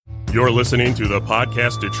You're listening to the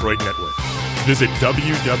Podcast Detroit Network. Visit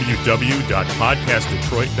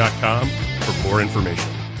www.podcastdetroit.com for more information.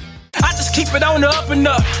 I just keep it on the up and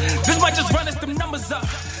up. This might just run us them numbers up.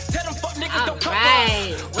 Tell them fuck niggas don't come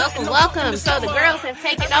Welcome, welcome. So the girls have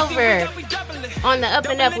taken over on the Up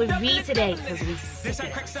and Up with V today because we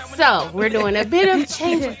sick. So we're doing a bit of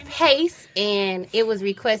change of pace, and it was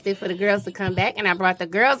requested for the girls to come back, and I brought the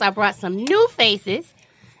girls. I brought some new faces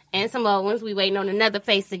and some old ones. We waiting on another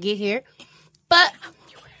face to get here, but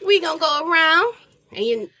we gonna go around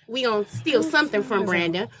and we gonna steal something from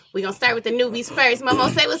Brandon. We gonna start with the newbies first.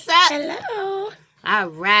 Momo, say what's up. Hello. All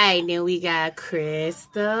right, then we got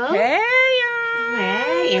Crystal. Hey, y'all.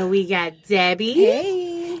 Hey, and we got Debbie.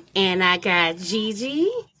 Hey. And I got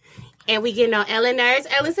Gigi. And we getting on Ellen nerves.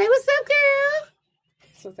 Ellen, say what's up, girl.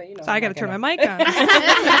 So I got to turn my mic on.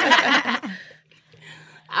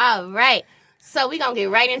 All right. So we're going to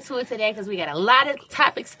get right into it today because we got a lot of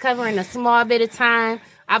topics covering a small bit of time.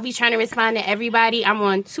 I'll be trying to respond to everybody. I'm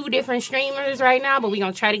on 2 different streamers right now, but we're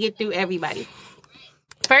going to try to get through everybody.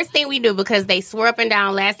 First thing we do, because they swore up and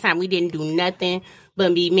down last time, we didn't do nothing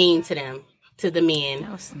but be mean to them, to the men.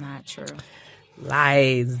 That's not true.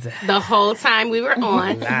 Lies. The whole time we were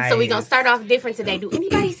on. Lies. So we're going to start off different today. Do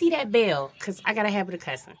anybody see that bell? Because I got a habit of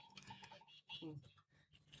cussing.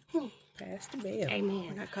 Pass the bell. Amen.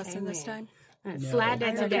 We're not cussing this time. Slide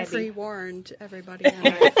that to I Debbie. pre-warned everybody on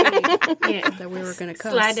our feed Yeah. that we were going to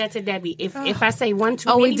cuss. Slide that to Debbie. If I say one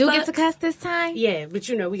too Oh, many we do fucks, get to cuss this time? Yeah, but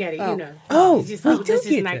we got to, Oh, just, we this do is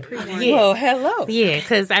get not to. pre-warned. Well, hello. Yeah,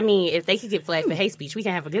 because, if they could get flagged for hate speech, we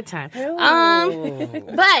can have a good time. Hello.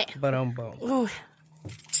 But Boom.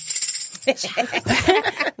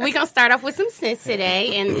 we're going to start off with some sense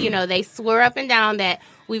today. And, they swore up and down that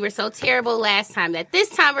we were so terrible last time that this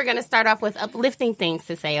time we're going to start off with uplifting things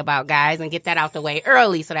to say about guys and get that out the way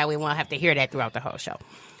early so that we won't have to hear that throughout the whole show.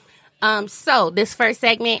 So this first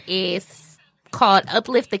segment is called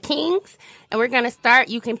Uplift the Kings. And we're going to start.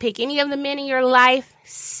 You can pick any of the men in your life.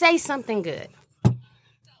 Say something good.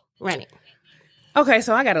 Run it. Okay,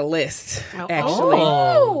 so I got a list, actually.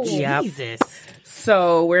 Oh, Yep. Jesus.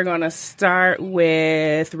 So we're going to start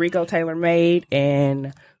with Rico Taylor-Made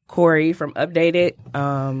and Corey from Updated.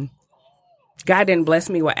 God didn't bless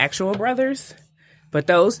me with actual brothers, but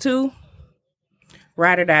those two,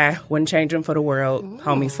 ride or die, wouldn't change them for the world. Ooh.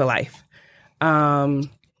 Homies for life.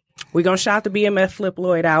 We're going to shout the BMF Flip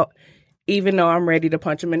Lloyd out, even though I'm ready to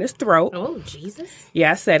punch him in his throat. Oh, Jesus.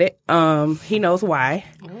 Yeah, I said it. He knows why.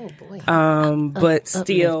 Oh, boy. But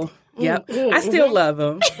still... Yep, I still love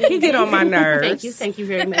him. He get on my nerves. Thank you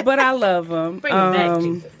very much. But I love him. Bring him back,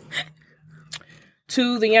 Jesus.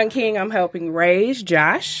 To the young king I'm helping raise,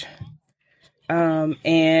 Josh, and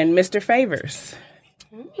Mr. Favors.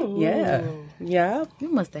 Yeah. You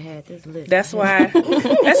must have had this list. That's why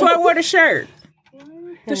I wore the shirt.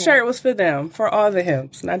 The shirt was for them, for all the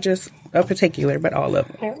hymns, not just a particular, but all of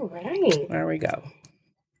them. All right. There we go.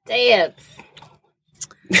 Debs.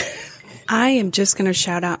 I am just going to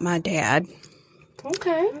shout out my dad.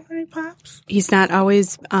 Okay. Hey, Pops. He's not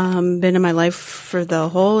always been in my life for the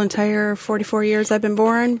whole entire 44 years I've been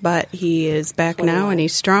born, but he is back now and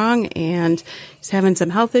he's strong and he's having some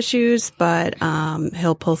health issues, but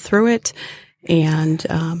he'll pull through it. And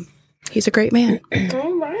he's a great man.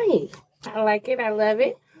 All right. I like it. I love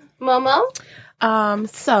it. Momo?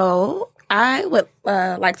 So I would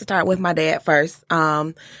like to start with my dad first.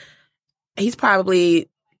 He's probably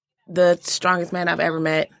the strongest man I've ever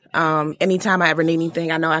met. Anytime I ever need anything,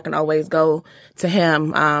 I know I can always go to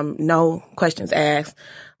him. No questions asked.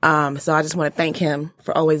 So I just want to thank him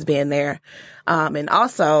for always being there. And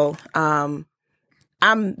also, I'm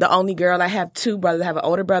the only girl. I have 2 brothers. I have an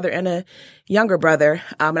older brother and a younger brother.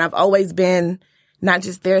 And I've always been not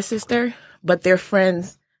just their sister, but their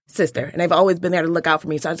friend's sister. And they've always been there to look out for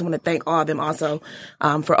me. So I just want to thank all of them also,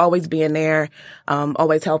 for always being there,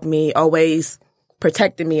 always helping me, always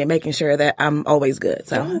protecting me and making sure that I'm always good.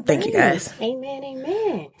 So thank you guys.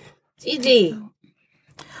 Amen. Gigi.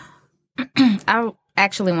 I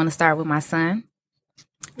actually want to start with my son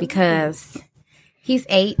because he's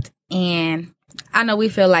 8 and I know we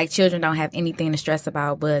feel like children don't have anything to stress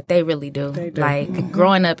about, but they really do. They do. Like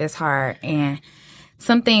growing up is hard and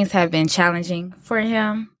some things have been challenging for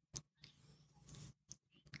him,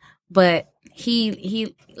 but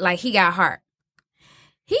he got heart.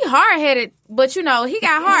 He hard-headed, but, he got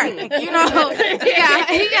heart. He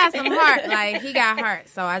got some heart. Like, he got heart.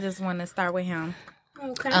 So I just want to start with him.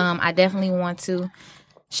 Okay. I definitely want to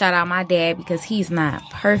shout out my dad because he's not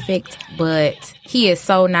perfect, but he is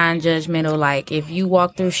so non-judgmental. Like, if you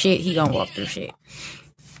walk through shit, he gonna walk through shit.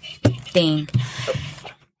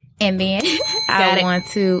 And then I want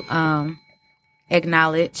to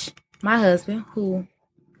acknowledge my husband, who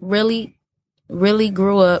really, really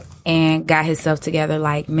grew up and got himself together,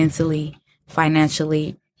 like mentally,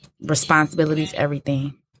 financially, responsibilities,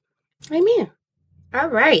 everything. Amen. All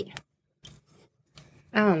right.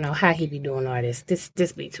 I don't know how he be doing all this. This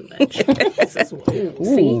be too much. This is,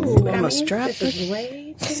 Almost dropped this is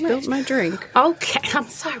way too Spilled much. my drink. Okay, I'm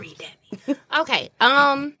sorry, Debbie. Okay,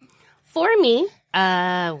 for me,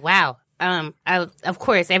 wow. Of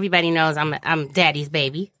course, everybody knows I'm daddy's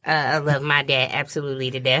baby. I love my dad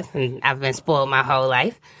absolutely to death, and I've been spoiled my whole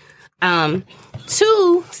life. 2,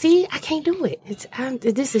 see, I can't do it.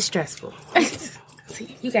 This is stressful.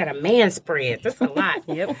 See, you got a man spread. That's a lot.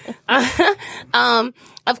 Yep.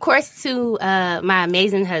 Of course, to my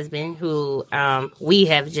amazing husband, who we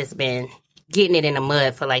have just been getting it in the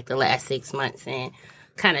mud for like the last 6 months and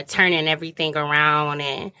kind of turning everything around.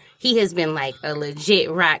 And he has been like a legit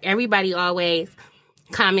rock. Everybody always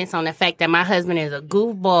comments on the fact that my husband is a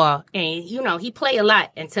goofball, and you know he play a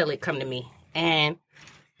lot until it come to me, and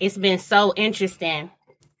it's been so interesting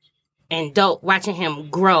and dope watching him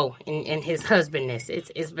grow in his husbandness.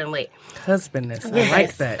 It's been lit. Husbandness. I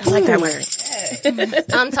like that. I like that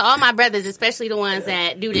word. To all my brothers, especially the ones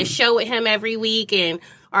that do this show with him every week and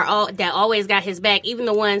that always got his back, even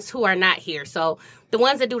the ones who are not here. So the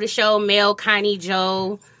ones that do the show, Mel, Connie,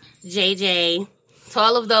 Joe, JJ, to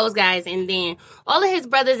all of those guys, and then all of his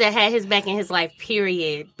brothers that had his back in his life,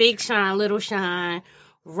 period. Big Sean, Little Sean,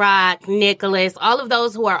 Rock, Nicholas, all of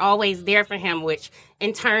those who are always there for him, which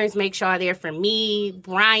in turns makes y'all there for me,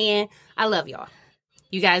 Brian. I love y'all.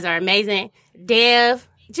 You guys are amazing. Dev,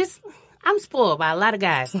 I'm spoiled by a lot of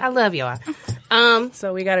guys. I love y'all.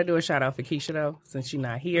 So we got to do a shout out for Keisha though, since she's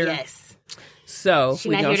not here. Yes. So She's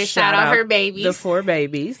we're not gonna here to shout out her babies. the 4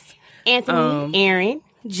 babies, Anthony, Aaron,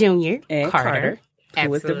 Jr., and Carter, who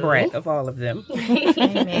was the Absolutely. brat of all of them.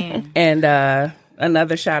 Amen. And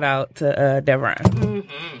another shout out to Devron.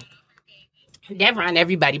 Devron,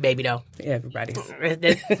 everybody baby though. Everybody.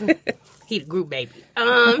 He the group baby.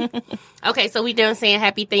 Okay, so we done saying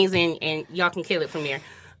happy things and y'all can kill it from there.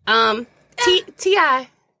 T.I.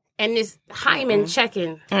 and this hymen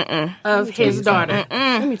checking of his daughter.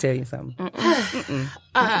 Let me tell you something.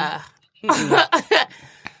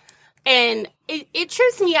 And it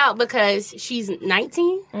trips me out because she's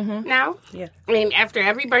 19 now. Yeah. And after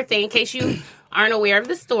every birthday, in case you aren't aware of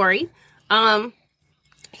the story,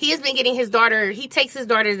 he has been getting his daughter, he takes his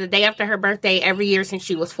daughter the day after her birthday every year since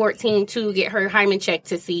she was 14 to get her hymen checked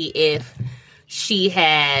to see if she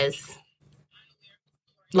has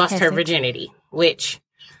lost her virginity, which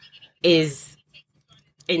is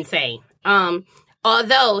insane.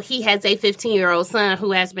 Although he has a 15-year-old son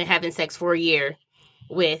who has been having sex for a year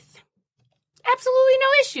with absolutely no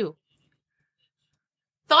issue.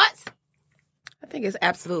 Thoughts? I think it's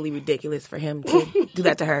absolutely ridiculous for him to do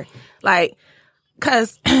that to her. Like,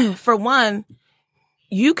 because for one,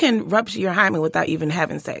 you can rupture your hymen without even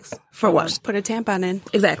having sex. For one. Just put a tampon in.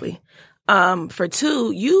 Exactly. For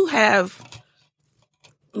 2, you have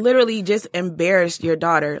literally just embarrassed your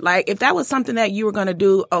daughter. Like, if that was something that you were going to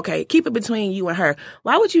do, okay, keep it between you and her.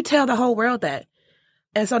 Why would you tell the whole world that?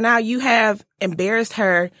 And so now you have embarrassed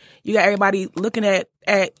her. You got everybody looking at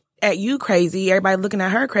you crazy. Everybody looking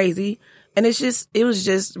at her crazy. And it was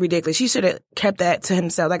just ridiculous. She should have kept that to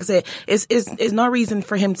himself. Like I said, it's no reason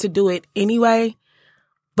for him to do it anyway.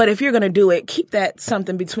 But if you're going to do it, keep that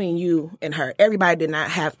something between you and her. Everybody did not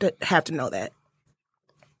have to know that.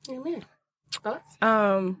 Amen. Thoughts?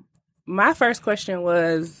 My first question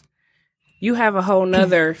was, you have a whole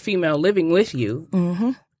nother female living with you.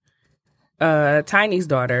 Mm-hmm. Tiny's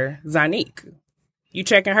daughter, Zanique. You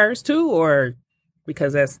checking hers too, or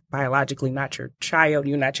because that's biologically not your child,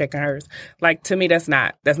 you're not checking hers? Like, to me, that's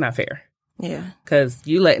not fair. Yeah. Because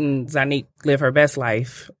you letting Zanique live her best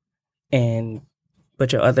life,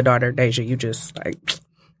 but your other daughter, Deja, you just like,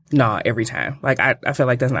 nah, every time. Like, I feel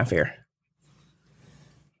like that's not fair.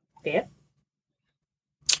 Yeah.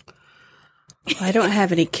 Well, I don't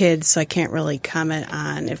have any kids, so I can't really comment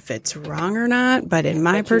on if it's wrong or not. But in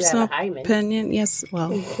my personal opinion, yes.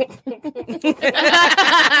 Well,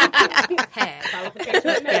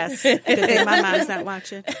 yes. Good thing my mom's not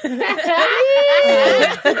watching.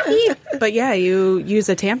 But yeah, you use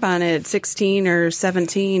a tampon at 16 or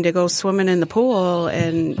 17 to go swimming in the pool,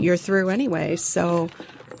 and you're through anyway. So,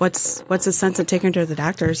 what's the sense of taking her to the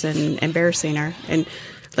doctors and embarrassing her? And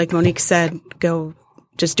like Monique said, go.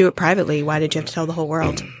 Just do it privately. Why did you have to tell the whole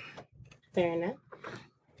world? Fair enough.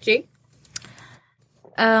 G?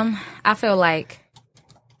 I feel like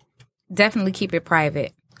definitely keep it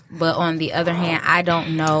private. But on the other hand, I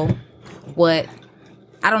don't know what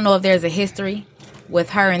I don't know if there's a history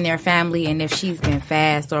with her and their family, and if she's been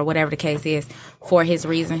fast or whatever the case is for his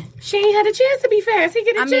reason. She ain't had a chance to be fast. He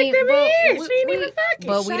could have checked every year. She ain't even fucking.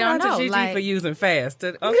 But we don't know. Gigi Like, for using fast.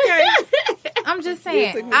 Okay. I'm just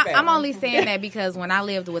saying. I'm only saying that because when I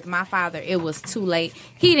lived with my father, it was too late.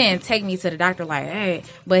 He didn't take me to the doctor like, hey,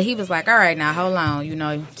 but he was like, all right, now hold on, you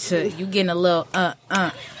getting a little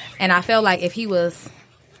and I felt like if he was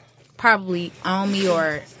probably on me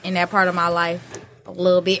or in that part of my life a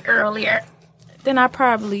little bit earlier, then I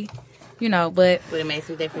probably, but would have made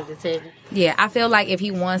some different decisions. Yeah, I feel like if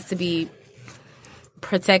he wants to be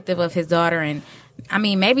protective of his daughter, and I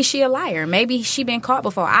mean, maybe she a liar, maybe she been caught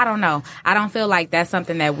before. I don't know. I don't feel like that's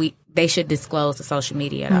something that they should disclose to social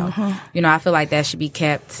media though. Mm-hmm. I feel like that should be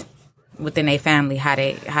kept within their family how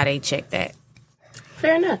they check that.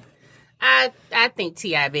 Fair enough. I think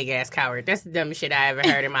T.I. big ass coward. That's the dumbest shit I ever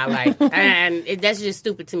heard in my life. And that's just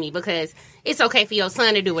stupid to me because it's okay for your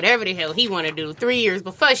son to do whatever the hell he want to do 3 years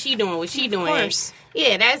before she doing what she doing. Of course.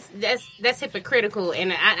 Yeah, that's hypocritical.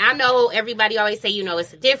 And I know everybody always say,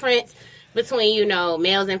 it's a difference between,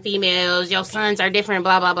 males and females. Your sons are different,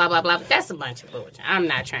 blah, blah, blah, blah, blah. But that's a bunch of bullshit. I'm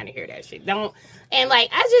not trying to hear that shit. Don't. And,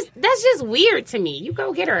 that's just weird to me. You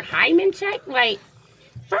go get her hymen checked? Like,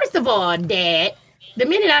 first of all, Dad, the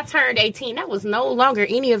minute I turned 18, that was no longer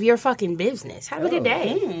any of your fucking business. Have a good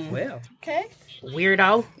day. Well, okay.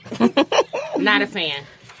 Weirdo. Not a fan.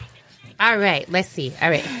 All right, let's see. All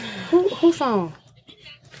right. Who phone?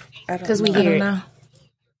 Because we hear it.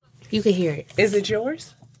 You can hear it. Is it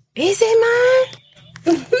yours? Is it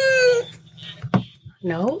mine?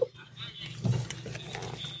 No.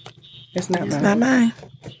 It's not mine. It's not mine.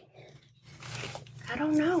 I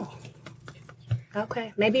don't know.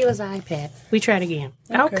 Okay. Maybe it was an iPad. We try it again.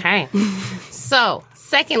 Okay. So,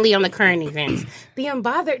 secondly, on the current events, the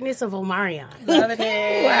unbotheredness of Omarion.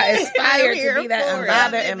 I aspire to be that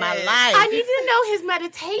unbothered in my life. I need to know his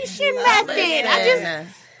meditation method. I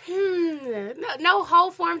just, no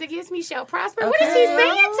whole form that gives me shall prosper. What is he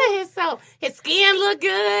saying to himself? His skin look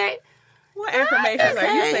good. What information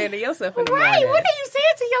are you saying to yourself in the morning? Right, what are you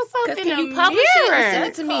saying to yourself in the mirror? Can you publish it and send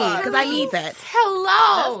it to me? Because I need that.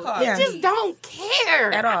 Hello. You just don't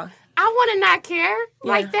care. At all. I want to not care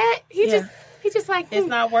like that. He just like... It's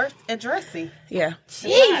not worth addressing. Yeah.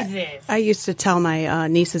 Jesus. I used to tell my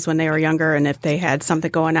nieces when they were younger and if they had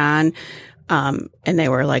something going on and they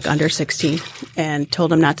were like under 16 and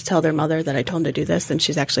told them not to tell their mother that I told them to do this, and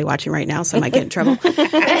she's actually watching right now, so I might get in trouble.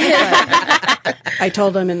 I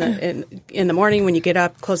told them in the morning when you get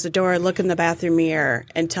up, close the door, look in the bathroom mirror,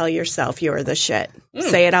 and tell yourself you're the shit.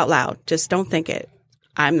 Say it out loud. Just don't think it.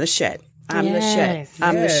 I'm the shit. I'm the shit.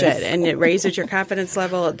 I'm the shit. And it raises your confidence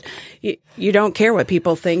level. You don't care what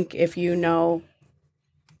people think if you know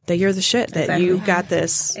that you're the shit, that you got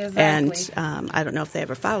this. Exactly. And I don't know if they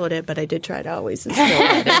ever followed it, but I did try to always instill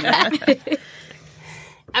it.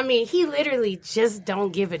 I mean, he literally just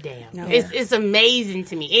don't give a damn. No. It's amazing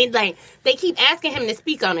to me. And like they keep asking him to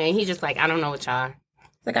speak on it, and he's just like, I don't know what y'all.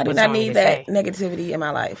 Like I do not need that negativity in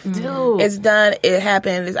my life. Dude, it's done. It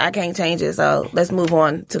happened. I can't change it. So let's move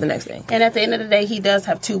on to the next thing. And at the end of the day, he does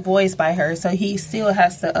have 2 boys by her, so he still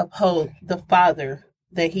has to uphold the father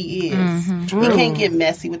that he is. Mm-hmm. He can't get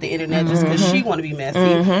messy with the internet just because she want to be messy.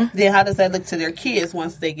 Mm-hmm. Then how does that look to their kids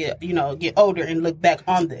once they get older and look back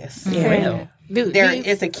on this? Yeah. Well, dude,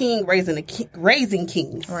 it's a king raising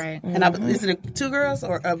kings. Right. And is it 2 girls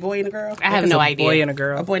or a boy and a girl? I have no idea. A boy and a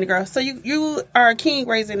girl. A boy and a girl. So you are a king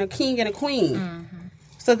raising a king and a queen. Mm-hmm.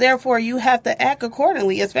 So therefore you have to act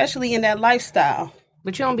accordingly, especially in that lifestyle.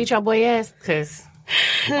 But you don't beat your boy ass because...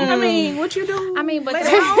 I mean, what you do? I mean, but to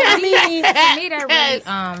me, that really,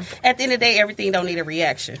 at the end of the day, everything don't need a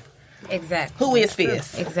reaction. Exactly. Who is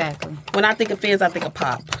Fizz? Exactly. When I think of Fizz, I think of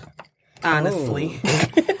Pop. Honestly.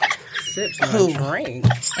 Sips my drink.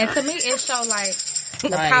 And to me, it show like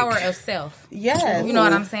the power of self. Yes. You know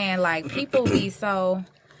what I'm saying? Like, people be so...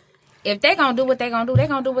 If they gonna do what they gonna do, they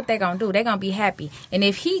gonna do what they gonna do. They gonna be happy. And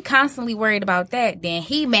if he constantly worried about that, then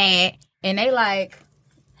he mad. And they like...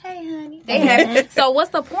 Hey, honey. They have, so what's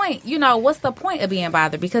the point? What's the point of being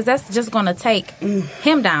bothered? Because that's just going to take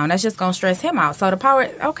him down. That's just going to stress him out. So the power,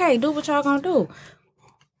 okay, do what y'all going to do.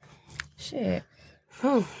 Shit.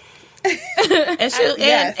 And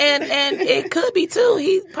it could be, too.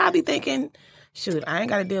 He's probably thinking, shoot, I ain't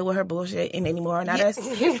got to deal with her bullshit anymore. Now that's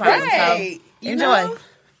his problem. Right. So enjoy.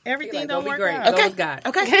 Everything don't work great. out. Okay. God.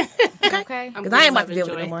 Okay. Because I ain't about to deal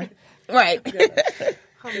with it anymore. Right.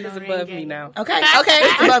 It's above me now. Okay.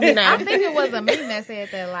 It's above me now. I think it was a meme that said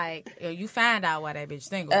that, like, you find out why that bitch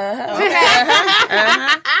single. Okay.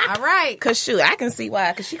 All right. Because, shoot, I can see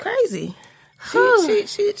why. Because she crazy.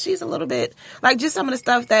 She's a little bit like just some of the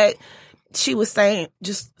stuff that she was saying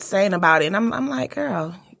about it, and I'm like,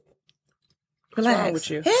 girl, relax. What's wrong with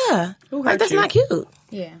you? Yeah, Who like hurt that's you? not cute.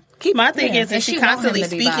 Yeah. My thing is that And she she want constantly him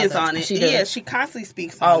to be speaks bothered. on it. She do. Yeah, she constantly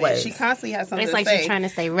speaks on Always. it. She constantly has something It's to like say. she's trying to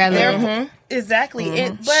stay relevant. Exactly.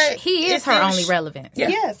 But He is it her still only relevance.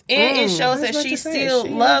 Yes, and it shows that she still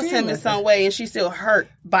loves him in some way, and she's still hurt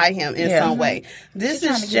by him in some way. This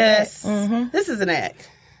is just this is an act.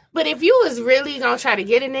 But if you was really gonna try to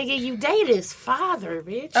get a nigga, you date his father,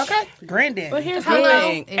 bitch. Okay, granddad. But here's the Hello.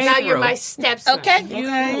 thing. And now you're April, my stepson. Okay. Have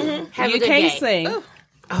you a good can't day. sing.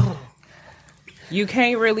 Oh. You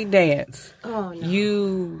can't really dance. Oh no.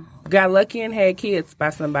 You got lucky and had kids by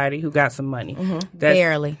somebody who got some money.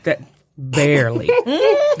 Barely. Barely.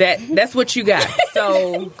 That's what you got.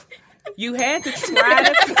 So you had to try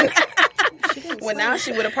to. Well, now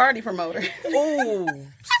she with a party promoter. Oh,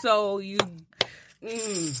 so you.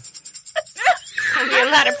 Gonna be a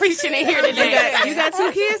lot of preaching in here today. You got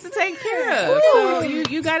 2 kids to take care of, so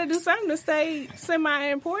you got to do something to stay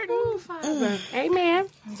semi-important. Amen.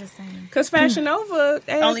 I'm just saying. Because Fashion Nova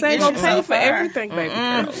Only ain't gets gonna you pay so for far. everything, baby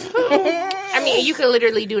girl. I mean, you could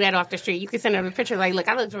literally do that off the street. You could send them a picture like, look,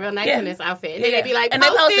 I look real nice in this outfit. And then they'd be like, And they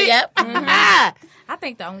post it, yep. Ah. I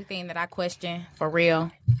think the only thing that I question for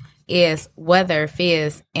real is whether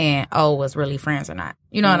Fizz and O was really friends or not.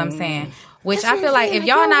 You know what I'm saying? Which I feel like if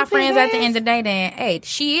y'all not friends at the end of the day, then hey,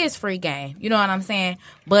 she is free game. You know what I'm saying?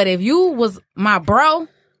 But if you was my bro,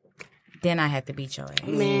 then I had to beat your ass.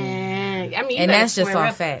 Man. I mean, you And better that's just square all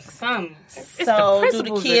up facts. some. It's So, the do the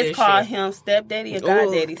principles of kids this call shit. him stepdaddy or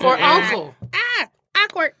goddaddy? Or uncle.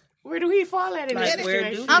 Awkward. Where do he fall at in Like, this where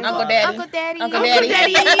situation? do Uncle Daddy. Uncle Daddy. Uncle Uncle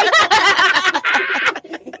Daddy. Daddy.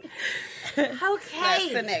 That's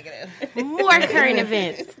Okay. a negative. More current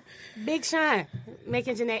events. Big Sean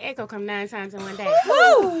making Janae Echo come 9 times in one day.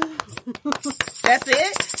 That's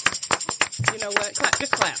it? You know what? Clap.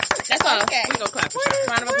 Just clap. That's all. Okay. We gonna clap for sure.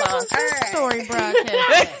 Round of applause. Story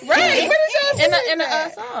broadcast. Right. In the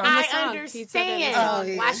song. I The song. understand Oh,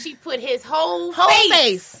 yeah. why she put his whole Whole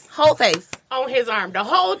face. on his arm. The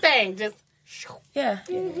whole thing. Just Yeah.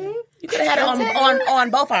 You could have had it on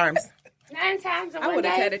both arms. 9 times in I one would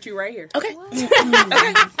have day. tatted you right here. Okay.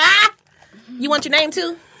 You want your name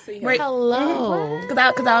too? Right. Hello. Cause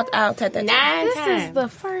I'll tat that. 9 This times. is the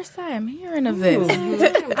first time hearing of this.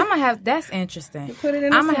 I'm gonna have. That's interesting. Put it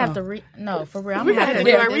in I'm the gonna have song. to read. No, for real. I'm We gonna have gotta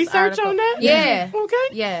to do read our this research article. on that? Yeah. Okay.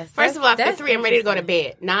 Yes. First of all, after that's 3, I'm ready to go to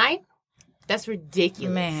bed. 9? That's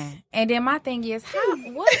ridiculous. Man. And then my thing is,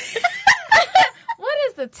 what what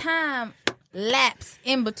is the time lapse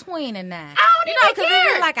in between the 9? I don't even because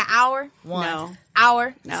care. it's like an hour, 1 No.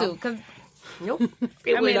 hour, No. 2. Cause Nope.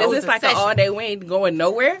 I mean, is this like an all day? We ain't going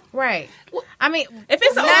nowhere. right. I mean, If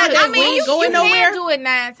it's an all nine, day, I mean, we you ain't going can nowhere. do it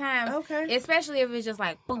 9 times. Okay. Especially if it's just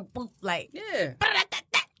like boom, boom, like. Yeah.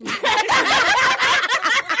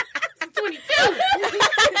 22.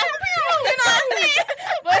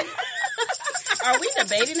 Are we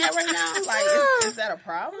debating that right now? Like, is that a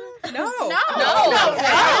problem? No.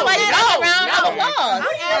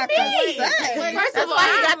 First of all,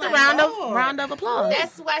 You got the round of applause.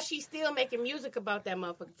 That's why she's still making music about that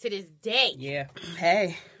motherfucker to this day. Yeah.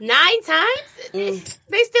 Hey. 9 times?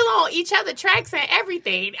 They still on each other tracks and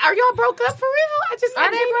everything. Are y'all broke up for real?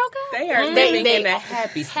 Are they broke up? They are They- living they in a are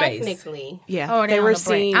happy space. Technically. Yeah, Oh, they they on were the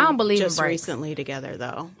break. seen I don't believe in just breaks. recently together,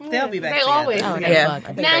 though. They'll be back They together. always Oh, do they Yeah. fuck.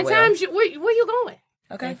 I think 9 they will. times, where you going?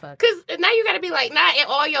 Okay. Fuck. Because now you got to be like, not in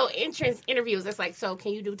all your entrance interviews. It's like, so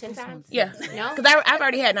can you do 10 times? Yeah. No? Because I've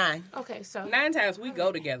already had 9. Okay, so. 9 times we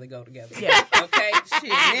go together. Yeah. Okay.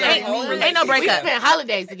 Shit, Ain't no We breakup. spent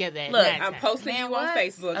holidays together. Look, I'm posting you on what?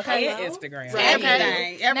 Facebook Okay. and Instagram.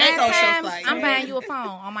 Everything. Every 9 social times, site. I'm buying you a phone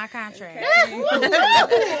on my contract.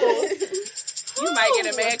 You might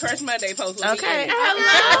get a Mad Crush Monday post. With Okay. Me in it.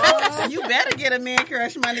 Hello? You better get a man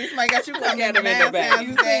crush money. Somebody got you coming Got in him in the back.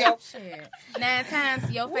 times a day. Shit. 9 times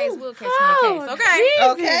your face will catch me a case.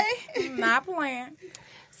 Okay. Okay. Not playing.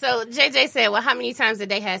 So JJ said, well, how many times did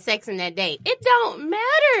they have sex in that date? It don't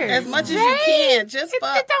matter. As much as you can. Just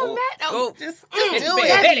fuck. It don't matter. Oh, Just do It's it.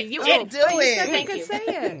 bad. Debbie, you Just in. do it. Thank you. Say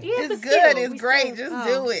it. Yeah, but It's still, good. It's we great. still- Just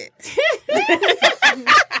do it.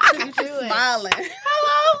 do it. Smiling.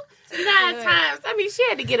 Hello? 9 times. I mean, she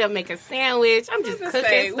had to get up and make a sandwich. I'm just gonna cooking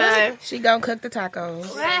say, stuff. She gonna cook the tacos.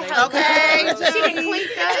 Okay. She can clean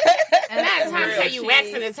up. 9 times are you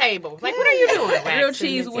waxing the table. Like, what are you doing? real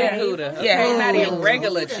cheese with Gouda. Okay? Yeah. Not even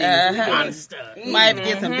regular cheese. Might have to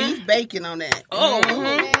get some beef bacon on that. Oh.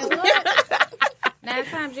 9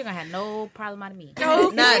 9 times, you're gonna have no problem out of me.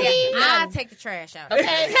 None. I'll take the trash out.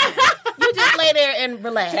 Okay. You just lay there and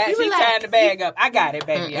relax. She tying the bag up. I got it,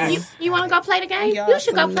 baby. You want to go play the game? Y'all You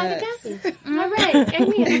should go some play nuts. the game. All right. Amen.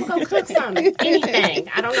 I'm going to go cook something. Anything.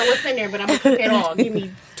 I don't know what's in there, but I'm going to cook it all. Give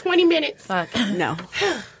me 20 minutes. Fuck. No.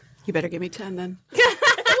 You better give me 10 then.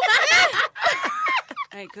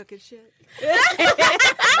 I ain't cooking shit.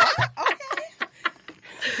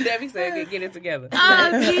 Debbie said, get it together.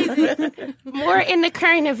 Oh, Jesus. More in the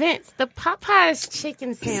current events. The Popeyes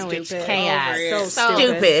chicken sandwich Stupid. chaos. Over it. So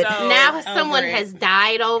Stupid. now someone it. has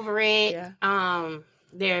died over it. Yeah.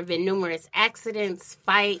 There have been numerous accidents,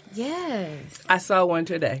 fights. Yes. Oh, I saw one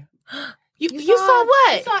today. You saw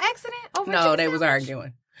what? You saw an accident over No, they was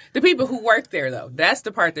arguing. The people who work there, though, that's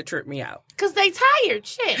the part that tripped me out. Because they tired.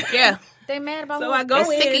 Shit. Yeah. They mad about So what? I go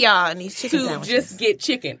They're sick of in y'all and these chicken to sandwiches. just get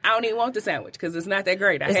chicken. I don't even want the sandwich because it's not that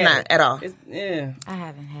great. It's not at all. Yeah. I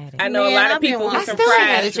haven't had it. I know Man, a lot of I've been people who wanting- can I still ain't fry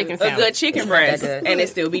had a chicken a sandwich. good chicken It's not that breast good. and it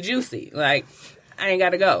still be juicy. Like, I ain't got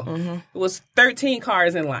to go. It was 13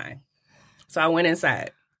 cars in line. So I went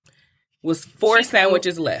inside. Was 4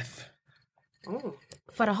 sandwiches left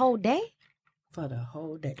For the whole day? for the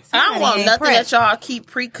whole day. I don't want ain't nothing prepped. that y'all keep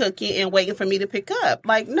pre-cooking and waiting for me to pick up.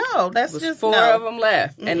 Like, no, that's It was just 4 no. of them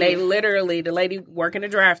left. And they literally, the lady working the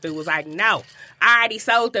drive-thru was like, no, I already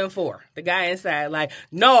sold them 4. The guy inside, like,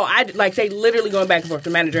 no, they literally going back and forth. The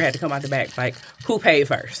manager had to come out the back, like, who paid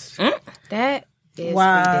first? That is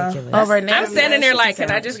Wow. ridiculous. Over now. I'm standing there like, can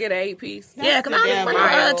I just get an 8-piece? Yeah, come on. damn Bring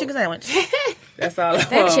right. a chicken sandwich. That's all I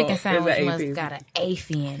That want. chicken is sandwich an must 8-piece. got an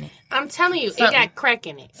AFI in it. I'm telling you, it got crack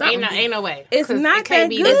in it. Ain't no way. It's 'Cause not it can't that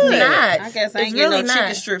be good. this It's big. not. I guess I ain't It's getting really no chicken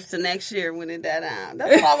not. strips to next year when it die down.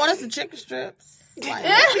 That's all I want is some chicken strips. Like,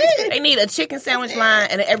 They need a chicken sandwich line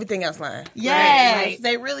and an everything else line. yes, Right.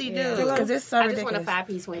 they really do. Because it's so I just want a ridiculous.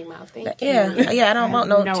 5-piece wing mouth. Thank you. Yeah, I don't want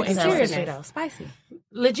no No, chicken it's sandwich. serious. Seriously though, spicy.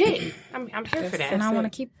 Legit. I'm here for that. And I want to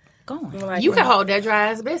keep going. Like, You can hold that dry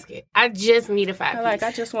ass biscuit. I just need a 5-piece. Like,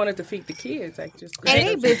 I just wanted to feed the kids. Like, just And they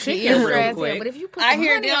grab some biscuit chicken is real right quick. there, but if you put I some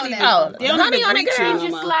hear honey they on don't that, even, Oh, they don't honey even on it, greet girl. you You no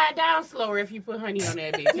just more. slide down slower if you put honey on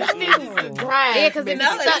that bitch. This is dry. yeah, because if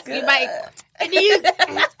No, it's that's stuck, you might.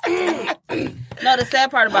 No, the sad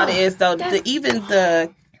part about it is though, even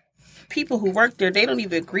the people who work there, they don't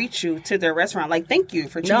even greet you to their restaurant. Like, thank you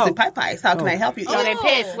for choosing Popeyes. How can I help you? Oh, they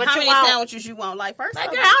pissed. What how you many want? sandwiches you want? Like, first, Like,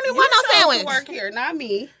 off, girl, I don't even you want no chose to sandwich. Work here, not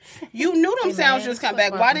me. You knew them sandwiches come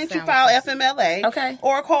back. fuck Why them didn't you file sandwiches. FMLA? Okay.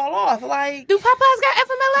 Or call off? Like, Do Popeyes got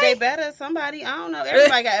FMLA? they better. Somebody, I don't know.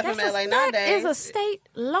 Everybody got FMLA That nowadays. is a state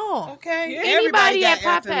law. Okay. Anybody Everybody at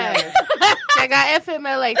got Popeyes FMLA. that got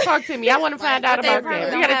FMLA, talk to me. I want to find out They about probably that.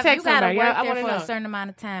 don't We gotta have- text you gotta somebody. work I there want to for know. a certain amount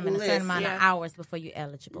of time and a certain amount of hours before you're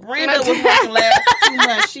eligible. Brenda was working last 2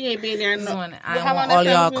 months. She ain't been there. This No. one, I How don't long want all that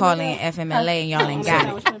y'all sandwich been calling back? FMLA and y'all ain't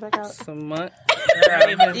got it. Some month.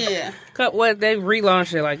 Yeah. Well, they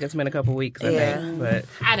relaunched it like it's been a couple weeks, I think. But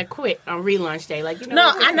I'd have quit on relaunch day. Like, you know No,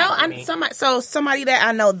 what? I know. Somebody that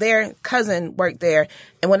I know, their cousin worked there,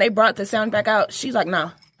 and when they brought the sound back out, she's like,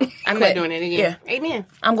 "No, I quit quit doing it again. Yeah, Amen.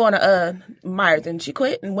 I'm going to Myers," and she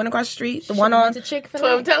quit and went across the street. The one on, To Chick-fil-A.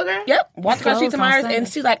 12 Telegram? yep, walked across the street to Closed on Myers, Sunday. and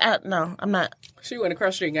she's like, "No, I'm not." she went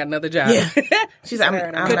across the street and got another job. Yeah, she's like, "I'm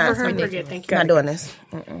Good not, for her. I'm Forget. Thank you. not doing this."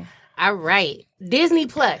 All right. Disney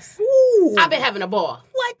Plus. I've been having a ball.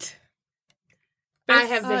 What? I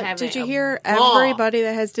have been having Did you a hear ball. everybody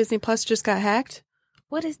that has Disney Plus just got hacked?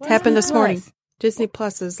 What is Happened this Disney morning. Plus? Disney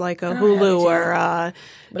Plus is like a don't have it Hulu yet. or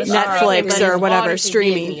But it's But Netflix it's or all whatever that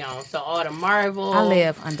streaming. Disney on. So all the Marvel. I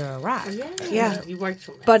live under a rock. Yeah. You work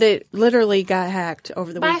too much. But it literally got hacked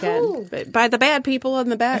over the By weekend. who? But by the bad people on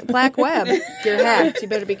the black web. You're hacked. You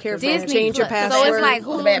better be careful. Disney Change your Plus. password. So it's like The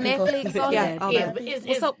Hulu, bad people. Netflix, all Yeah, that. all yeah, that.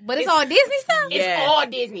 but But it's all Disney stuff? It's Yeah. all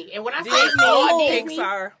Disney. And when I say Disney, all Disney,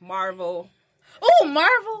 Pixar, Marvel, Oh,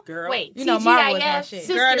 Marvel. girl. wait, You know, Marvel is my TGIF, shit.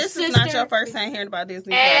 sister, Girl, this is not sister, your first time hearing about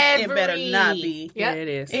Disney Plus. It better not be. Yep. Yeah, it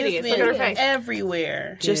is. It is. It's Look at her been face.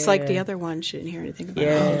 everywhere. Just like the other one. She didn't hear anything about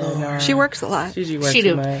Yeah, it. no. She works a lot. She works She too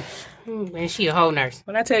do. much. And she a whole nurse.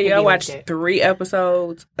 When I tell you, It I be like watched that. 3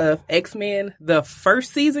 episodes of X-Men, the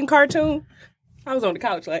first season cartoon. I was on the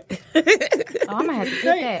couch like, Oh, I'm going to have to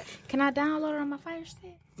get that. Can I download it on my Fire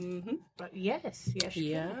Stick? But yes.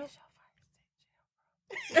 yeah.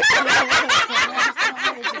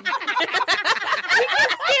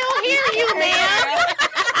 Still hear you, man.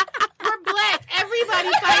 We're black. Everybody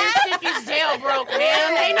Fire Stick is jailbroke,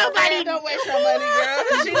 man. Ain't nobody Don't waste your money, girl.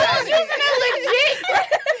 using a legit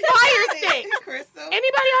Fire Stick. Crystal.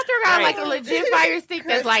 Anybody out there got like a legit Fire Stick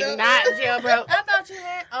that's like not jailbroke? I thought you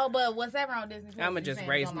had. Oh, but whatever on Disney Plus. I'ma you just saying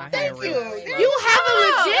raise it's on my Fire hand Stick. real quick. You have a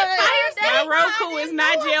legit Fire Stick? My Roku is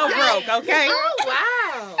not jailbroke, okay? Oh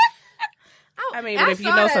wow. I I mean, but if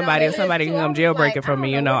you know somebody or somebody can come jailbreak it from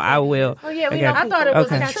me, I will. Oh yeah, we Okay. know. I thought it was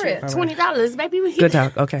Okay. a trip. $20, baby. We Good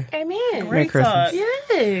talk. Okay. Amen. Merry Christmas.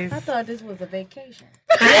 Yes. I thought this was a vacation.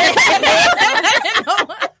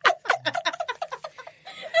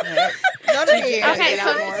 Okay,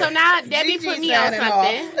 so now Debbie Gigi put me on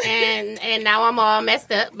signing something, and now I'm all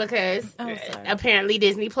messed up because apparently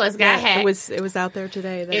Disney Plus got hacked. It was out there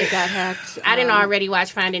today that it got hacked. I didn't already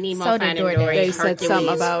watch Finding Nemo, So did Finding DoorDash. Dory. They said Hercules,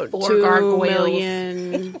 something about 4 2 gargoyles.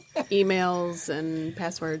 million emails and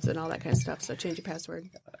passwords and all that kind of stuff. So change your password.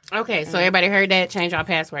 Okay, so everybody heard that? Change our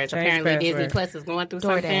passwords. Change Apparently Disney password. Plus is going through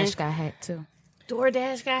DoorDash something. got hacked too.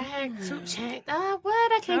 DoorDash got hacked too. Change.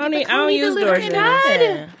 What? I can't I get the don't Coney use delivered DoorDash.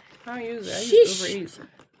 tonight. I don't use it. I Sheesh. use Uber Eats.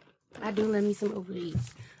 I do love me some Uber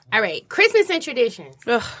Eats. All right, Christmas and traditions.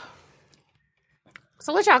 Ugh.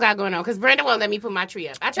 So what y'all got going on? Because Brandon won't let me put my tree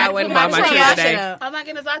up. I tried to went put and my bought my tree tree up. today. Oh my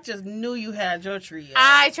goodness, I just knew you had your tree up.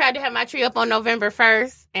 I tried to have my tree up on November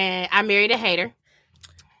 1st, and I married a hater.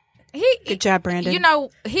 Good job, Brandon.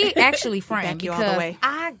 He actually framed Back you all the because way.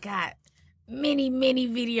 I got many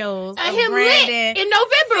videos of Him Brandon lit in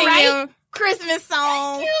November, singing right? Christmas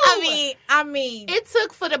songs. You. I mean, It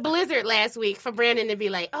took for the blizzard last week for Brandon to be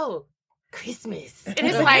like, "Oh, Christmas," and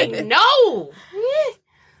it's like, no.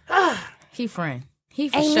 he friend. He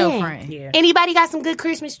for Amen. sure friend. Yeah. Anybody got some good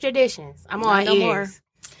Christmas traditions? I'm all No ears.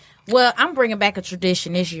 more. Well, I'm bringing back a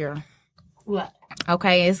tradition this year. What?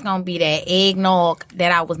 Okay, it's gonna be that eggnog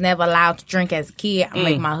that I was never allowed to drink as a kid. I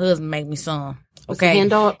make my husband make me some. What's the Okay, hen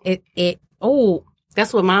dog? Oh,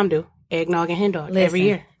 That's what Mom do. Eggnog and hen dog every listen,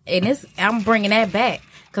 year. and I'm bringing that back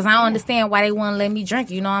because I don't understand why they wouldn't let me drink.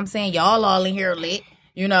 You know what I'm saying? Y'all all in here lit.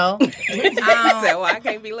 I said, well, I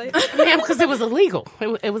can't be late. Ma'am, because it was illegal.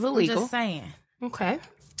 It was I'm illegal. just saying. Okay.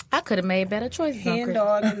 I could have made better choices on Hen Christmas.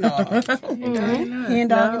 dog and nog. Hen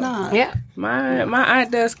dog and nog. Yeah. My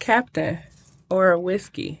aunt does Captain or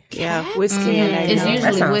whiskey. Yeah, whiskey and It's eggnog.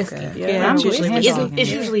 usually sounds whiskey. good. Yeah, it's usually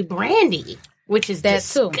It's usually brandy, which is That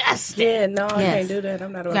too. disgusting. Yeah, no, I Yes. can't do that.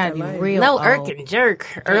 I'm not on Gotta that be line. real. No, old. Irk and Jerk,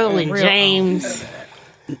 Earl and Real James,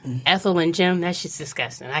 Ethel and Jim. That shit's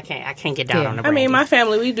disgusting. I can't get down Yeah. on the I brandy. mean, my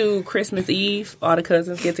family, we do Christmas Eve. All the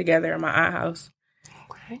cousins get together in my aunt house.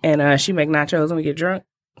 And she make nachos and we get drunk.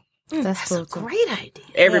 That's cool too. Great idea.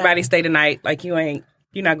 Everybody stay the night. Like, you're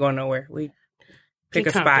not going nowhere. We pick Be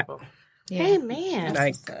a spot. comfortable. Yeah. Hey, man.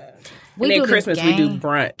 Like, We and then do this Christmas, we do game.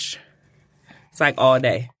 brunch. It's like all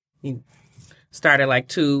day. You start at like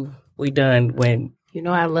 2. We done when You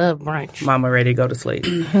know I love brunch. mama ready to go to sleep.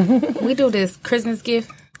 We do this Christmas gift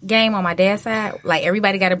game on my dad's side. Like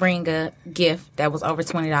everybody got to bring a gift that was over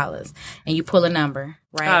 $20, and you pull a number,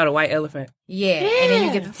 right? Oh, the white elephant. Yeah, and then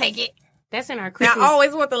you get to take it. That's in our Now, Christmas. I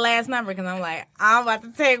always want the last number because I'm like, I'm about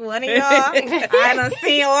to take one of y'all. I done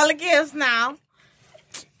seen all the gifts now.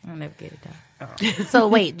 I'll never get it done. So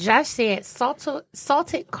wait, Josh said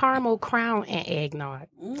salted caramel crown and eggnog.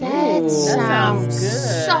 That sounds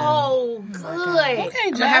good. so good. Okay,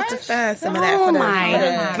 I'm gonna have to find some of that Oh for the, my for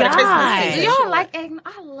the, for the God. Christmas Do season. y'all like eggnog?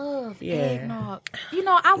 I love eggnog.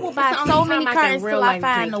 I will buy the only so time many I can cartons real till I life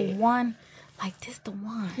find the drink it. one. Like, this the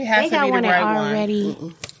one. It has They to got be one the that right already.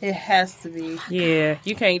 one. It has to be. Yeah,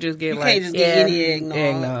 you can't just get You like can't just get any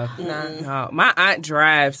eggnog. No, my aunt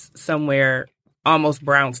drives somewhere almost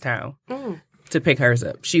Brownstown to pick hers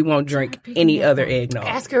up. She won't drink any other eggnog.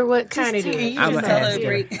 Ask her what kind it And is. you I'm just gonna tell ask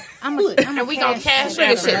her her. to And we gonna cash Bring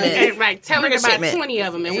a out her. shipment. Okay, right. Tell her Bring a to buy shipment. 20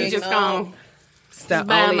 of them and we just Eggnog. gonna. It's the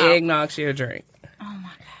buy 'em only out. eggnog she'll drink. Oh my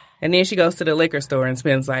god! And then she goes to the liquor store and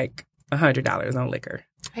spends like $100 on liquor.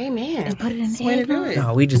 Amen. Put it in the eggnog.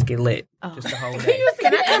 No, we just get lit just the whole day.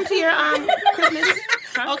 Can I come to your Christmas?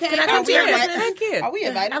 Okay, can I come to your Christmas? Heck yeah. Are we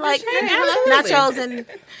invited? I like nachos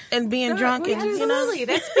and being drunk and Absolutely.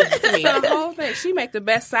 That's good to me. The whole thing. She make the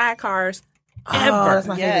best sidecars Oh, that's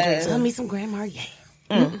my favorite drink. Tell too. me some Grand Marnier.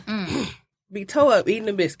 be toe up eating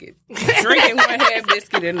a biscuit, drinking one hand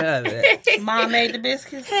biscuit and the other. Mom made the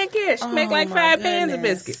biscuits. Heck yeah, she make like my 5 pans of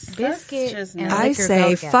goodness. biscuits. Biscuit just and I liquor say,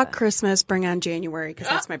 go fuck together. Christmas, bring on January, because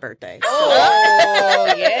that's my birthday.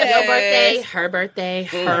 Oh yeah, Your birthday, her birthday,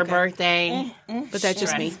 her birthday. But that's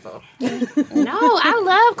just me. No, I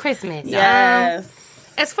love Christmas. Yes.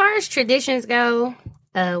 As far as traditions go,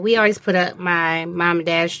 we always put up my mom and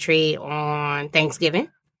dad's tree on Thanksgiving.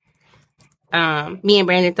 Me and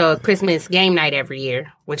Brandon throw a Christmas game night every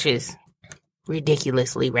year, which is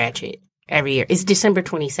ridiculously ratchet every year. It's December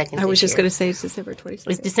 22nd. I was this just year. going to say it's December 22nd.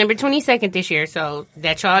 It's December 22nd this year, so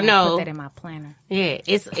that y'all know. Put that in my planner. Yeah,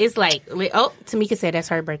 it's like, oh, Tamika said that's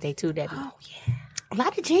her birthday too, Debbie. Oh, yeah. A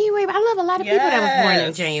lot of January. I love a lot of people that was born in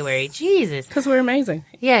Yes. January. Jesus. because we're amazing.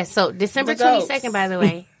 Yeah, so December The goats. 22nd, by the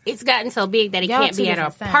way, it's gotten so big that it Y'all can't two be at an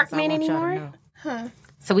different signs, I apartment want y'all to anymore. know.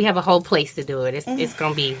 So we have a whole place to do it. It's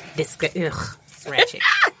going to be it's ratchet.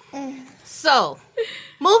 So,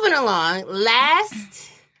 moving along, last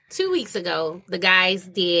 2 weeks ago, the guys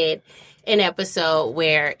did an episode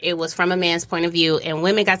where it was from a man's point of view, and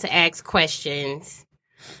women got to ask questions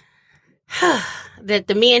that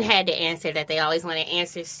the men had to answer that they always wanted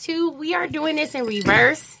answers to. We are doing this in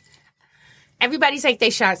reverse. Everybody take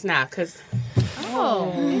their shots now, because...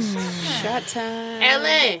 Shot time.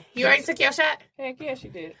 Ellen, you already took your shot? Heck yeah, she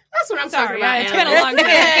did. That's what I'm talking about, It's been a Ellen. long day.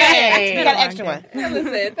 Hey. We got an extra one. Ellen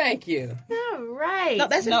said, thank you. All right. No,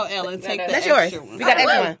 that's No, Ellen, take the that's yours. extra one. We got an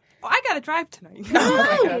extra one. Oh, I gotta drive tonight.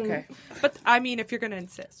 Okay. But I mean, if you're gonna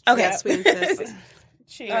insist. Okay. Yes, we insist.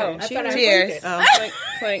 Cheers. Oh, Cheers. Clink,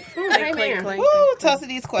 clink, Right clink, there. clink. Woo, toast to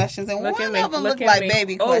these questions, and Look one at me, of them look look at like me.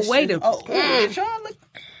 baby Oh, questions. wait a- did y'all look?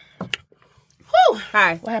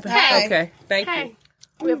 Hi. What happened? Hey. Okay, thank you. Hey,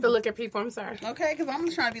 we have to look at people. I'm sorry. Okay, because I'm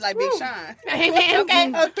trying to be like Big Sean. Hey, man. Okay.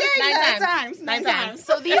 Okay, Nine times. Nine times.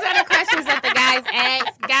 So these are the questions that the guys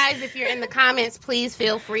asked. Guys, if you're in the comments, please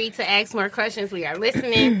feel free to ask more questions. We are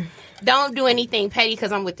listening. Don't do anything petty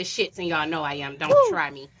because I'm with the shits and y'all know I am. Don't try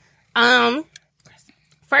me.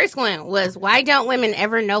 First one was, why don't women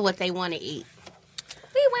ever know what they want to eat?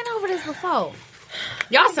 We went over this before.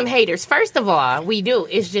 Y'all some haters. First of all, we do.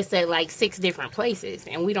 It's just at like 6 different places,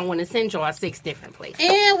 and we don't want to send y'all 6 different places.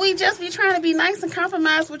 And we just be trying to be nice and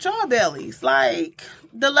compromise with y'all bellies. Like,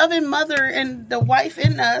 the loving mother and the wife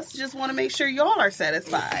in us just want to make sure y'all are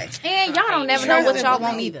satisfied. And y'all don't never know what y'all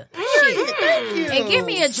want either. Shit. Thank you. And give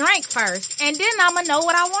me a drink first, and then I'm going to know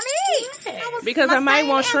what I want to eat. Because I might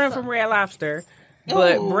want shrimp from Red Lobster,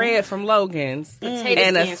 but bread from Logan's,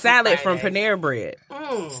 and a salad from Panera Bread.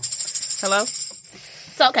 Hello?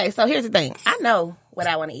 So, okay, so here's the thing. I know what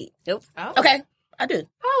I want to eat. Oh. Okay, I do.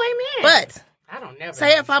 Oh, amen. But I don't never.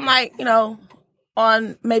 say if I'm like,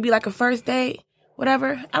 on maybe like a first date,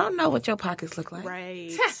 whatever, I don't know what your pockets look like.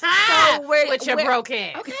 Right. So where- with your where- broke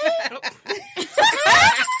ass. Okay.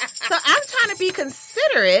 So I'm trying to be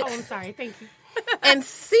considerate Oh, I'm sorry. Thank you. and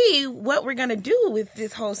see what we're going to do with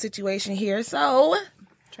this whole situation here. So,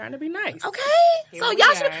 Trying to be nice. okay. Here So we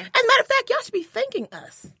y'all should, are. as a matter of fact, y'all should be thanking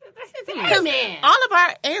us. Amen. All of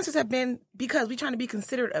our answers have been because we're trying to be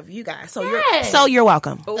considerate of you guys. So Yes. you're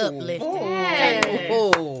welcome. Uplift. Yes.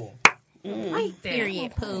 Oh. Right there.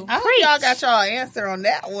 Period, poo. I hope y'all got y'all answer on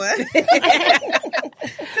that one.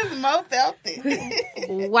 Because Mo felt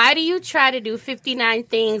it. Why do you try to do 59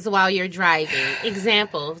 things while you're driving?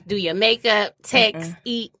 Example, do your makeup, text,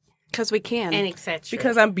 eat, Because we can. and etc.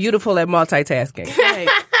 Because I'm beautiful at multitasking. Right.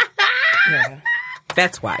 Yeah.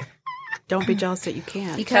 That's why. Don't be jealous that you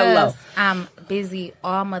can. Because Hello. I'm busy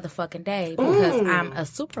all motherfucking day because I'm a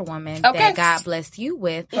superwoman that God blessed you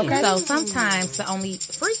with. So sometimes the only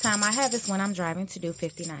free time I have is when I'm driving to do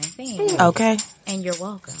 59 things. Okay. And you're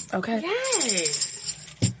welcome. Okay. Yes.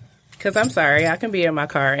 Because I'm sorry, I can be in my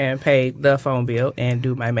car and pay the phone bill and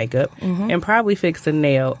do my makeup and probably fix a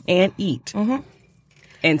nail and eat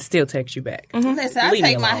and still text you back. Listen, I Leave me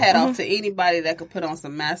take my alone. hat off to anybody that could put on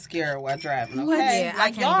some mascara while driving. Okay, Yeah, I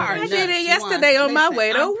like can't y'all do are that. I did it nuts. yesterday on my Listen,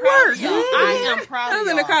 way to I'm proud work. of y'all. I am proud I of was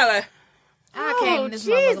in the y'all. car like, I came in this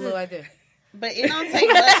motherfucker like this. But it don't take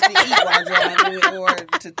much to eat while driving or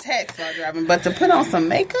to text while driving. But to put on some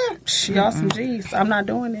makeup, y'all some G's. I'm not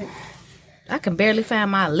doing it. I can barely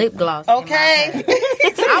find my lip gloss. Okay.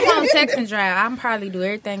 I won't text and drive. I'm probably do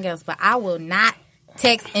everything else, but I will not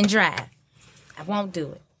text and drive. I won't do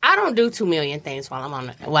it. I don't do 2 million things while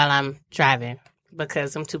I'm driving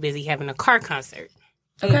because I'm too busy having a car concert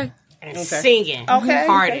Okay. and singing Okay.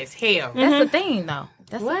 hard as hell. That's the thing, though.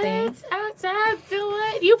 That's What? the thing. I feel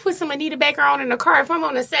what? You put some Anita Baker on in the car. If I'm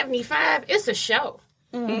on a 75, it's a show.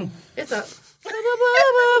 It's a. What?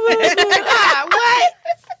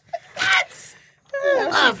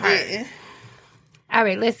 Love her. All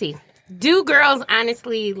right, let's see. Do girls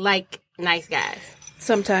honestly like nice guys?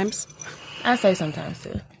 Sometimes. I say sometimes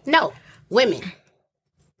too. No, women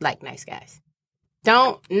like nice guys.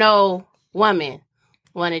 Don't no woman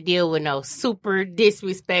want to deal with no super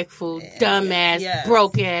disrespectful, dumbass, Yes.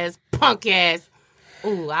 broke ass, punk ass.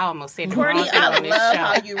 Ooh, I almost said the wrong Courtney, thing I on this love show.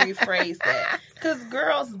 how you rephrase that. Because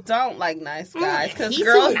girls don't like nice guys. Because he's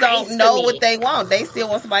girls too nice don't to know me. what they want. They still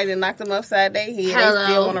want somebody to knock them upside their head. Hello. They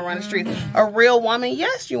still want to run the street. A real woman,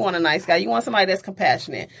 yes, you want a nice guy. You want somebody that's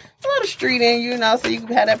compassionate. A little street in you, so you can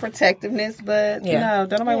have that protectiveness. But, don't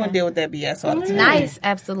nobody want to deal with that BS all the time. Nice,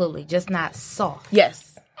 absolutely. Just not soft.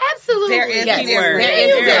 Yes. Absolutely. There is Yes. a difference. There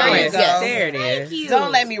is a There difference. you go. Yes. There it is. Thank you.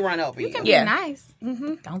 Don't let me run over you. You can Yeah. be nice.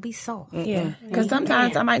 Don't be soft. Yeah, because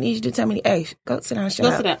sometimes I might need you to tell me, "Hey, go sit down, shut Go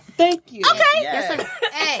up." sit down. Thank you. Okay. Yes.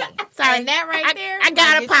 Hey, Sorry. and that right there. I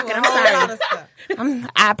got a pocket. I'm A whole lot sorry. of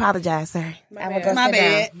stuff. I apologize, sir. I will go My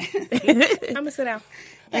sit bad. down. I'm gonna sit down.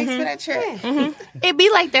 Thanks for that check. It be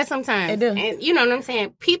like that sometimes. It do. And you know what I'm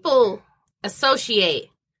saying? People associate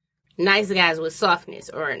nice guys with softness,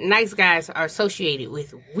 or nice guys are associated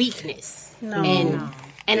with weakness.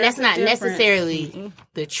 And that's not necessarily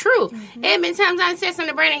the truth. And been times I said something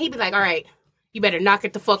to Brandon, he'd be like, all right, you better knock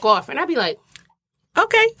it the fuck off. And I'd be like,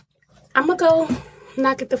 Okay. I'm going to go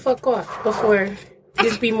knock it the fuck off before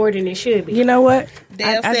this be more than it should be. You know what?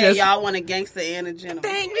 Dale I said just- y'all want a gangster and a gentleman.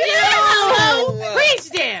 Thank you. Preach,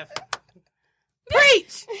 Dev.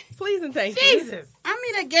 Preach. Please and thank you. Jesus. I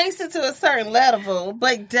mean, a gangster to a certain level,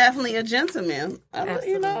 but definitely a gentleman.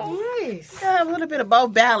 You know, Nice. yeah, a little bit of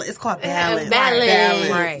both balance. It's called balance. balance.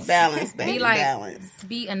 Right. Balance, baby. Be like, balance.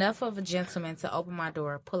 be enough of a gentleman to open my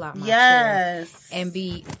door, pull out my chair, Yes. and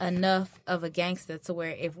be enough of a gangster to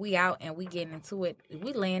where if we out and we getting into it,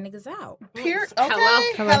 we laying niggas out. Pure, okay.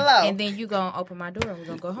 Hello. Hello. And then you gonna open my door and we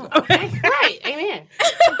gonna go home. Right. Amen.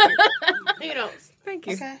 You know, Thank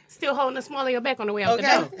you. Okay. still holding the small of your back on the way out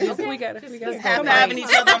Okay. the door. We got it. We got it. Half having each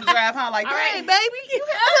other on the drive home, like, All hey, right. baby,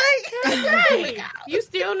 you Hey, you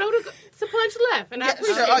still know to punch left, and I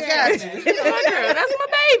appreciate sure, I got that. you. That's my girl. That's my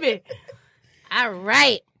baby. All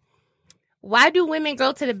right. Why do women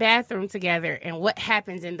go to the bathroom together, and what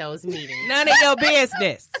happens in those meetings? None of your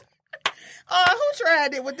business. Oh, who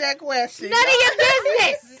tried it with that question? None of your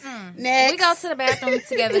business. Next. We go to the bathroom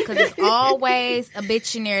together because it's always a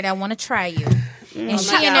bitch in there that want to try you, and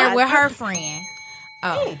she in there with her friend.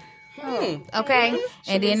 Oh. Okay,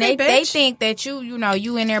 and then they think that you know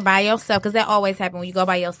you in there by yourself, because that always happen when you go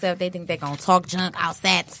by yourself. They think they gonna talk junk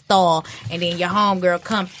outside the stall, and then your homegirl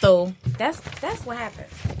come through. That's what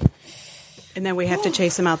happens. And then we have to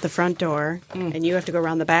chase him out the front door, and you have to go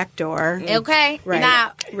around the back door. Okay, Right.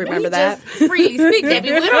 now Remember we that? just freely speak.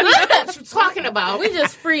 Debbie, we don't know what you talking about. We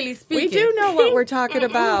just freely speak. We do know what we're talking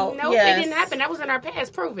about. No, Yes. it didn't happen. That was in our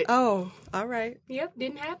past. Prove it. Oh, all right. Yep,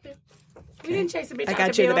 didn't happen. We didn't chase a bitch I out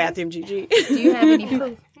got the you in the building. bathroom, Gigi. Do you have any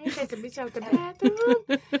proof? We didn't chase a bitch out the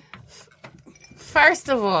bathroom. First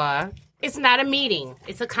of all, it's not a meeting.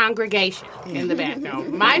 It's a congregation in the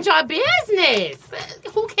bathroom. Mind your business.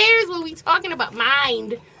 Who cares what we talking about?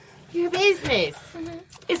 Mind your business.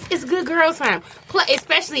 It's good girl time.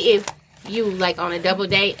 Especially if you like on a double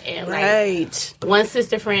date and like Right. one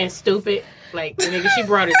sister friend stupid, like the nigga she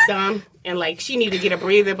brought is dumb, and like she need to get a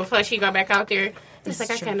breather before she go back out there. It's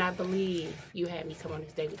like, I cannot believe you had me come on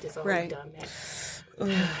this date with this old Right. dumb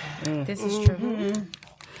man. This is true.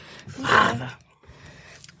 Father.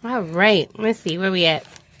 All right, let's see where we at.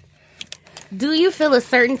 Do you feel a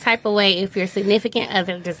certain type of way if your significant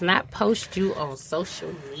other does not post you on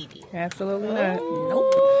social media? Absolutely not.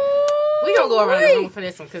 We gonna go around the room for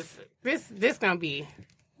this one because this gonna be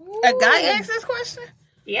A guy asked this question?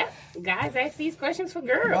 guys ask these questions for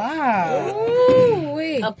girls. Wow.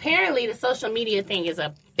 Apparently, the social media thing is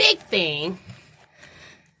a big thing.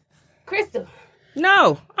 Crystal,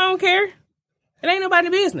 No, I don't care. It ain't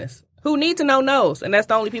nobody's business. Who need to know knows, and that's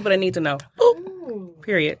the only people that need to know.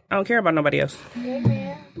 Period. I don't care about nobody else.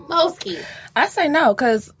 Mosky. I say no,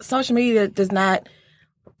 because social media does not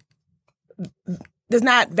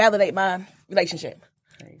validate my relationship.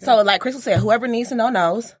 So, like Crystal said, whoever needs to know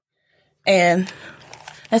knows, and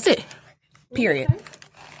that's it. Period.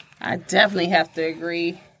 I definitely have to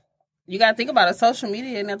agree. You got to think about it. Social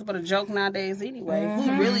media ain't nothing but a joke nowadays anyway.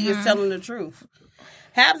 Who really is telling the truth?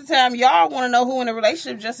 Half the time, y'all want to know who in a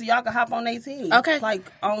relationship just so y'all can hop on their team. Okay.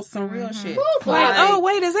 Like, on some real shit. Like, oh,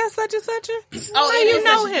 wait, is that such and such a? Oh, How it you is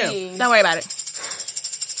know such a him? thing. Don't worry about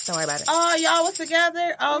it. Don't worry about it. Oh, y'all was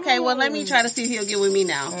together? Okay, well, let me try to see if he'll get with me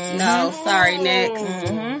now. No, sorry,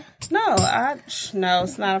 next. No,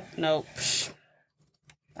 it's not. Nope.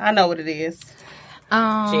 I know what it is.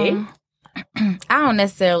 I don't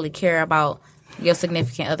necessarily care about your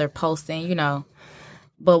significant other posting, you know,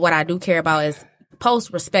 but what I do care about is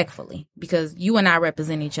post respectfully, because you and I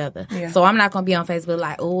represent each other. Yeah. So I'm not gonna be on Facebook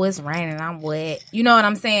like, oh, it's raining, I'm wet. You know what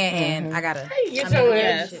I'm saying? And I gotta.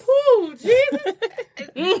 Yes. Ooh,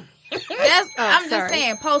 Jesus. I'm just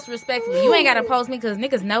saying, post respectfully. You ain't gotta post me because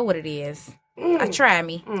niggas know what it is. I try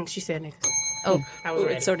me. She said nigga. Oh, I was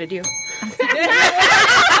ready. So did you.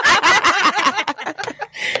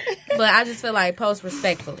 but I just feel like post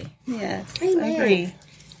respectfully. Yes. I agree.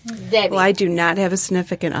 Debbie. Well, I do not have a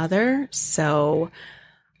significant other, so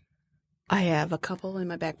I have a couple in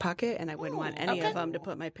my back pocket, and I wouldn't want any of them to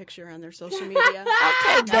put my picture on their social media.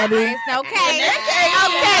 Okay, Debbie. Okay.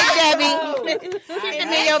 Okay, Debbie. Keep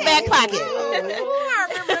them in your back pocket. I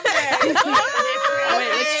remember that.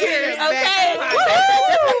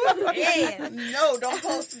 Okay. No, don't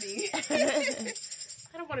post me.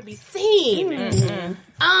 I don't want to be seen.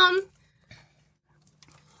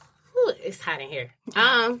 Ooh, it's hot in here.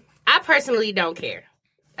 I personally don't care.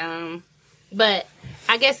 But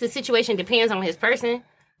I guess the situation depends on the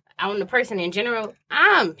person in general.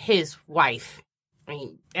 I'm his wife. I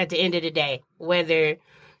mean, at the end of the day, whether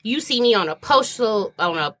you see me on a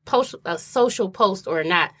social post or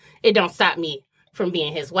not, it don't stop me from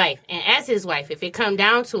being his wife. And as his wife, if it come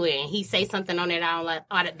down to it and he say something on it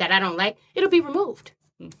that I don't like, it'll be removed.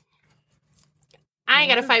 I ain't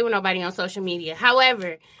got to fight with nobody on social media.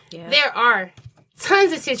 However, there are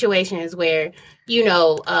tons of situations where,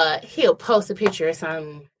 he'll post a picture or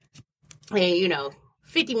something and,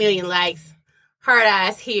 50 million likes, hard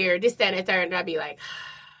eyes here, this, that, and the third, and I'll be like...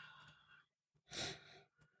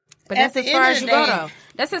 But that's as far as you go, though.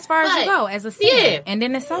 That's as far as you go as a singer. Yeah. And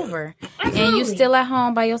then it's over. Absolutely. And you still at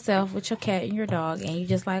home by yourself with your cat and your dog, and you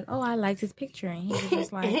just like, oh, I like this picture. And he's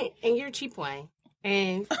just like... and you're cheap wine.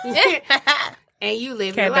 And... and you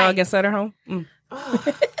live cat, your dog, life. and Sutter home.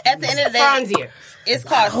 At the end of the day, Franzia. It's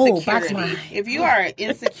called security. If you are an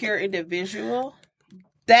insecure individual,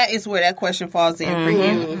 that is where that question falls in for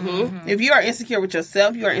you. Mm-hmm. If you are insecure with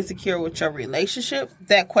yourself, you are insecure with your relationship,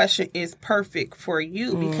 that question is perfect for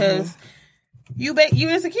you because you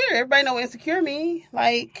insecure. Everybody know what insecure mean.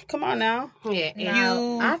 Like, come on now.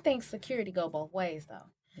 Yeah. I think security go both ways, though.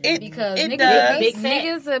 Because it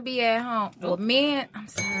niggas will be at home. Well, men, I'm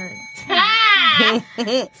sorry.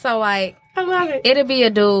 So, like, I love it. It'll be a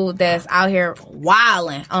dude that's out here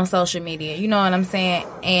wilding on social media. You know what I'm saying?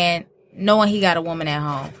 And knowing he got a woman at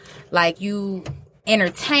home. Like, you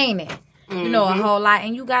entertaining. You know a whole lot,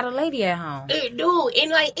 and you got a lady at home. It do,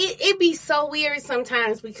 and like it be so weird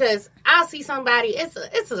sometimes because I'll see somebody.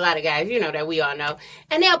 It's a lot of guys, that we all know,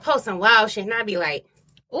 and they'll post some wild shit, and I'll be like,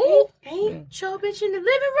 "Ooh, ain't your bitch in the living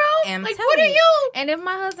room? And like, what are you?" And if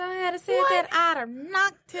my husband had said that, I'd have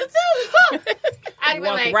knocked his. I'd be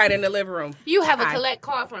walk like, right in the living room. You have a collect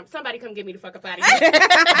call from somebody. Come get me the fuck up out of here. So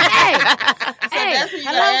that's when you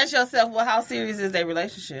gotta ask yourself, well, how serious is their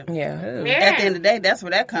relationship? Yeah. At the end of the day, that's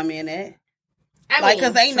where that come in at.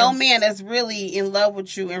 Because ain't no man that's really in love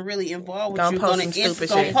with you and really involved with you gonna post some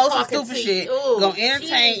stupid shit, gonna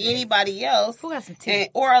entertain anybody else, who got some tea?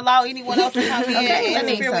 or allow anyone else to come in and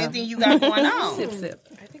interfere with anything you got going on. Sip.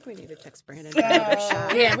 I think we need to text Brandon.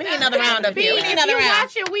 Yeah, we need another round up here. We need another round.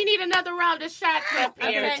 We need another round of shots up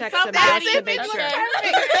here. Text somebody to make sure.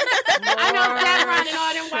 I know Dad and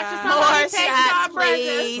all them watching. Somebody text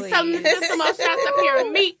Brandon. Some more shots up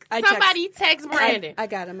here. Meek. Somebody text Brandon. I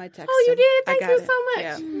got him. I texted him. Oh, you did? Thank you so much.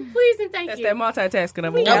 Yeah. Please and thank That's you. that multitasking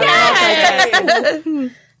of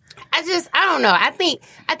I don't know. I think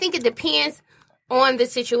it depends on the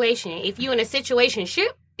situation. If you're in a situationship,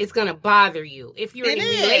 it's gonna bother you. If you're in a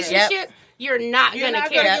relationship, you're not gonna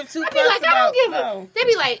care. I'd be like, I don't give a. They'd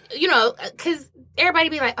be like, because everybody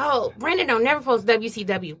be like, oh, Brandon don't never post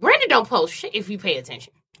WCW. Brandon don't post shit if you pay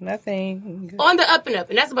attention. Nothing. On the up and up,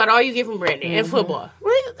 and that's about all you get from Brandon in football.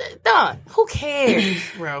 Dog, who cares,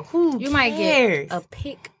 bro? You might get a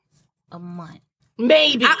pick a month.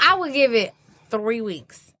 Maybe. I would give it 3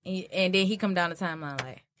 weeks, and then he come down the timeline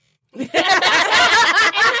like.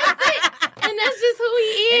 And that's just who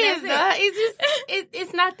he is.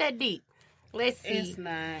 It's not that deep. Let's see. It's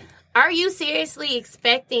not. Are you seriously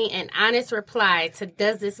expecting an honest reply to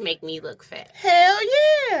 "Does this make me look fat"? Hell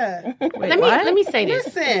yeah. Let me say this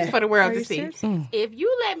Listen. for the world to see. If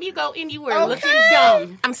you let me go anywhere looking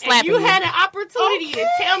dumb, I'm slapping you. You Had an opportunity to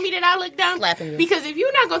tell me that I look dumb. Slapping you. Because if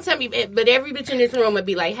you're not gonna tell me, but every bitch in this room would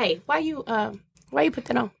be like, "Hey, why you put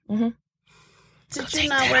that on?" Mm-hmm. Did you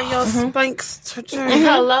not wear your Spanx today?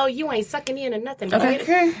 Hello, you ain't sucking in or nothing.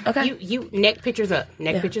 Okay. You neck pictures up.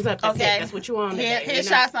 Neck pictures up. That's it. That's what you want. Head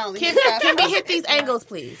shots only. Can we hit these angles,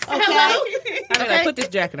 please? Hello. Put this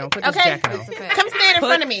jacket on. Come stand in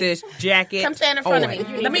front of me. This jacket. Come stand in front of me.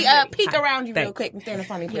 Let me peek around you real quick and stand in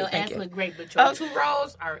front of me. Your Thank ass you. look great, but your 2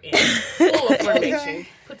 rows are in full formation.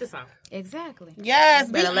 Put this on. Exactly. Yes,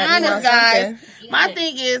 be Better let me know honest, guys. something. My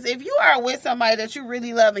thing is, if you are with somebody that you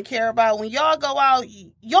really love and care about, when y'all go out,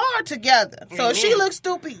 y'all are together. So if she looks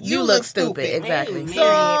stupid, you look stupid. Exactly.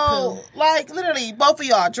 So, like, literally, both of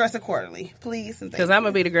y'all dress accordingly, please. Because I'm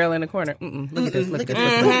going to be the girl in the corner. Look at this. Look at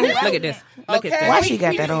this. Look at this. Look Okay. at this. Why she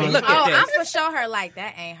got that on? Look Oh, at I'm this. gonna show her like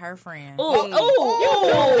that ain't her friend.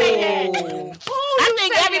 I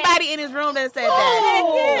think everybody in this room that said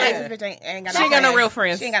that. Like, this bitch ain't got no She ain't got no friends. real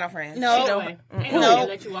friends. She ain't got no friends. No.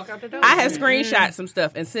 Let you walk out the door. I have screenshot some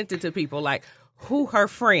stuff and sent it to people like, who her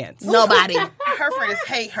friends? Nobody. Her friends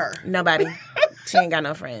hate her. Nobody. She ain't got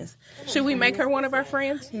no friends. Should we make her one of our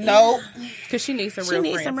friends? No. Because she needs some She real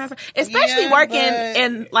needs friends. some real friends. Especially Yeah, working but-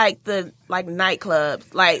 in like the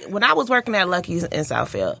nightclubs. Like when I was working at Lucky's in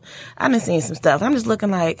Southfield, I done seen some stuff. I'm just looking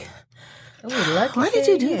like, why did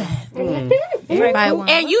you do that? Everybody want.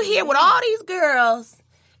 And you here with all these girls,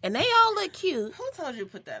 and they all look cute, Who told you to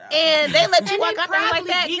put that out? and they let you And walk they out there like probably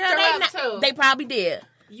that. geeked Girl, her they, up, not, too. they probably did.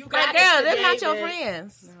 You But got girl, it they're not today, your bitch.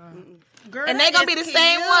 friends. Girl, And they that gonna be is the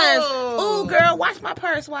same cute. ones. Ooh, girl, watch my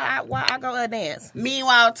purse while I go dance.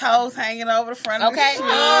 Meanwhile, toes hanging over the front of the Okay. shoe.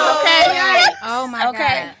 Okay. Oh my Okay.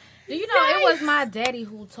 God. Do you know it was my daddy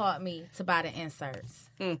who taught me to buy the inserts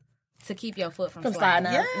to keep your foot from sliding. sliding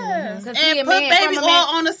out. Yes. Cause he And a put man baby from oil a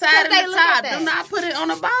man. on the side Cause and they the look at top. that. Do not put it on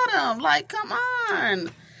the bottom. Like, come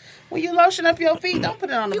on. When you lotion up your feet, don't put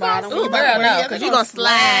it on the bottom. Ooh, You girl, about to no, wear it, 'cause they you gonna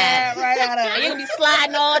slide. right out of You it. gonna be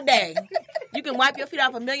sliding all day. You can wipe your feet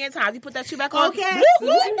off a million times. You put that shoe back on. Okay.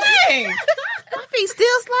 Bloop, dang. My feet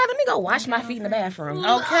still slide. Let me go wash my feet in the bathroom.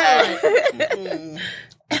 Okay.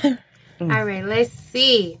 All right, let's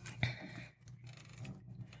see.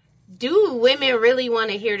 Do women really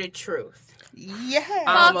want to hear the truth? Yeah. yeah.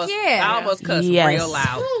 I almost cussed Yes. real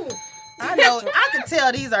loud. I know. I can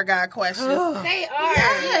tell these are God questions. They are.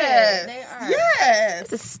 Yes. They are. Yes.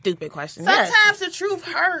 It's a stupid question. Yes. Sometimes the truth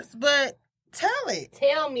hurts, but tell it.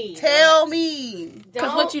 Tell me. Tell me.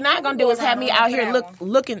 Because what you're not gonna do is have me out here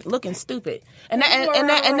looking stupid, and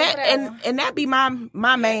that be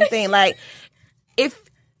my main thing. Like,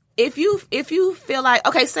 if you feel like,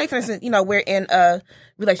 okay, say for instance, we're in a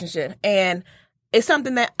relationship and it's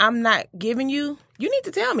something that I'm not giving you, you need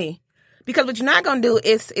to tell me. Because what you're not gonna do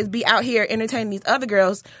is be out here entertaining these other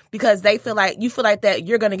girls because they feel like that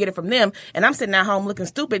you're gonna get it from them, and I'm sitting at home looking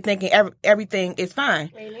stupid thinking everything is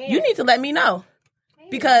fine. Amen. You need to let me know.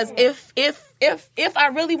 Because if I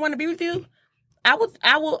really want to be with you, I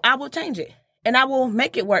will change it. And I will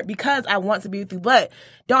make it work because I want to be with you. But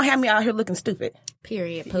don't have me out here looking stupid.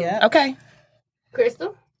 Period. Pooh. Yeah. Okay?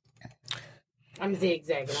 Crystal? I'm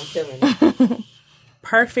zigzagging. I'm feeling it.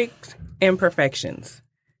 Perfect imperfections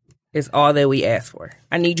is all that we ask for.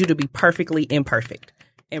 I need you to be perfectly imperfect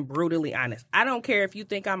and brutally honest. I don't care if you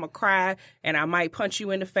think I'm a cry and I might punch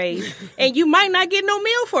you in the face and you might not get no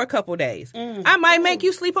meal for a couple days. I might make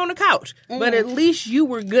you sleep on the couch, but at least you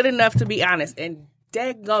were good enough to be honest. And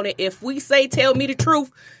daggone it, if we say tell me the truth,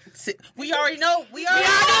 We already know. We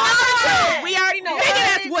already know. maybe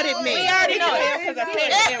that's what it means. We already know it. Because I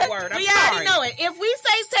said the N-word. I'm We sorry. already know it. If we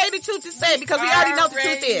say the truth, just say it because we already know what the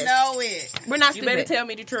truth is. Know it. We're not You stupid. better tell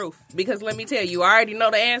me the truth. Because let me tell you, I already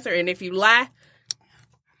know the answer. And if you lie,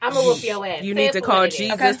 I'm going to whoop your ass. you Say need it to for call what it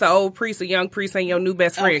is. Jesus, an old priest, a young priest, and your new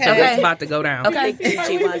best friend. Because Okay. it's about to go down. Okay.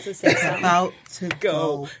 She wants to say something. About to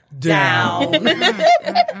go Down.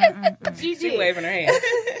 Gigi. She waving her hand.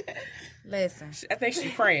 Listen. I think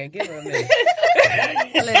she's praying. Give her a minute.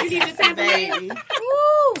 Listen. baby.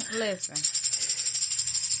 Woo. Listen.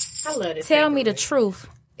 I love this. Tell me the truth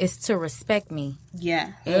is to respect me.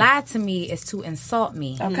 Yeah. Lie to me is to insult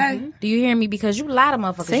me. Okay. Do you hear me? Because you lie to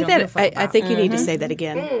motherfuckers. Say you don't give a that. fuck I about. think you need to say that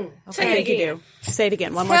again. I think you do. Say it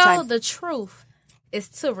again. One more Tell time. the truth is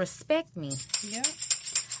to respect me. Yeah.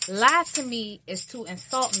 Lie to me is to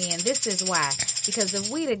insult me, and this is why. Because if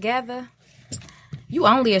we together, you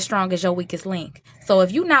only as strong as your weakest link. So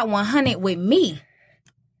if you not 100 with me,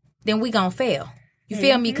 then we gonna fail. You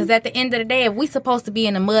feel me? Because at the end of the day, if we supposed to be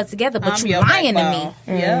in the mud together, but I'm you your lying to me,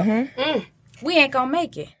 backbone. Yep. we ain't gonna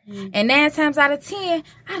make it. And 9 times out of 10,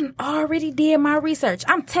 I done already did my research.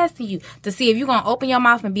 I'm testing you to see if you gonna open your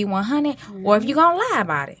mouth and be 100 or if you gonna lie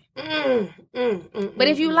about it. But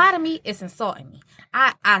if you lie to me, it's insulting me.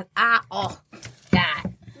 Oh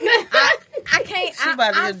God, I can't.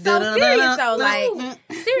 about to I'm just so do-do-do-do. serious though. Like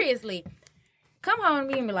seriously, come home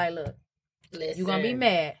to me and be like, look, Listen. you gonna be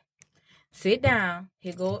mad. Sit down,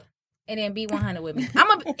 here go, and then be 100 with me.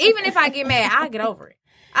 Even if I get mad, I'll get over it.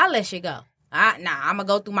 I'll let shit go. I'm gonna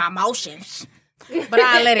go through my emotions, but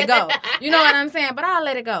I'll let it go. You know what I'm saying? But I'll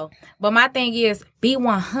let it go. But my thing is, be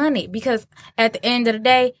 100 because at the end of the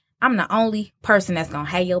day, I'm the only person that's gonna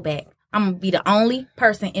have your back. I'm gonna be the only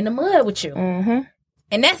person in the mud with you. Mm-hmm.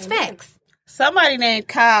 And that's facts. Somebody named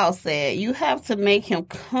Kyle said you have to make him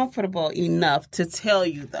comfortable enough to tell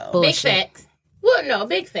you, though. Big Bullshit. facts. Well, no,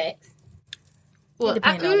 big facts. Well,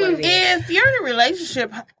 depends on what it is. If you're in a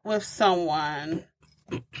relationship with someone,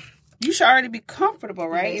 you should already be comfortable,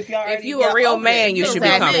 right? If you a real man, you should be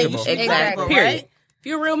comfortable. Exactly. Period. Right? If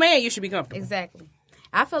you're a real man, you should be comfortable. Exactly.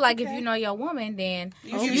 I feel like if you know your woman, then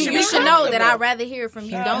you should should be know that I'd rather hear it from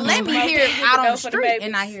you. Don't let me hear it out on the for the street babies.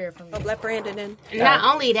 and not hear it from you. Let Brandon in.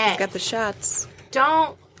 not only that, Got the shots.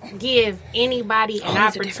 don't give anybody an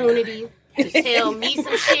opportunity to tell me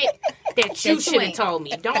some shit that you should have told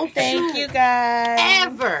me. Don't Thank you, guys.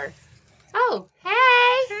 ever. Oh,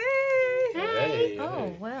 hey. Hey.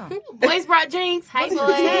 Oh, well. Boys brought drinks. Hi,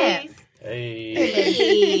 boys. Hey.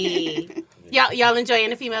 Hey. Y'all enjoying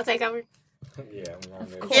the female takeover? Yeah, I'm on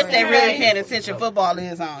there. If they really paying attention, football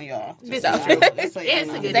is on, y'all. This So, is true. just so you It's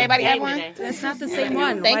know. a good Does anybody have game one? today. That's not the same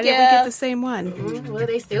one. Thank Why you. did we get the same one? Well,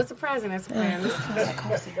 they still surprising us, friends.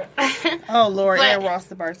 Oh, Lord, But- and Ross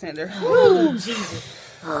the bartender. Ooh, Jesus.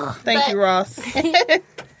 Thank you, Ross.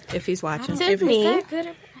 If he's watching. To me, Is that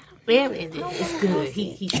good? it's good.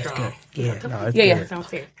 He's strong. Yeah, no, it's Yeah, good. Don't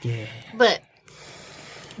say it. Yeah. But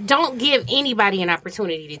don't give anybody an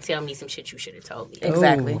opportunity to tell me some shit you should have told me.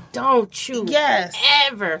 Exactly. Don't you Yes.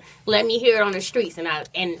 ever let me hear it on the streets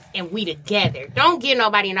and we together. Don't give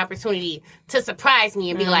nobody an opportunity to surprise me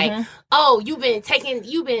and be like, oh, you've been,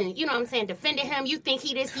 you know what I'm saying, defending him. You think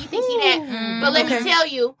he this, you think he that. But let me tell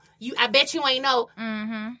you, I bet you ain't know.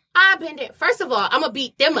 I've been there. First of all, I'm going to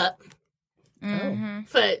beat them up.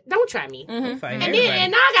 For don't try me. And then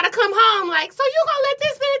and now I gotta come home like, so you gonna let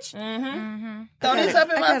this bitch Throw this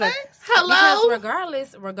up in my face? hello?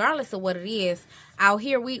 Because regardless of what it is, out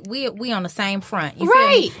here we on the same front. You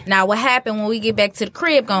Right. feel me? Now what happened when we get back to the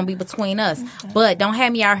crib gonna be between us. But don't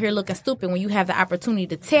have me out here looking stupid when you have the opportunity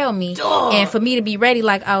to tell me and for me to be ready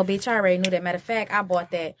like, oh bitch, I already knew that. Matter of fact, I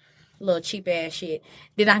bought that little cheap ass shit.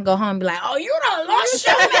 Then I can go home and be like, oh, you done lost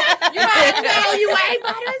your man. You ain't know you ain't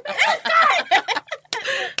bought this.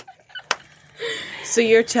 So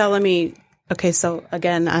you're telling me, okay, so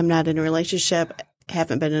again, I'm not in a relationship,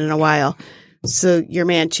 haven't been in a while. So your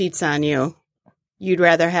man cheats on you. You'd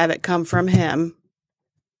rather have it come from him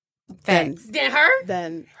Facts. Then her?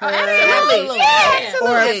 than Absolutely. Yeah.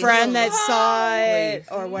 or a friend that saw it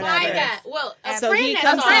or whatever. My God. Well, a So friend he that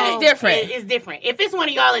comes saw home- it is different. Is different. If it's one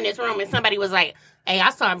of y'all in this room and somebody was like, hey,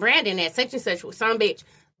 I saw Brandon at such and such with some bitch,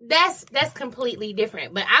 that's completely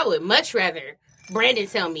different. But I would much rather Brandon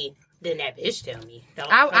tell me than that bitch tell me.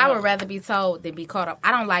 I would rather be told than be caught up.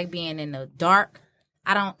 I don't like being in the dark.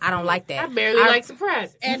 I don't like that. I barely like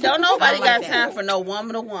surprises. And don't nobody like got that. time for no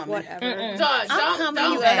woman to woman.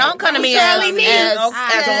 Don't come to me as Shirley me. as a woman.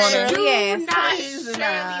 Shirley ass. Do not Please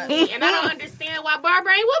Shirley me. And I don't understand why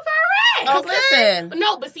Barbara ain't whoop her ass. Oh, listen.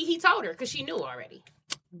 No, but see, he told her because she knew already.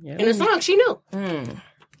 In the song, she knew.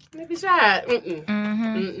 Maybe shot.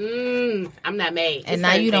 I'm not made. And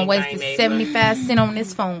now you done wasted 75 cents on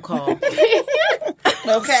this phone call.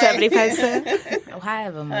 Okay. 75 cents? Or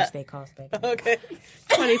however much they cost back then. Okay.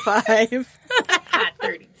 25. Hot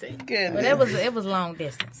 30 cents. Good. But it was long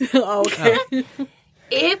distance. Okay.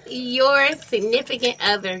 If your significant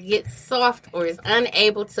other gets soft or is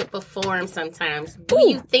unable to perform sometimes, do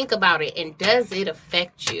you think about it and does it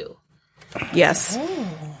affect you? Yes. All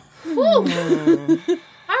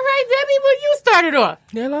right, Debbie, well, you started off.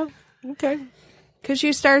 Hello? Okay. Because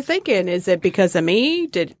you start thinking, is it because of me?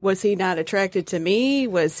 Was he not attracted to me?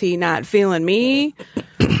 Was he not feeling me?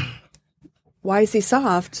 Why is he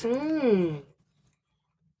soft?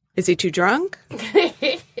 Is he too drunk?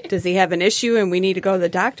 Does he have an issue and we need to go to the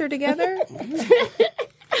doctor together?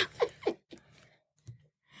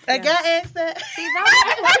 I got asked that. See, those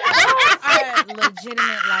are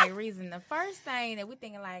legitimate reason. The first thing that we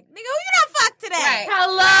thinking like, nigga, who you done fuck today? Right.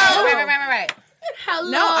 Hello. Right. Hello.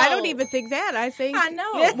 No, I don't even think that. I think I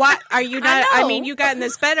know. What are you not? I I know. mean, you got in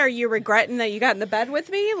this bed. Are you regretting that you got in the bed with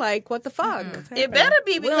me? Like, what the fuck? It better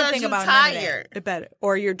be don't because think you're about none of that. tired. It better,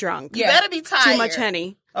 or you're drunk. You better be tired. Too much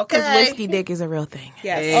Henny. Okay. Because whiskey dick is a real thing.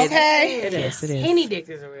 Yes. Okay. It is. It is. Henny dick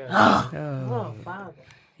is a real thing. Oh, Father.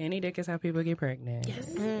 Any dick is how people get pregnant.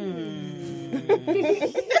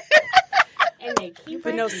 And they keep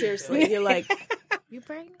But no, seriously, you're like, You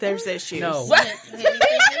pregnant? there's issues. No.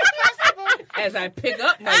 As I pick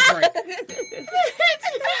up my drink.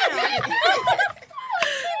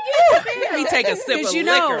 Let me take a sip of you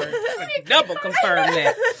know- liquor to double confirm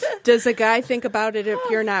that. Does a guy think about it if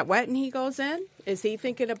you're not wet and he goes in? Is he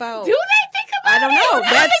thinking about? Do they think about I don't know.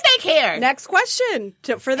 I don't think they care. Next question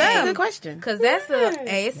for That's a them. good question. Because that's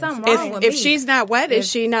it's something wrong with If me. she's not wet, is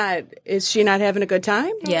she not having a good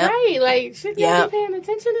time? Yeah. Right, like, should you Yeah. be paying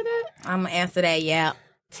attention to that? I'm going to answer that, yeah.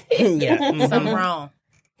 Yeah. Something wrong.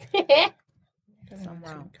 Something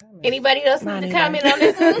wrong. Anybody else want to comment on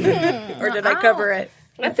this one? Or did I cover it?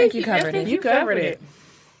 I think you covered it. You covered it.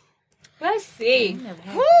 Let's see.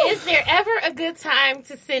 Is there ever a good time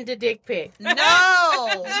to send a dick pic? No,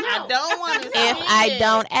 I don't want to. If I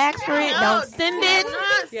don't ask for it, don't send it.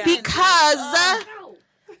 Because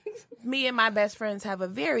me and my best friends have a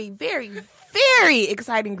very, very, very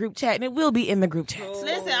exciting group chat, and it will be in the group chat.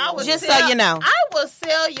 Listen, I will Just sell, so you know. I will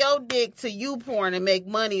sell your dick to YouPorn and make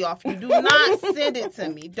money off you. Do not send it to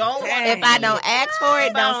me. Don't. If I don't ask for it,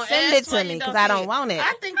 If I don't send it ask for to me don't because I send don't want it.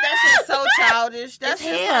 I think that shit's so childish. That's It's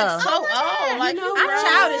just hell. like so old. Like you I'm grown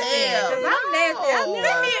childish as then, hell. because I'm nasty. No.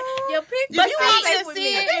 Send me your picture. But you Stay want to with see me.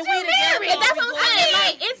 it and we together. That's what I'm saying.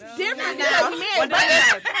 Like, it's different because you married. But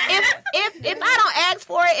if I don't ask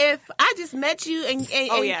for it, if I just met you and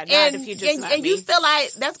Oh, yeah, not and, if you just met and you me. feel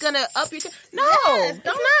like that's gonna up your no, it's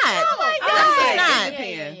not. Oh my It's God. not.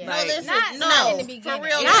 No, listen, Not in the for beginning.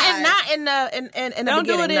 real, Not guys. in the Don't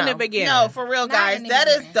do beginning, it in no. the beginning. No, for real, guys. in the That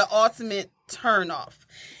is beginning. the ultimate turn off.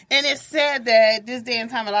 And it's sad that this day and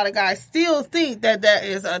time, a lot of guys still think that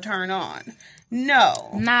is a turn on.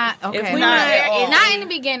 No. Not okay. If we Not at all. Not in the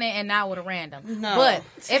beginning and not with a random. No. But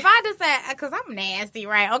if I decide, because I'm nasty,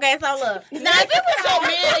 right? Okay, so look. Now, if it was your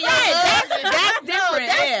man or your husband, That's different.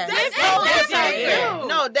 Yeah. That's different. different.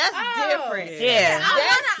 No, that's different. Yeah. I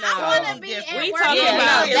want to totally be different. at We work. talking Yeah,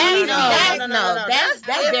 about- that's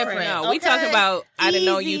different. No, we talking about I didn't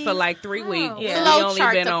know you for like 3 weeks. Yeah. We Slow only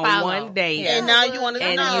chart been to on follow. one date. And now you want to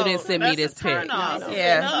And know. you didn't send me That's this a turn pic. off.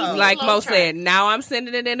 Yeah. No. Like Slow Mo chart. said, now I'm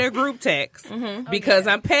sending it in a group text because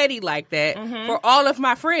I'm petty like that for all of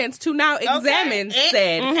my friends to now examine And-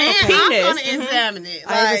 said and penis. I'm going to examine it.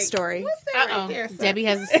 I have a Like, story. what's that right there, son? Debbie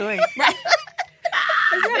has a story. Is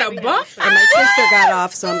that a bump? And my sister got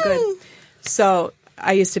off, so I'm good. So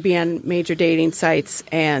I used to be on major dating sites,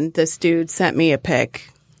 and this dude sent me a pic,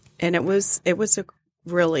 and it was a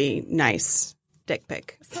really nice dick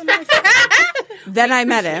pic. Then I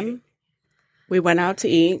met him. We went out to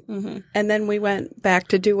eat, and then we went back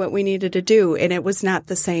to do what we needed to do, and it was not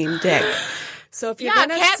the same dick. So if you're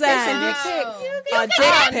gonna send a dick pic,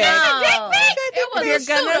 if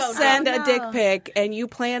you're gonna send a dick pic and you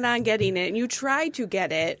plan on getting it and you try to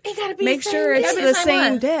get it, make sure it's the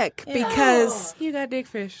same dick because You got dick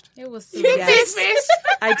fished. It was yes,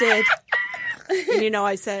 I did. And you know,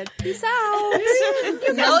 I said, peace out.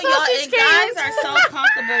 No, y'all, and guys are so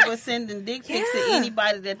comfortable with sending dick pics to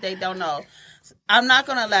anybody that they don't know. I'm not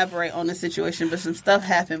going to elaborate on the situation, but some stuff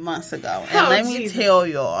happened months ago. And let me tell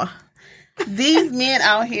y'all, these men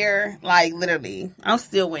out here, like literally, I'm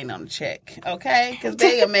still waiting on the check, okay? Because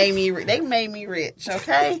they made me rich,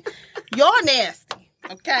 okay? Y'all nasty,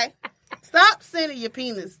 okay? Stop sending your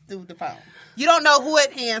penis through the phone. You don't know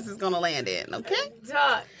what hands is going to land in, okay?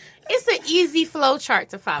 Dog, it's an easy flow chart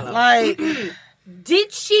to follow. Like,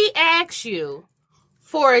 Did she ask you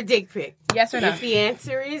for a dick pic? Yes or no? If the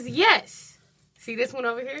answer is yes, see this one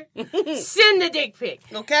over here? Send the dick pic.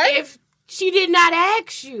 okay? If she did not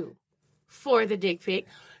ask you for the dick pic,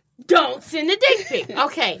 don't send the dick pic.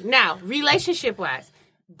 Okay, now, relationship-wise,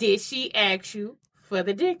 did she ask you for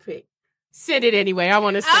the dick pic? Send it anyway. I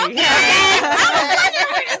want to see. I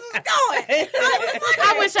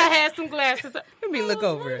wish I had some glasses. Let me look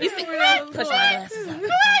over it. You see, Push my glasses up. you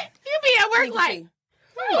be at work like,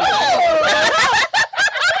 well,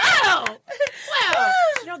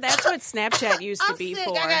 You know, that's what Snapchat used to be sick.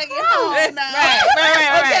 for. I gotta get home now.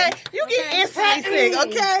 Right. Okay, you get instantly sick.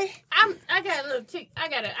 Okay, I got a little tick. I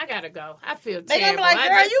gotta go. I feel they gonna terrible. be like,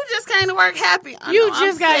 "Girl, you just came to work happy." I You know,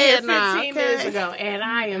 just I'm got here sad now, 15 minutes okay? ago, and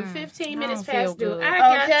I am 15 minutes don't feel past due. good. I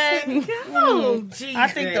got Okay. to go. Jesus. I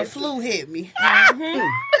think the flu hit me.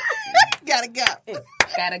 Gotta go.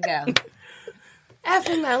 Gotta go.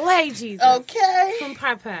 FMLA, Jesus. Okay. From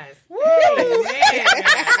Popeyes.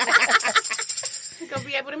 I'm gonna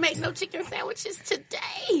be able to make no chicken sandwiches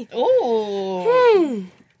today. Ooh.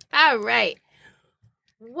 All right.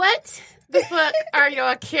 What the fuck are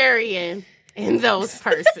y'all carrying in those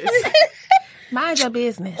purses? Mind your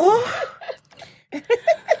business.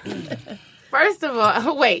 First of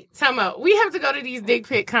all, wait, time out. We have to go to these dick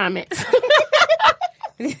pic comments.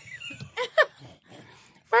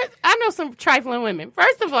 First, I know some trifling women.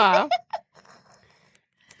 First of all,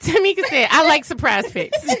 Tamika said, I like surprise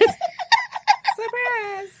pics.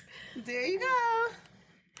 Surprise. There you go.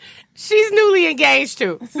 She's newly engaged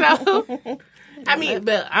too. So, I mean,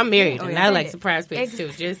 but I'm married and I like surprise pics too.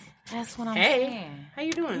 Just That's what I'm Hey, saying. how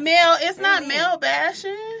you doing? Mel, it's not male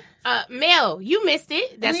bashing. Mel, you missed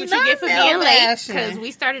it. That's We what you not get for male being late. bashing. Because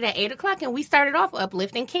we started at 8 o'clock and we started off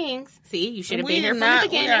uplifting kings. See, you should have We been here are from not- the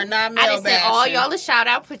beginning. we are not I male just said all bashing. y'all a shout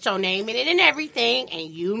out, put your name in it and everything, and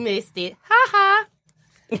you missed it. Ha ha.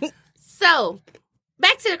 So,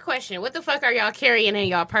 back to the question: what the fuck are y'all carrying in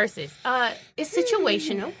y'all purses? It's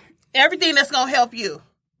situational. Everything that's gonna help you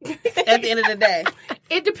at the end of the day.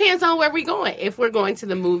 It depends on where we're going. If we're going to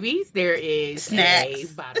the movies, there is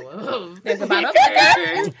Snacks. a bottle of There's a bottle of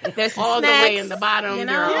liquor. There's some All snacks, the way in the bottom, you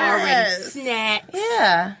there are know? already Yes. snacks.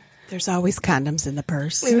 Yeah. There's always condoms in the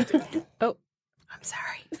purse. Oh, I'm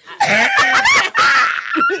sorry.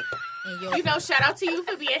 you know, shout out to you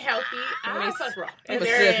for being healthy. I fuck raw. And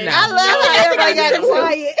there sip is now. I love how everybody got it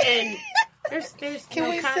quiet. And there's Can no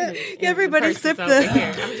we condoms sip? in Everybody purses sip over the-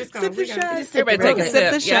 here. I'm just gonna sip the shot. Everybody take a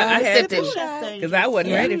Sip the sip. Yeah, I shot. had Sip the to. shot. Because I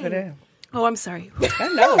wasn't ready for that. Oh, I'm sorry.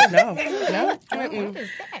 No.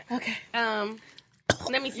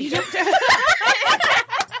 Let me see. Shout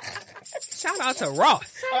out to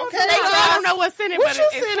Ross. Okay. I don't know what's in it, but What you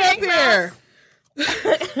it's sit up here?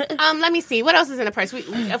 Let me see. What else is in the purse?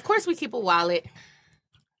 Of course, we keep a wallet,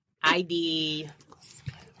 ID.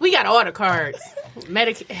 We got all the cards.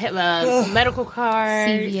 Medical card.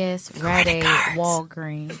 CVS, Rite Aid,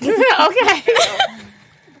 Walgreens. Okay.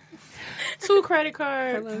 2 credit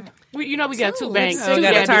cards. We got 2 banks. I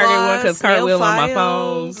got a Target one because Cartwheel on my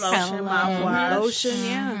phone. Lotion, mouthwash. Lotion,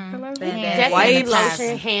 yeah. Definitely White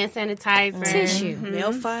lotion, hand sanitizer, Tissue.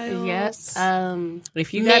 Nail files. Yes.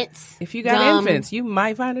 If you Mints, got gum. infants, you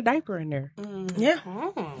might find a diaper in there. Yeah.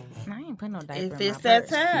 I ain't put no diaper If in it's my that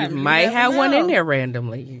purse. time. You you might never have one in know. there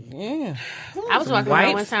randomly. Yeah. I was walking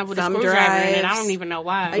around one time with a thumb screwdriver in it. I drives. don't even know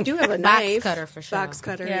why. I do have a Box knife. cutter for sure. Box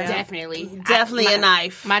cutter, yeah. Definitely. Definitely a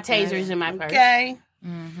knife. My taser's in my purse. Okay.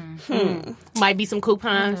 Might be some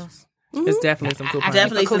coupons. It's definitely some coupons.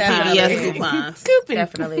 Definitely some CVS coupons.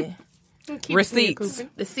 Definitely. Receipts.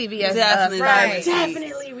 The CVS Definitely. right.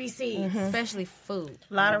 Definitely receipts. Especially food.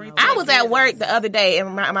 Lottery. I was at work the other day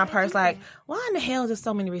and my purse like, why in the hell is there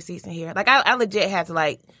so many receipts in here? Like I legit had to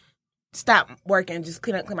like stop working and just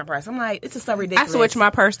clean my purse. I'm like, this is so I ridiculous. switched my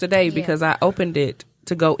purse today because I opened it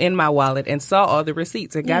to go in my wallet and saw all the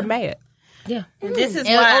receipts and got mad. Yeah. And this is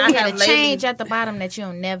And why I you have had a lately. change at the bottom that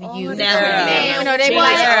you'll never use. never use. You know, they be Change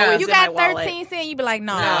like, always you in got my wallet. 13 cents. You be like,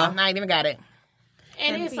 no. No, I ain't even got it.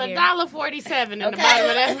 And it's here. $1.47 in the bottom of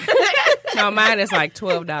that. No, mine is like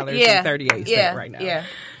 $12 Yeah. and 38 Yeah. right now. Yeah.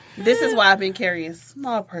 This is why I've been carrying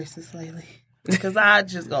small purses lately. Because I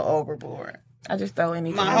just go overboard. I just throw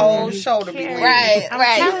anything. My in whole there. shoulder be bleeding.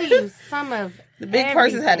 I'm telling you, some of The big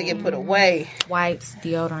purses had to get put away. Wipes,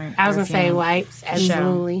 deodorant. I was gonna say perfume. wipes,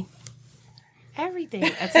 absolutely. Everything. A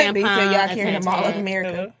tampon. They said y'all a carrying the Mall of tampon.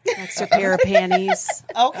 America. Extra pair of panties.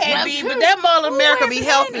 Okay, B, but that Mall of America be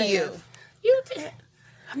helping you. You did.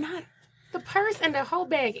 I'm not. The purse and the whole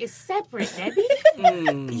bag is separate, Debbie.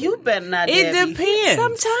 You better not. It Debbie. depends.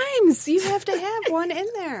 Sometimes you have to have one in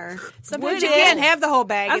there. Sometimes What you if- can't have the whole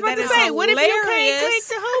bag. I was about and to that say, is what if you can't hilarious. take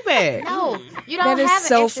the whole bag? No, you don't That is have an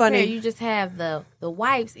so extra funny. pair. You just have the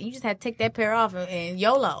wipes, and you just have to take that pair off and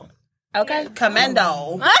YOLO. Okay,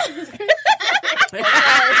 commando.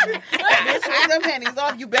 Bitch, take them panties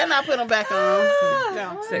off. You better not put them back on.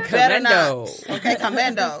 No, Said better commando. not. Okay,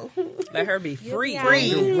 commando. Let her be free.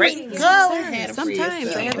 Free. Great. Go ahead.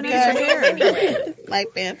 Sometimes I have an Okay. extra pair.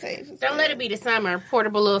 Like Fantasia. Don't let it be the summer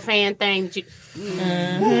portable little fan thing. that you-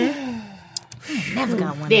 Never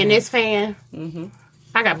got one. Then this fan.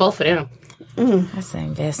 I got both of them. That's an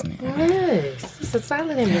investment. Yes, it's a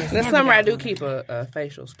solid investment. This summer I do keep a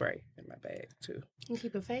facial spray in my bag too. You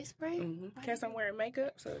keep a face spray. In case I'm wearing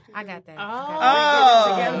makeup, so I got that.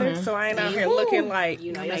 Oh. together, so I ain't out here looking like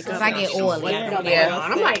You know, Because I get oily. Yeah.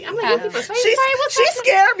 I'm like, you keep a face spray. What's She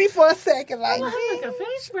scared me for a second. Like, I'm like a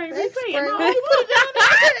face spray. Face spray. oh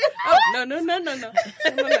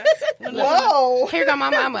no. whoa. Here go my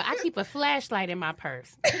mama. I keep a flashlight in my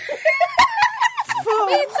purse. Me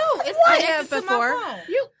too. It's I connected have to my before. phone.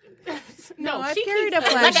 You. No, I've she carried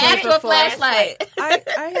keeps a Like an flashlight actual before. flashlight. I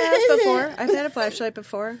have before. I've had a flashlight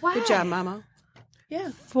before. Why? Good job, Mama. Yeah.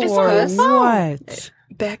 For because- what?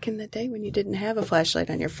 Back in the day when you didn't have a flashlight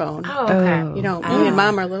on your phone. Oh, okay. You know, me and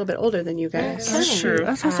Mom are a little bit older than you guys. That's true.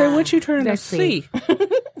 I was gonna say, what you trying to let's see?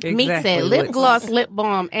 Meek said lip gloss, lip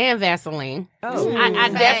balm, and Vaseline. Oh, I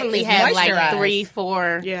definitely have like Moisturize. 3,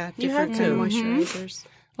 4. Yeah, You have different to. moisturizers.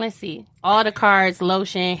 Let's see. All the cards,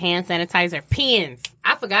 lotion, hand sanitizer, pens.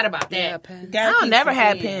 I forgot about that. Yeah, pen. I don't never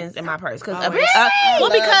had pens in my purse because a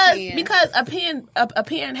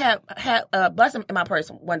pen had blessing in my purse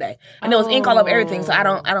one day, and there was ink all over everything. So I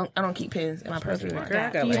don't keep pens in my purse anymore. Do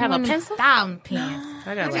you have a pencil? Thousand pens.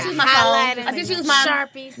 I got just like use my phone. I just use my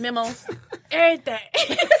Sharpies, memos. everything.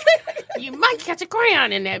 You might catch a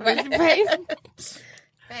crayon in that, bitch.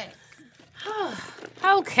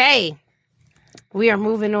 Okay. We are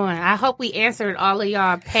moving on. I hope we answered all of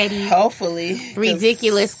y'all petty, Hopefully.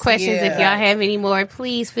 ridiculous questions. yeah. If y'all have any more,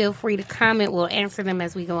 please feel free to comment. We'll answer them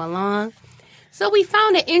as we go along. So we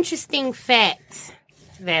found an interesting fact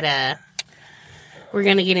that we're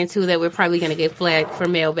going to get into that we're probably going to get flagged for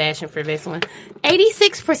male bashing for this one.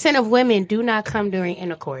 86% of women do not come during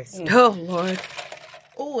intercourse. Oh, Lord.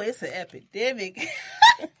 Oh, it's an epidemic.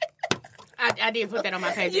 I did put that on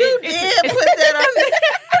my page. You did put that on there.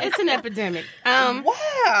 It's an epidemic. Wow.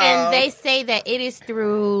 And they say that it is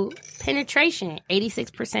through penetration.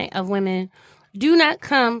 86% of women do not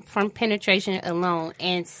come from penetration alone.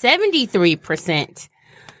 And 73%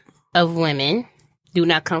 of women do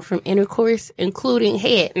not come from intercourse, including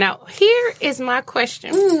head. Now, here is my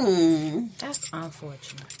question. That's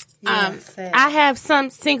unfortunate. I have some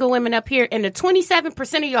single women up here, and the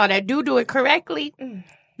 27% of y'all that do it correctly,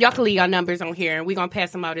 y'all can leave your numbers on here, and we're going to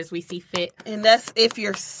pass them out as we see fit. And that's if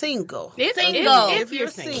you're single. If you're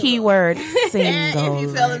single. Keyword And single. if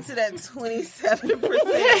you fell into that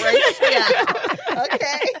 27% ratio.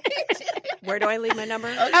 Okay. Where do I leave my number?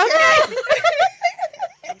 Okay.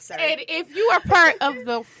 I'm sorry. And if you are part of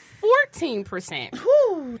the 14%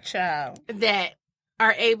 Whew, child. that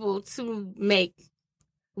are able to make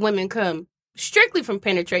women come strictly from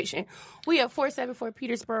penetration, we have 474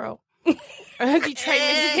 Petersboro. Detroit,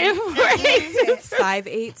 Michigan.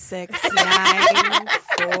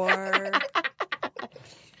 58694.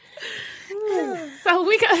 So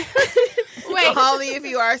we got. Wait. Only if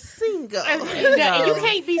you are single. No, you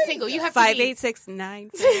can't be single. You have to be.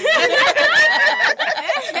 58694.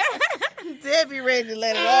 Debbie ready to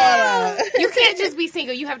let it all out. You can't just be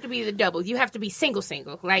single. You have to be the double. You have to be single.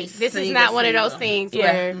 Like, this is not one of those things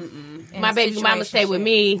where my baby mama stay with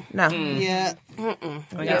me. No. Yeah.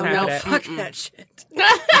 Fuck that shit.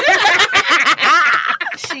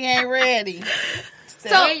 She ain't ready.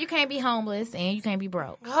 So you can't be homeless and you can't be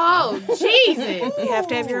broke. Oh, Jesus. You have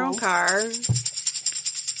to have your own car.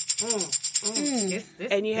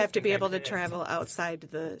 And you have to be able to travel outside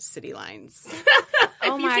the city lines.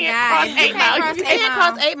 Oh my can't God. cross 8 miles, you It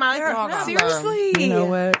costs 8 miles. No. Seriously. You know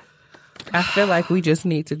what? I feel like we just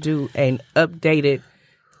need to do an updated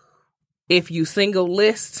if you single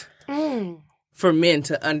list for men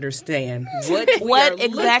to understand what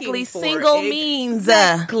exactly for. single means.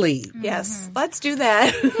 Exactly. Yes, let's do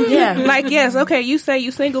that. Yeah. Like, yes, okay, you say you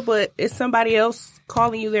single, but it's somebody else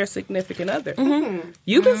calling you their significant other.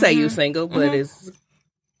 You can say you single, but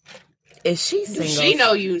Is she single? She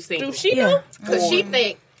know you single. do she know? Because she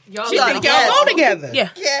think y'all She think y'all go together. Yeah.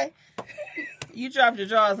 Okay. You dropped your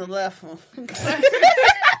drawers and left them.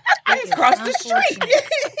 Cross the street.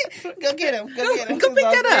 Go get him. Go get him. Go pick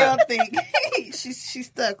that up. Think she's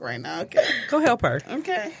stuck right now. Okay. Go help her.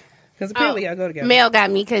 Okay. Because apparently y'all go together. Male got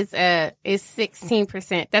me because it's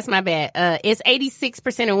 16%. That's my bad. It's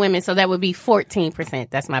 86% of women, so that would be 14%.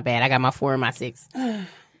 That's my bad. I got my 4 and my 6.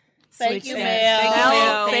 Thank you,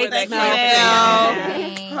 Mel. Thank you,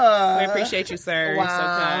 Mel. We appreciate you, sir. Wow. You're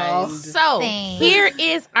so kind. So Thanks. here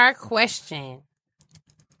is our question.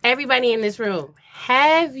 Everybody in this room,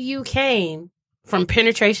 have you came from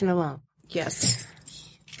penetration alone? Yes.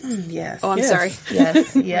 Yes. Oh, I'm sorry.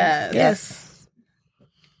 Yes. Yes.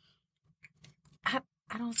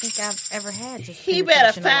 I don't think I've ever had just He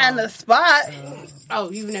better penetration find alone. the spot.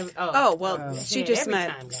 Oh, you've never. Oh, well, she just every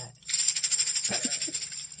meant. time, God.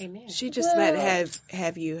 Amen. She just meant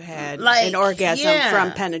have you had Like, an orgasm yeah.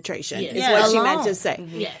 from penetration? Yes. Is Yeah, what she alone. meant to say.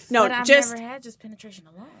 Yes. No, But I've just never had just penetration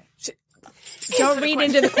alone. don't read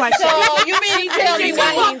into the question. So you mean to tell me She's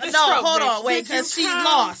why off he? the No, stroke, hold bitch. on, wait, because she's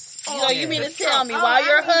lost. So you mean to tell me while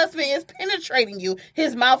your husband is penetrating you,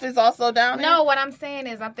 his mouth is also down here? No, what I'm saying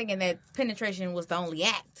is I'm thinking that penetration was the only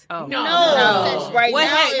act. Oh. No. Right What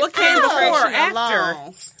now, had- what it's came before or penetration after?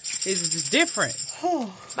 alone. It's different.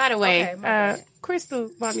 By the way, Okay, my Crystal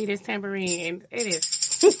bought me this tambourine, and it is.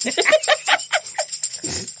 That's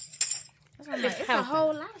what I'm like, it's a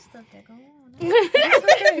whole lot of stuff that go on.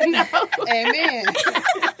 No. Amen.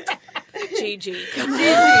 Gigi.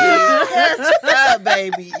 Catch up,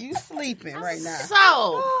 baby. You sleeping right now.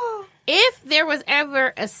 So, if there was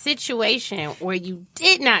ever a situation where you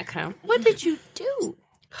did not come, what did you do?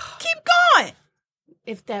 Keep going.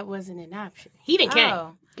 if that wasn't an option. He didn't came.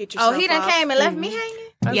 Oh. Get yourself He done off. came and left me hanging?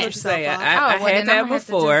 I Yes. was saying, Yourself I well, had then that I'ma have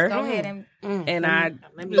to before, just go ahead and and I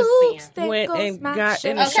Let me Oops, see. there went goes and my got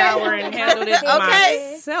in the shit. shower and handled it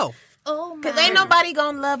Okay. myself. Oh my. Cause ain't nobody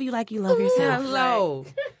gonna love you like you love yourself. Hello.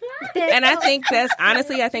 And I think that's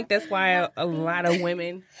honestly, I think that's why a lot of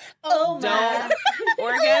women don't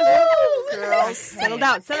orgasm. Girls, settle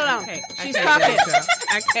down. Settle down. Okay, She's I talking. can't deal with y'all.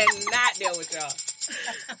 I cannot deal with y'all.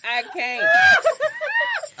 I can't.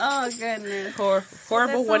 Oh goodness.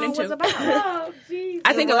 Horrible one and was two. about. Oh, Jesus.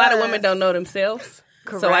 I think a lot of women don't know themselves.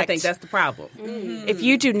 So I Correct. think that's the problem. If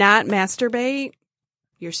you do not masturbate,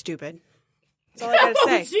 you're stupid. That's all I gotta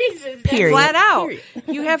say. Jesus. Period. Flat out.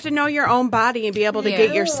 You have to know your own body and be able to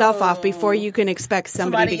get yourself off before you can expect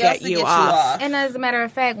somebody to else get you off. And as a matter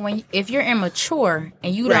of fact, if you're immature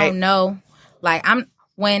and you Right. don't know, like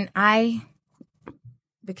when I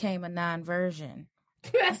became a non-virgin,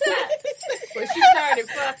 When she started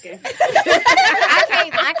fucking.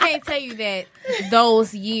 I can't tell you that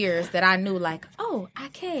those years that I knew, like, oh, I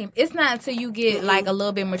came. It's not until you get like a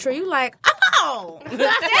little bit mature. You like, oh, That's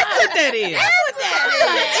what that is.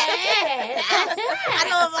 I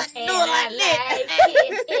know if I do it like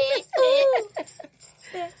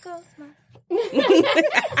there goes my.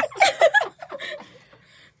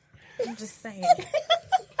 I'm just saying.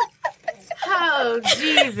 Oh,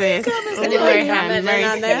 Jesus. Comment on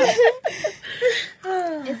that.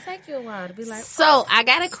 It takes you a while to be like, So, I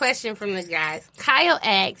got a question from the guys. Kyle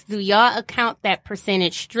asks, do y'all account that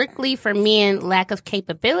percentage strictly for men lack of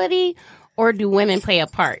capability, or do women play a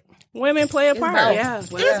part? Women play a part. Yeah, It's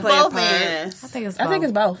both ends. I think it's I think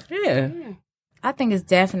it's both. Yeah. I think it's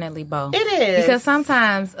definitely both. It is. Because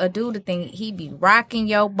sometimes a dude would think he be rocking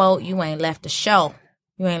your boat, you ain't left the show.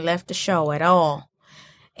 You ain't left the show at all.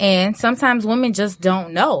 And sometimes women just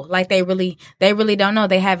don't know. Like they really don't know.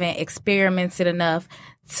 They haven't experimented enough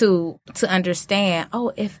to understand,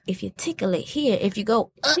 oh, if you tickle it here, if you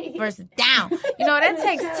go up versus down, that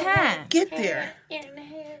takes time. Get there.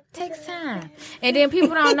 Takes time. And then people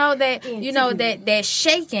don't know that, that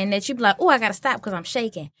shaking, that you be like, oh, I got to stop because I'm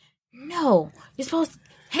shaking. No, you're supposed to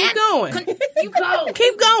Keep going. You go.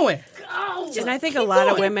 Keep going. Go. And I think a lot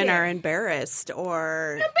of women are embarrassed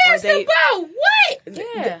or they Bro, what?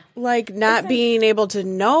 Yeah. like not being able to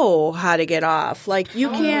know how to get off. Like you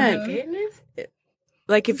can't. Goodness.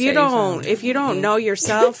 Like if you don't know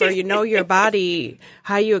yourself or you know your body,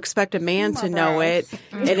 how you expect a man to know it?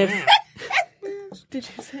 And if Did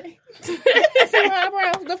you say?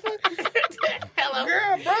 Hello.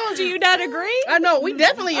 Girl, bro, do you not agree? I know. We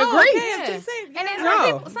definitely agree. Okay, I'm just saying. And then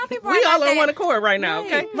No. some people We are all like on one that. accord right now,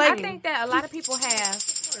 okay? I think that a lot of people have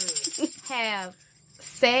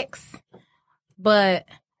sex, but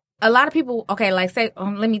a lot of people, okay, like say,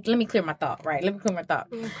 let me clear my thought, right? Let me clear my thought.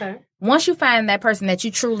 Okay. Once you find that person that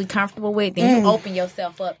you're truly comfortable with, then you open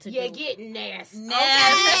yourself up to Yeah, do. get nasty.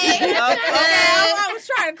 I was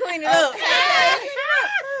trying to clean it up.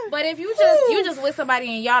 But if you just with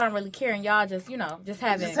somebody and y'all don't really care and y'all just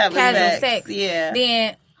having casual sex, yeah.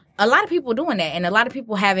 then a lot of people doing that, and a lot of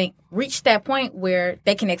people haven't reached that point where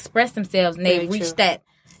they can express themselves and they've reached that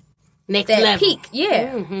Next that level. peak.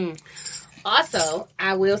 Yeah. Mm-hmm. Also,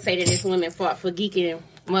 I will say that this women fought for geeking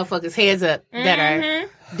motherfuckers' heads up that are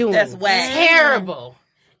doing That's whack. terrible.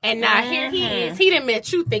 And now here he is. He done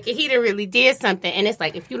met you thinking he done really did something. And it's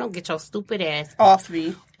like, if you don't get your stupid ass Off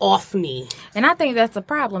me. off me. And I think that's the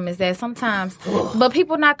problem is that sometimes, but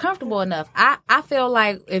people not comfortable enough. I feel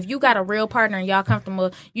like if you got a real partner and y'all comfortable,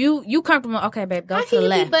 you comfortable. Okay, babe, go How to can the you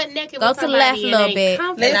left. be butt naked Go with to the left a somebody little and bit. ain't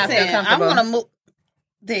comfortable? Not feel Listen, I'm comfortable. gonna move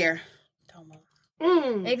there. Don't move.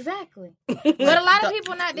 Exactly. But a lot of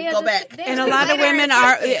people not there. Go back. And a lot of women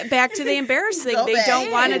are back to the embarrassing. Go They back.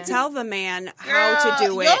 don't want to tell the man how to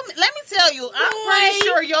do it. Let me tell you, I'm pretty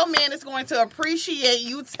sure your man is going to appreciate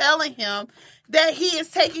you telling him that he is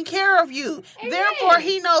taking care of you. Therefore,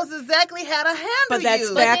 he knows exactly how to handle But that's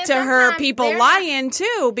you. back to then her sometimes people they're lying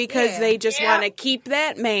too because Yeah. they just want to keep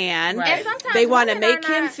that man. Right. And sometimes They want to women are make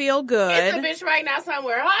him not- feel It's a good. bitch right now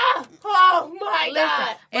somewhere. Oh my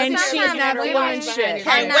God. And Sometimes she's not women feeling shit. are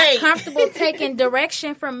Can't not wait. comfortable taking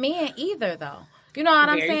direction from men either, though. You know what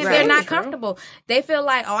I'm saying? right. They're not comfortable. They feel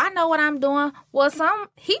like, oh, I know what I'm doing. Well,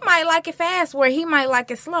 he might like it fast, where he might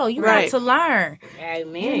like it slow. You Right. got to learn. Hey,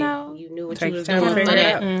 man, You know? you knew what Take you was your time doing to for figure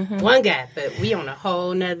it that out. one guy, but we on a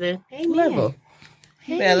whole nother Level.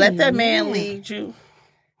 You better let that man lead you.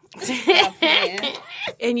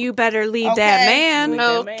 And you better lead that man.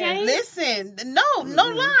 Okay. Listen, no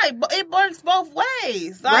lie. It works both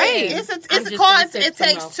ways. Like, Right. It's called It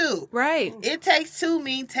Takes Two. Right. It Takes Two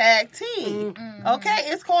mean tag team. Okay?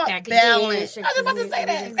 It's called Packaging, balance. I was about to say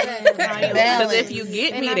that. Because Balance. if you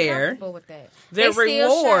get And me I'm there, comfortable with that. the They still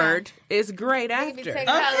reward is great after. Take Okay.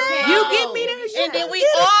 jalapeno. You get me there, And then we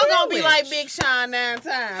get a all gonna be sandwich. like Big Sean 9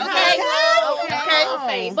 times.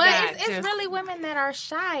 Okay. But it's really women that are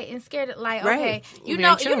shy and scared. Like, Right. okay, you Very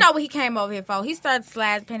know, true. you know what he came over here for. He started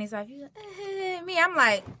sliding pennies off. He's like, me, I'm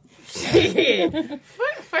like,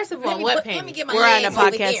 First of all, let me what let me penny? get my We're on a legs over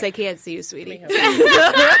podcast. here. They can't see you, sweetie. I'm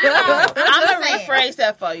gonna rephrase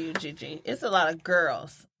that for you, Gigi. It's a lot of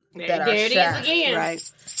girls that are There it shy. is again.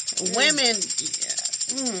 Right. Women,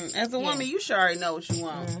 as a woman, you sure already know what you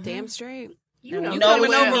want. Damn straight. You know,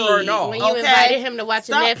 coming when over you- or no? When you Okay. invited him to watch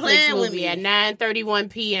Stop a Netflix playing with movie me. at 9:31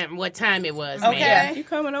 p.m., what time it was, Okay. man? You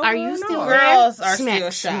coming over? Are you or still no? Girls are Smack,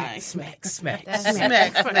 still shy. Smack. Smack.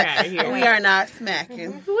 Fuck outta here. We are not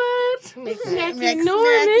smacking. What? Smacking Mix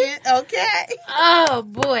Norman? smacking. Okay. Oh,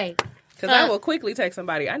 boy. Because I will quickly text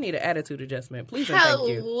somebody, I need an attitude adjustment. Please and thank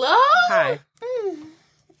you. Hello? Hi.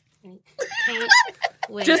 Can't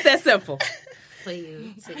wait Just that simple. for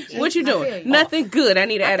you to What you I feel doing? you. Nothing good. I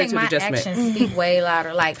need an I think attitude my adjustment. actions speak way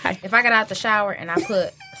louder. Like, if I got out the shower and I put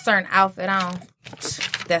a certain outfit on,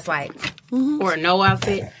 that's like, or no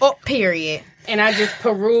outfit, period. and I just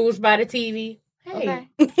peruse by the TV. Hey,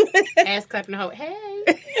 Okay. ass clapping the whole. Hey,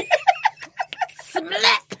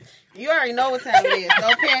 You already know what time it is. No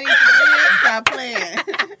panties again. Stop playing.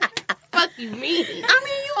 fuck you mean? I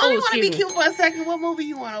mean, you only want to be excuse me. cute for a second. What movie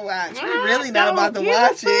you want to watch? I You're really not don't about to give a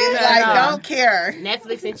watch it. fuck. Like, No. don't care.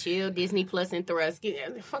 Netflix and chill, Disney Plus and Thrust.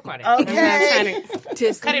 Fuck all that. Okay. I'm not trying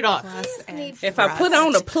to cut it off. If I put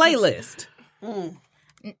on a playlist,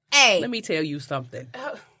 Hey, let me tell you something.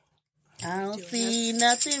 I don't see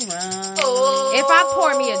nothing wrong. if I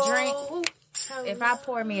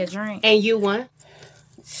pour me a drink, And you won?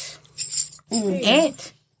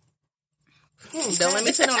 and Don't let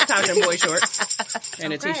me sit on the couch in boy shorts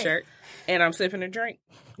and a t-shirt, and I'm sipping a drink.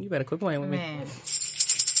 You better quit playing with me. man,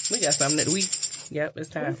 We got something that we. Yep, it's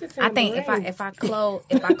time. I think if I close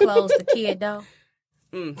the kid though,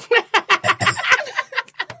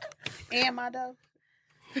 And my dog.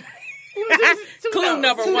 Clue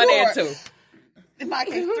number 1 and 2. In my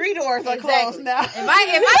case, 3 doors are closed now. if I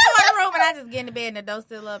go in the room and I just get in the bed and the door's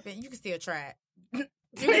still up, and you can still try it.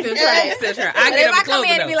 You can still try it. Sit here. But I get if up I and come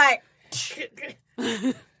close in the and be door.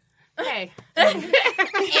 like, Hey. and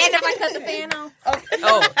if I cut the fan on,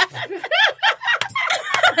 Oh,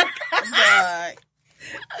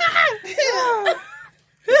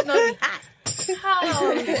 But it's gonna be hot.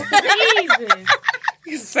 Oh, Jesus.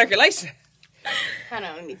 it's circulation. Hold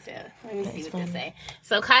on, let me see what they say.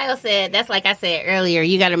 So Kyle said, that's like I said earlier,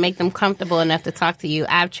 you got to make them comfortable enough to talk to you.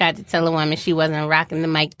 I've tried to tell a woman she wasn't rocking the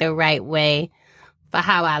mic the right way for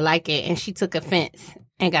how I like it, and she took offense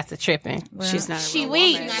and got to tripping. She's not. She a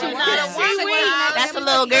weak. woman. She's not a not woman. She weak. That's a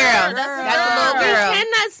little girl. That's a little girl. You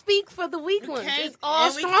cannot speak for the weak ones. It's all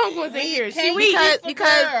and we- strong ones in here. She can't weak.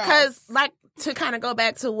 because like to kind of go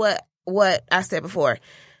back to what I said before.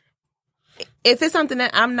 If it's something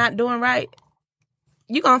that I'm not doing right,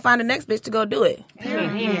 you're gonna find the next bitch to go do it.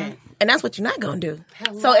 And that's what you're not gonna do.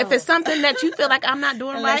 So if it's something that you feel like I'm not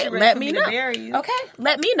doing Unless right, you're ready let for me me to know. bury you. Okay,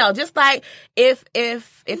 let me know. Just like if I what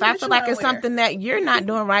feel you like wanna it's wear. something that you're not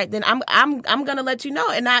doing right, then I'm gonna let you know,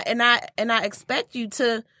 and I expect you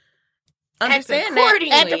to understand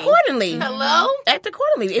accordingly. Act accordingly. Hello? Act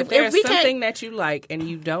accordingly. If there's we something can't, that you like and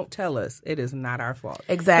you don't tell us, it is not our fault.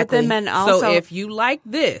 exactly. But then men also. So if you like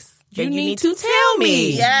this, you Then you need need to to tell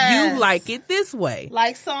me Yes. you like it this way.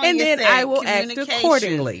 like Sonya And then said, I will act communication.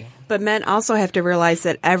 accordingly. But men also have to realize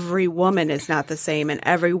that every woman is not the same, and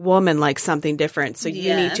every woman likes something different. So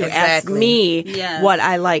you need Yes. to ask Exactly. me Yes. what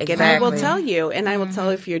I like, and I will Exactly. tell you, and I will tell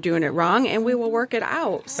if you're doing it wrong, and we will work it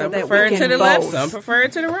out so Some that prefer we it can to the both left, some prefer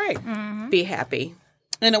it to the right. be happy.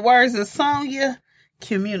 In the words of Sonya,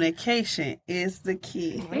 communication is the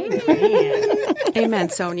key. Amen,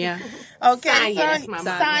 Sonia. Okay, Sonya, that's Sonya. my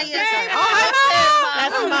Sonya.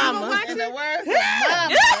 That's mama. In the words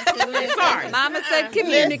of Mama. Sorry. Mama said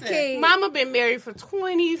communicate. Mama been married for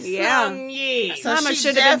 20 Yeah. some years. So Mama she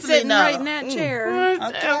should have been definitely sitting know. right in that chair.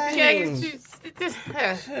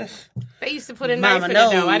 Okay. They used to put a knife Mama in it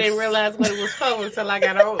though. knows. I didn't realize what it was for until I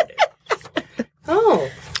got older. Oh.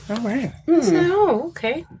 All right. Oh,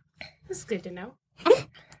 okay. That's good to know.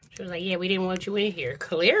 She was like, yeah, we didn't want you in here.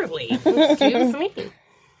 Clearly. Excuse me.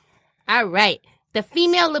 All right. The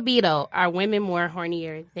female libido. Are women more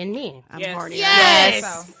hornier than men? I'm Yes. horny. Yes.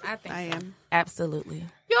 So I think I am. Absolutely.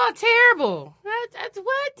 Y'all terrible. That's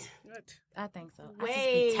what? I think so. I Wait. just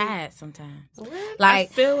be tired sometimes. I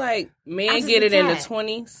Like, feel like men just get be it in the tired.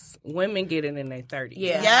 20s, women get it in their 30s.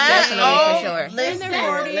 yeah, Yeah. definitely Oh, for sure. Listen,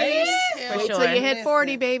 Wait For till sure. you hit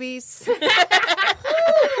 40, babies.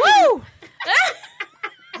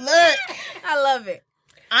 Look, I love it.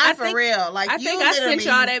 I'm I for think- real. Like I you think I sent literally-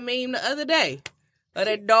 y'all that meme the other day. Of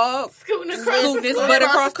that dog Scooting scooting his butt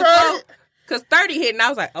across the floor. Because 30 hit, and I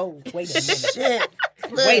was like, oh, wait a minute. Shit.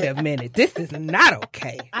 Look. Wait a minute. This is not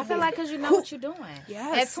okay. I feel like because you know what you're doing.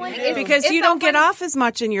 Yes, At 20, it's- because it's you so don't get funny. off as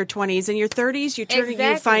much in your 20s. In your 30s, you turn, you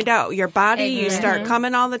Exactly. find out your body. You start Exactly.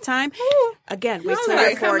 coming all the time. Again, wait till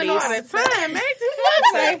like your Coming all 40s. the time.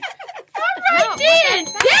 Like, No, Then,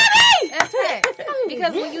 Daddy! That's right.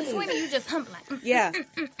 Because when you're 20, you just hump like. Yeah,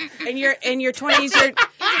 in your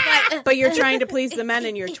 20s, but you're trying to please the men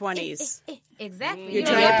in your 20s. Exactly. You're You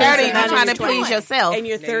trying know, to you're please the You're men trying in to your please 20s. yourself. In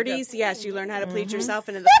your There you 30s, yes, you learn how to please yourself,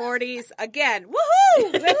 and in the 40s, again,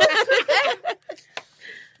 woohoo!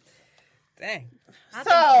 dang.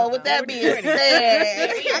 So, with that being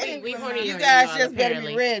said, We horny you on guys y'all, just better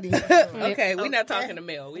apparently. be ready. Okay, we're not talking to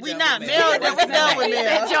Mel. We done not with Mel. We done with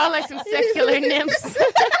Said Mel. y'all like some secular nymphs.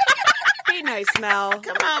 Be nice, Mel.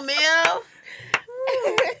 Come on, Mel.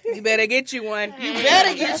 You better get you one. You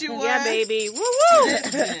better get you one. Yeah, baby.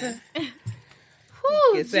 Woo-woo!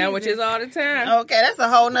 Get sandwiches all the time. Okay, that's a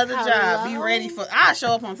whole nother job. Be ready for. I'll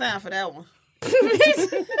show up on time for that one.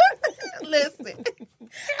 Listen,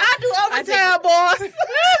 I do overtime, boss.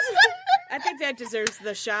 I think that deserves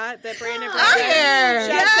the shot that Brandon Oh, brought in. yeah.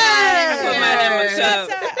 Shots Yeah. Put mine in my cup.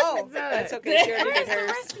 out. Oh, that's okay. She already did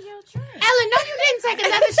hers. Ellen, no, you didn't take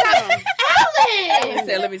another shot. Ellen!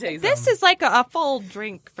 Said, let me tell you something. This is like a full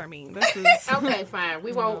drink for me. This is. Okay, fine.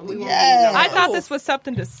 We won't. We won't. Yeah. I thought this was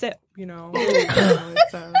something to sip. You know.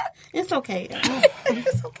 It's, It's okay.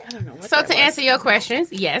 It's okay. I don't know. So to answer your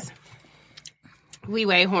questions, yes, we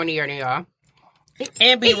way hornier than y'all.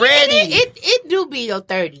 And be ready. It do be your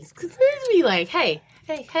 30s. Cause it be like, hey,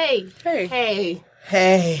 Hey.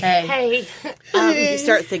 Hey. You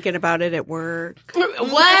start thinking about it at work. What?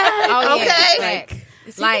 Oh, yeah. Okay. Facts.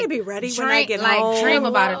 Is he gonna be ready when I get like, home? dream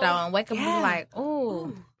about it though, and wake up and be like,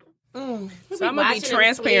 ooh. So I'm going to be watching them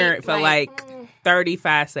transparent sleep, for like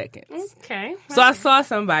 35 seconds. Okay. So I saw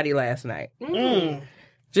somebody last night.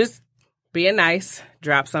 Just being nice,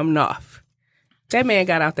 drop something off. That man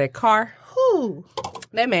got out that car. Whew.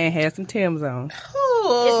 That man had some Timbs on.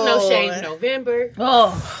 It's no shade November.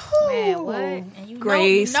 Man, what? And you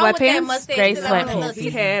Gray know what that sweatpants? mustache Gray is on the sweatpants. little He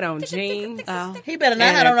had on jeans. He better not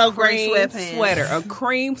and have on a no gray cream sweatpants. sweater. A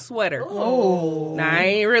cream sweater. Oh. Now, I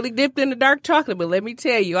ain't really dipped in the dark chocolate, but let me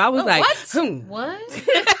tell you, I was like, What?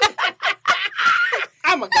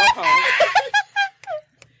 I'm going to go home.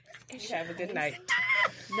 You have a good night.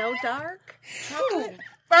 No dark?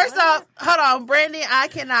 First off, hold on, Brandon, I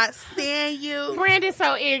cannot stand you. Brandon's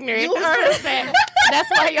so ignorant. You heard that. That's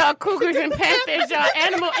why y'all cougars and panthers, y'all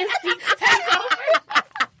animal instincts take over.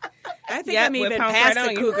 I think Yep, I'm we'll even pounce past right the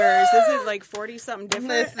on you. cougars. Is it like 40-something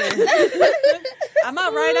different? Listen. I'm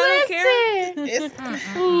all right. I don't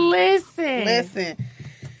care. Listen.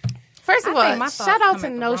 First of I think all, my shout thoughts out come to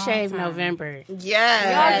at the No wrong Shave time. November.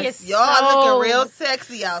 Yes. Y'all Y'all get looking real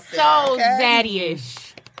sexy out there. So okay?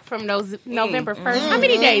 zaddy-ish from those November 1st. How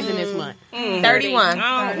many days in this month? 31.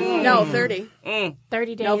 No, 30.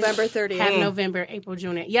 30 days. November 30th. Have November, April,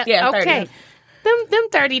 June. Yep. Yeah, Okay. 30. Them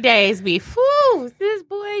 30 days be, whew, this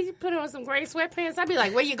boy, you put on some gray sweatpants. I'd be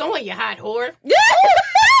like, where you going, you hot whore?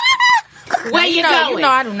 Where you going? You know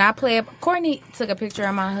I do not play it. Courtney took a picture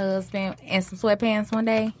of my husband in some sweatpants one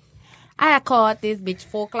day. I had called this bitch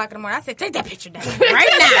 4 o'clock in the morning. I said, take that picture down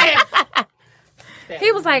right now.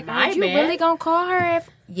 He was like, My are you bad. really going to call her?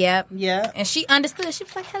 Yep. Yeah. And she understood. She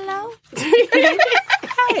was like, hello.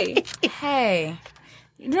 Hey.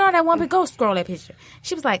 You know that one big go scroll that picture.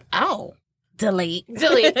 She was like, oh. Delete.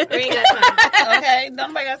 Delete. We ain't got time. Okay,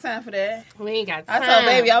 nobody got time for that. We ain't got I time. told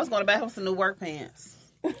baby I was going to buy him some new work pants.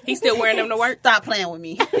 He still wearing them to work? Stop playing with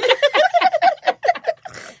me.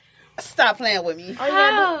 Stop playing with me.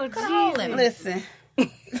 Oh, Call Jesus. him. Listen.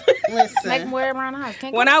 Make him wear it around the house.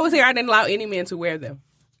 Can't When I was here, I didn't allow any men to wear them.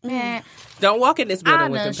 man, Don't walk in this I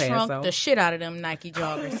building with done them pants shrunk on. the shit out of them Nike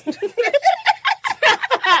joggers.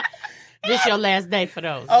 This your last day for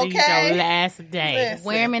those. Okay. This your last day. Listen.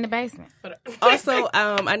 Wear them in the basement. Also,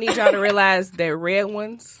 I need y'all to realize that red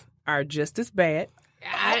ones are just as bad.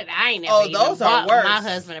 I ain't never Oh, even those are bought worse. my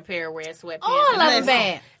husband a pair of red sweatpants. Oh, I love Listen. them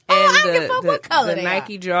bad. And I don't give a fuck what color the they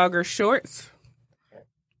Nike jogger shorts.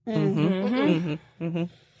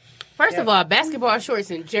 First of all, basketball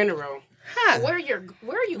shorts in general Where are you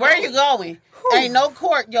Where you going? Ain't no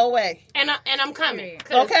court your way. And I'm coming.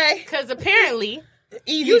 Okay. Because apparently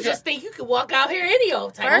Easy. you just think you could walk out here any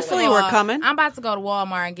old time. Hopefully we're coming. I'm about to go to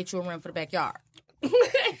Walmart and get you a rim for the backyard.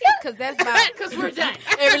 Because that's about Because we're done.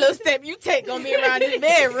 every little step you take gonna be around this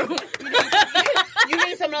bedroom. You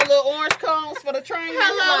need some of those little orange cones for the train.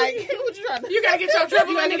 Hello? Like, what you trying to do? You gotta get your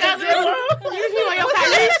triple money together. You on your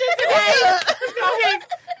Kardashian today? Go ahead.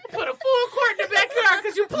 Put a full court in the backyard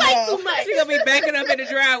because you play too much. She gonna be backing up in the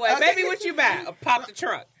driveway. Baby, what you buy? Pop the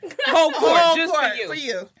trunk. Whole court Whole just court for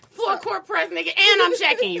you. Full court press, nigga, and I'm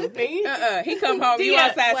checking you. He come home, you Yeah,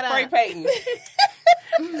 outside what spray up? painting.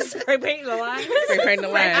 Spray painting the line? Spray painting the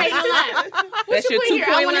line. Hey, line. That's your Put here. I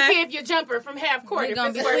 2-point want to line? see if your jumper from half court We if gonna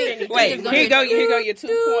it's be worth sweet. anything. Wait, here you go your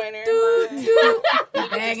 2-pointer.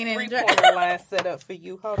 Bagging in the drive. 3-pointer line set up for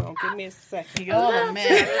you. Hold on, give me a second. Oh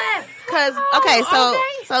man. Cause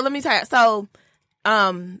so let me tell you. So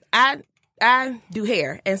I do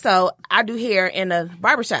hair, and so I do hair in a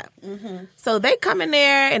barbershop. Mm-hmm. So they come in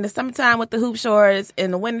there in the summertime with the hoop shorts, in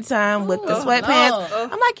the wintertime with the sweatpants. I'm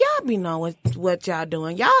like, y'all be knowing what y'all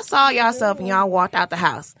doing. Y'all saw yourself and y'all walked out the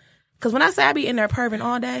house. Cause when I say I be in there perving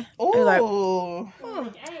all day, they're like,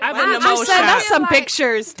 I've been to I most sent us shops. some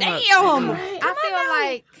pictures. Damn. I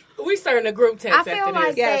feel like We starting a group text I feel after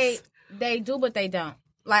like this. they do, but they don't.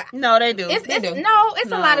 Like No, they do. it's They do.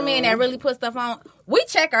 a lot of men that really put stuff on. We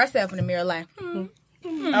check ourselves in the mirror like,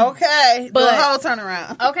 Okay. But- do a whole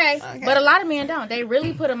turnaround. okay. But a lot of men don't. They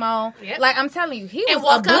really put them on. Yep. Like I'm telling you, he And was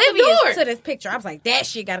walk out the door. oblivious to this picture. I was like, that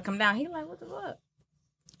shit got to come down. He like, what the fuck?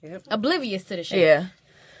 Yep. Oblivious to the shit. yeah.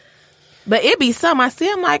 But it be some I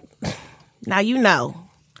see. I'm like, now you know,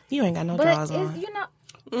 you ain't got no But drawers it's, on. you know,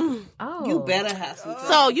 oh, You better have some.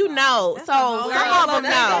 So you know. So some of them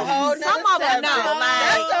know. Some of them know.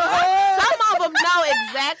 Like some of them know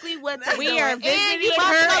exactly what they We are doing. And visiting you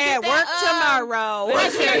about to her go get at that, work tomorrow.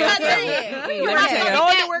 Let me tell you Let me something. tell you. You Let me about tell to you. go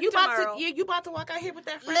Going to get- work you about tomorrow. to you about to walk out here with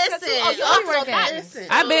that French Listen. tattoo. Oh, you work work at? Listen.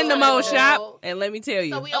 I've been to most shop, and let me tell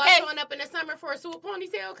you. So we all Okay. showing up in the summer for a swoop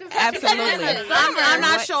ponytail? Cause Absolutely. I'm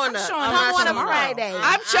not showing up. showing I'm up on a tomorrow. Friday.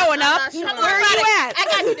 I'm showing up. I'm not showing Where are up. you at? I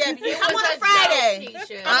got you, Debbie. I'm on a Friday.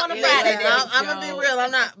 I'm on a Friday. I'm gonna be real.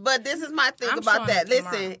 I'm not. But this is my thing I'm about showing that. up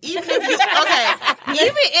Listen, tomorrow. even if you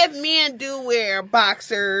even if men do wear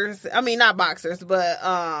boxers, I mean not boxers, but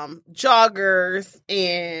joggers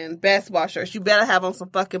and basketball shirts, you better have on some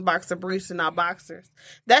fucking boxer briefs and not boxers.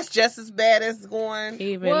 That's just as bad as going.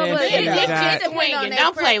 Even Well, but if it- you it got just- swinging. their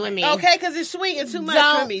Don't play with me. Okay, because it's swinging too much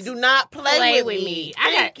Don't for me. Do not play with me.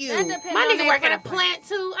 That Thank you. depends My on nigga their work at a preference. plant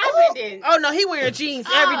too. I've been there. Oh no, he wearing jeans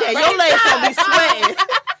every day. Your legs gonna be sweating.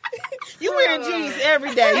 You wearing jeans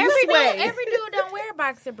every day. You sweating. Every dude don't wear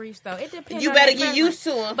boxer briefs though. It depends. You on better their get used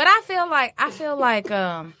to them. But I feel like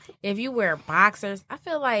if you wear boxers, I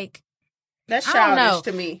feel like That's I don't know.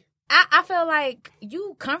 childish to me. I feel like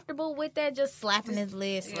you comfortable with that, just slapping his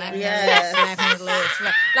leg, slapping Yes. his leg, slapping his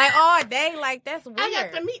leg, like all day. Like that's weird. I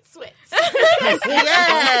got the meat sweats.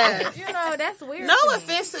 Yes. You know, that's weird. No to me.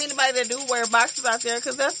 offense to anybody that do wear boxers out there,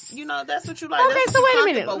 because that's that's what you like. Okay, That's so what wait you're a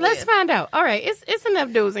minute. comfortable Let's with. find out. All right, it's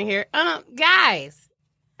enough dudes in here. Guys,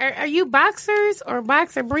 are you boxers or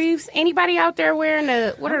boxer briefs? Anybody out there wearing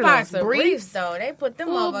the what are boxer those briefs though? They put them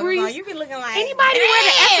Full motherfuckers briefs. on. You be looking like Anybody wear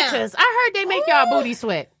the damn. ethicas? I heard they make y'all booty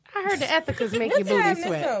sweat. I heard the ethicas make your booty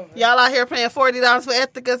sweat. Y'all out here paying $40 for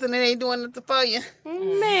ethicas and it ain't doing nothing for you.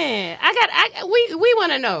 Man, we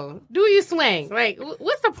want to know. Do you swing? Like,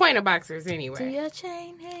 what's the point of boxers Do anyway? your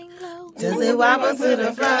chain hang low? Does it wobble to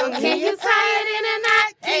the floor? Can you tie it in a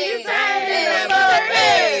knot? Can you tie it in a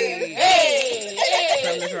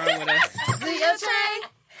bow? something's wrong with us. Do your chain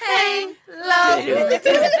hang low?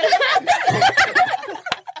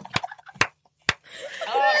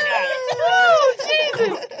 Oh,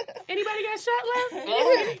 Jesus. Anybody got shot left?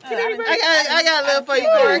 I got a little for you,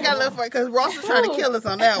 Corey. I got a little for you, because Ross is trying to kill us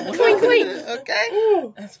on that one.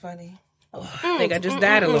 Okay? That's funny. I think I just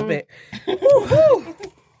died a little bit.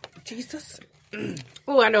 Jesus.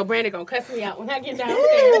 Oh, I know Brandon gonna cuss me out when I get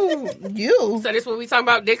downstairs. You. So this what we talking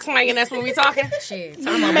about? Dick swinging? That's what we talking? Shit,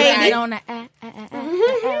 I'm gonna be on the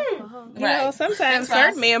You know, sometimes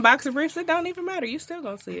certain men boxer briefs, it don't even matter. You still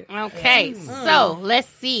gonna see it. Okay, so let's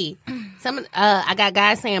see. Some I got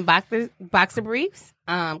guys saying boxer briefs.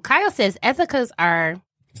 Kyle says ethicas are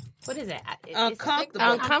what is it? It's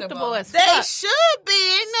uncomfortable as They fuck. should be.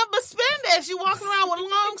 Ain't nothing but spandex. You walking around with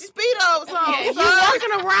long speedos on. Yeah, you son.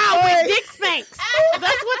 walking around with dick spanks.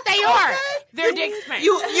 That's what they are. They're dick spanks.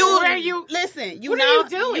 You Where you? listen. You What now, are you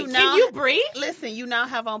doing? now, Can you breathe? Listen, you now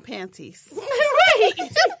have on panties. Right.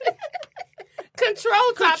 Control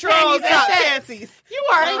control top panties at that. panties. You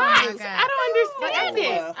are Thank hot. you. I don't understand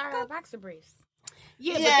this. Our boxer briefs.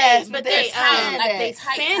 Yeah, Yes, but they like they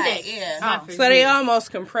tight, spandex. yeah. So they almost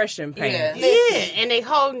compression pants. Yeah, and they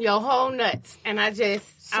hold your whole nuts. And I'm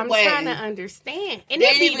Sway. trying to understand. And It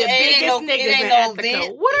it be ain't the biggest no- it niggas ain't in no Africa.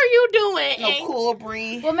 vent. What are you doing? No And- cool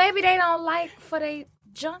breeze. Well, maybe they don't like for they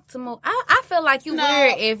junk to move. I feel like you No.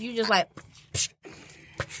 weird if you just like.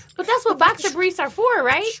 But that's what boxer briefs are for,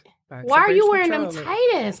 right? Boxer Why are you briefs wearing them control it.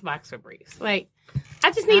 tight ass boxer briefs? Like,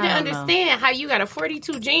 I just need to I don't know. understand how you got a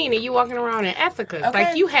 42 jean and you walking around in Ethica.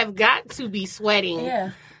 Like, you have got to be sweating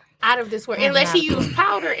out of this world. Unless you use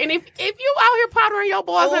powder. And if you out here powdering your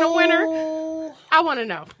balls in the winter, I want to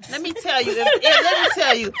know. Let me tell you.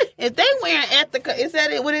 If they wearing Ethica, is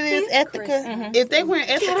that it? What it is? Ethica. If they wearing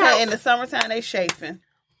Ethica in the summertime, they chafing.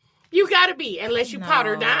 You got to be, unless you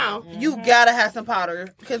powder down. You gotta have some powder.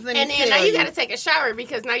 Because And then now you got to take a shower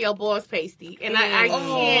because now your balls pasty. And I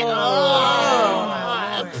can't.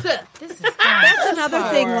 This is That's another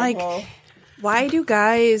thing. Like, why do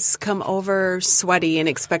guys come over sweaty and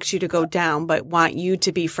expect you to go down, but want you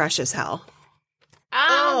to be fresh as hell?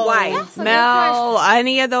 Why? That's a good Mel,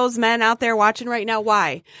 any of those men out there watching right now,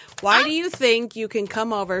 why? Why do you think you can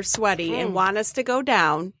come over sweaty and want us to go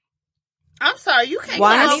down? I'm sorry, you can't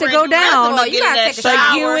Want come us over to and go do nothing down, but you get in gotta that take a But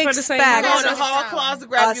shower. you for the same expect Go to the Shower. hall closet,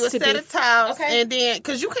 grab Us you a to set be- of towels, and then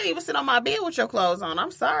because you can't even sit on my bed with your clothes on. I'm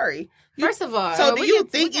sorry. First of all, So do we you can-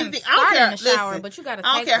 think we you can think? I don't start care. in the shower, Listen, but you gotta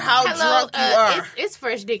I don't take care one. how hello, drunk you are. it's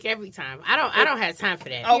fresh dick every time. I don't have time for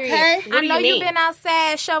that. Okay. What I do know you you've mean? been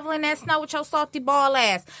outside shoveling that snow with your salty ball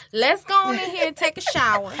ass. Let's go on in here and take a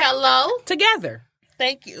shower. Hello? Together.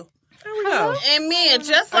 Thank you. There we go. And men,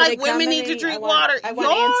 just Are like they women need to coming? drink I want- water, I want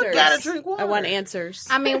y'all answers. gotta drink water. I want answers.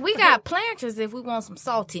 I mean, we got planters if we want some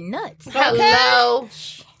salty nuts. Hello?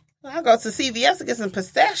 I'll go to CVS to get some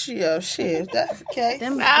pistachio shit. If that's the case.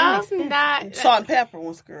 I'm not. Salt and pepper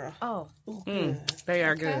ones, girl. Oh, They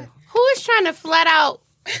are good. Who is trying to flat out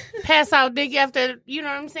pass out dick after, you know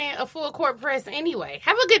what I'm saying, a full court press anyway?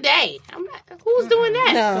 Have a good day. I'm not, who's doing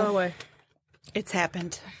that? Go away. It's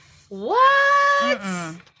happened. What?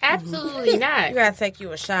 Absolutely not. you gotta take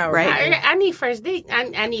you a shower. Right. I need fresh dick.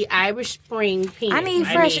 I need Irish Spring penis. I need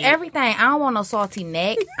fresh everything. I don't want no salty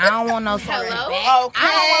neck. I don't want no salty Hello? back. I Okay.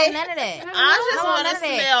 don't want none of that. I just don't want none to of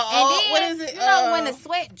that. smell And all, then, what is it? You know when the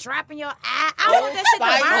sweat drop in your eye? I want that shit to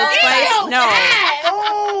Spice. burn. Spice? No.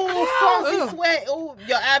 Oh, saucy sweat. Oh,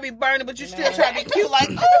 your eye be burning, but you still try to be cute like,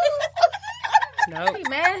 Nope. Hey,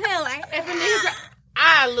 man, hell, If a nigga,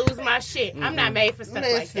 I lose my shit. I'm not made for stuff like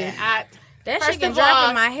Listen. that. that First shit can of drop all,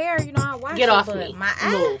 in my hair. You know, I wash Get it, off but me. My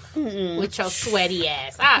eye. Move with your sweaty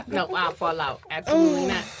ass. I'll fall out. Absolutely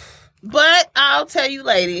not. But I'll tell you,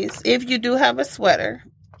 ladies, if you do have a sweater,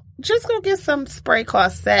 just go get some spray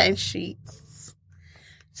called satin sheets.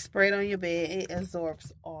 Spray it on your bed. It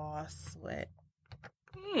absorbs all sweat.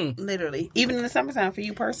 Literally, even in the summertime for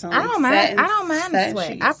you personally. I don't mind. Satin- I don't mind the satin sweat.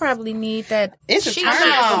 sheets. I probably need that. It's a sheet turn sheet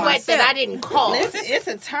on. for Sweat that I myself. didn't call. Listen, it's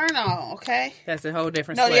a turn on. Okay. That's a whole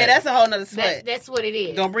different No, sweat. yeah, that's a whole nother sweat. That's what it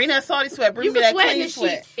is. Don't bring that salty sweat. Bring You me can that sweat in clean the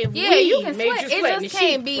sweat. sheets. If Yeah, we you can made sweat. you It sweat in just the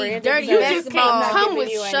can't sheets. be Brandon, dirty you just basketball. can't Come give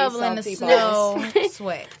with you any shoveling the salty snow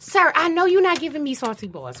sweat. Sir, I know you're not giving me salty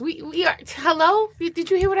balls. We are. Hello? Did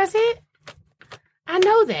you hear what I said? I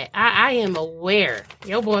know that. I am aware.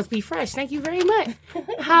 Your balls be fresh. Thank you very much.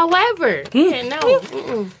 However, yeah,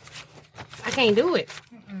 no. I can't do it.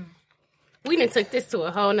 We done took this to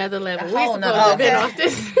a whole nother level. We're whole supposed nother to have been level. off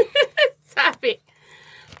this topic.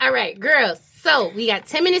 All right, girls. So we got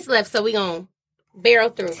 10 minutes left, so we going to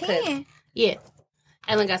barrel through. 10? Yeah.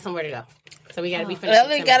 Ellen got somewhere to go. So we got to be finished.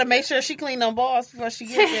 Ellen got to make sure she clean them balls before she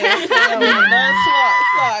gets there.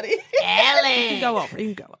 Salty. Ellen. Go over.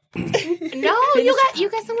 You can go. No, you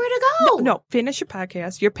got somewhere to go. No, finish your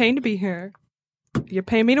podcast. You're paying to be here. You're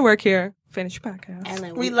paying me to work here. Finish your podcast.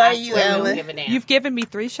 Ellen, We love I you, swear we Ellen. don't give a damn. You've given me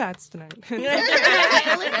 3 shots tonight. We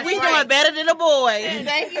doing better than the boys.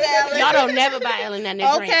 Thank you, Ellen. Y'all don't never buy Ellen nothing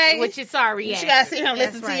to drink, Okay. which is sorry. You gotta sit here and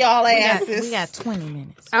listen to y'all asses. We got 20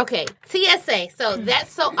 minutes. Okay, TSA. So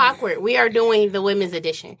that's so awkward. We are doing the women's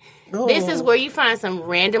edition. This is where you find some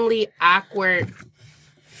randomly awkward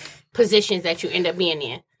positions that you end up being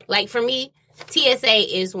in. Like for me,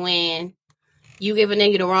 TSA is when you give a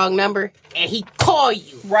nigga the wrong number and he call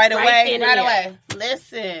you Right away. then and Right there.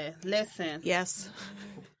 away. Listen. Yes.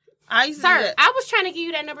 I used to do Sir, that. I was trying to give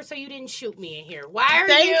you that number so you didn't shoot me in here. Why are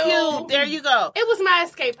Thank you. There you go. It was my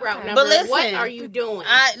escape route number. But listen, what are you doing?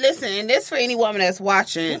 Listen, and this for any woman that's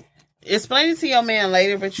watching. Explain it to your man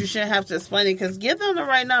later, but you shouldn't have to explain it because give them the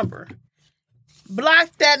right number. block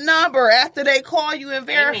that number after they call you and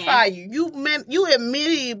verify you. You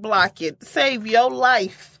immediately block it. Save your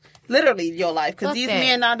life. Literally your life. Because these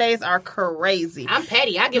men nowadays are crazy. I'm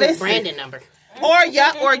petty. I give him Brandon number. Or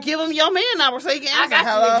give him your man number so you can answer. I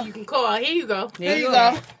got you can call. Here you go. Here you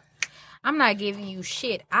go. I'm not giving you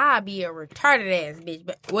shit. I'll be a retarded ass bitch.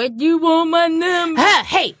 But what you want my number?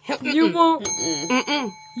 Hey. You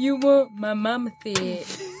want my mama said.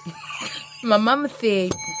 My mama said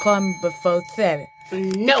you can call me before 7.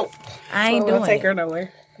 No. I ain't doing take it. her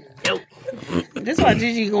nowhere. Nope. This is why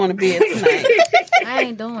Gigi going to bed tonight. I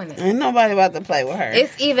ain't doing it. Ain't nobody about to play with her.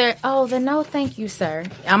 It's either, no thank you, sir.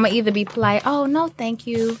 I'm going to either be polite, oh, no thank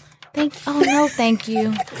you. No thank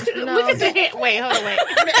you. Look at the head. Wait, hold on, wait.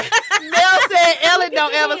 Mel said Ellen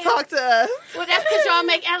don't ever talk to us. Well, that's because y'all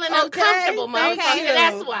make Ellen uncomfortable, motherfucker.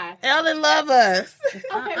 That's why. Ellen love us.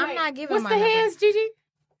 I'm not giving What's my the number. hands, Gigi?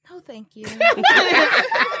 No, thank you.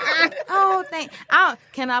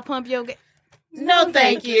 Can I pump your gas? No,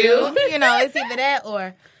 thank you. You know, it's either that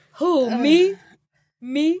or who?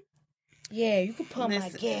 Me? Yeah, you can pump my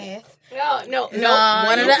gas. No.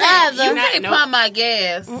 One or the other. You can't pump my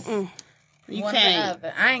gas. You One can't. or the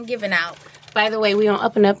other. I ain't giving out. By the way, we on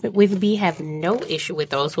Up and Up with B have no issue with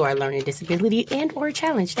those who are learning disability and or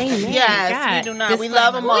challenged. Amen. Yes, we do not. We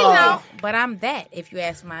love them all. No, but I'm that if you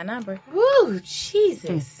ask my number. Woo,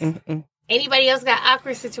 Jesus. Anybody else got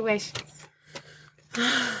awkward situations?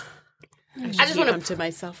 I just want to come to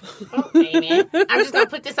myself. Amen. I'm just going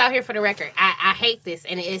to put this out here for the record. I hate this,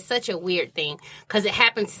 and it is such a weird thing because it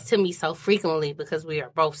happens to me so frequently because we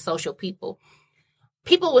are both social people.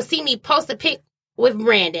 People will see me post a pic with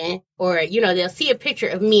Brandon, or, they'll see a picture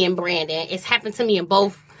of me and Brandon. It's happened to me in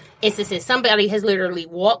both instances. Somebody has literally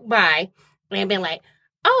walked by and been like,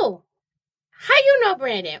 oh, how you know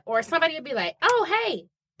Brandon? Or somebody will be like, oh, hey,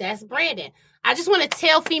 that's Brandon. I just want to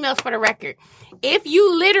tell females for the record, if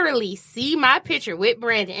you literally see my picture with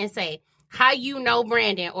Brandon and say, how you know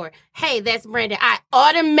Brandon, or hey, that's Brandon, I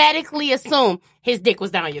automatically assume his dick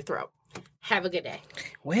was down your throat. Have a good day.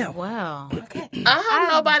 Wow. Okay. I hope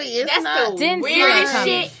nobody is That's not. the weirdest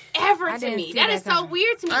shit ever to me. That is so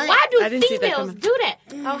weird to me. Why do females do that?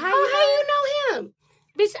 Oh, how you know him?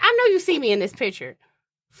 Bitch, I know you see me in this picture.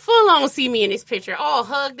 Full on see me in this picture. All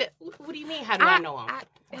hugged. What do you mean? How do I know him?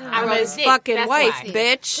 I wrote his dick. Fucking That's wife, why.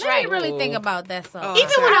 bitch. I didn't really think about that. So Even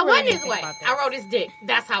when I wasn't his wife, I wrote his dick.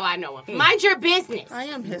 That's how I know him. Mind your business. I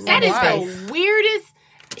am his That is wife. the weirdest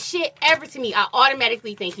shit ever to me. I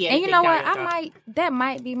automatically think he had and a you dick know down what? your throat. That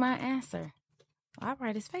might be my answer. I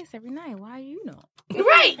write his face every night. Why you know?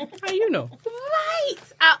 Right. How you know? Right.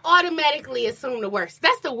 I automatically assume the worst.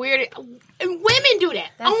 That's the weirdest. And women do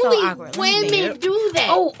that. That's Only so awkward. women do that.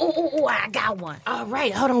 Oh, I got one. All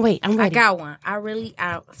right. Hold on. Wait. I'm ready. I got one.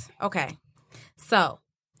 Okay. So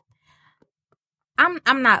I'm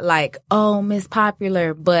not like, oh, Miss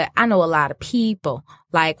Popular, but I know a lot of people,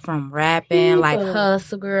 like from rapping, like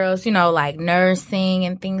hustle girls, like nursing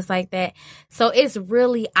and things like that. So it's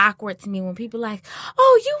really awkward to me when people like,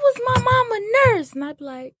 oh, you was my mama nurse. And I'd be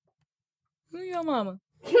like, who your mama?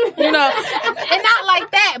 And not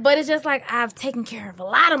like that, but it's just like I've taken care of a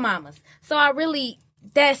lot of mamas. So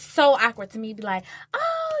that's so awkward to me. Be like,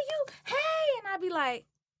 oh, you, hey. And I'd be like,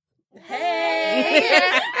 hey.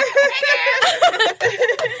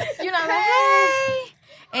 Hey.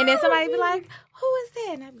 And then somebody be like, who is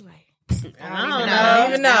that? And I'd be like, I don't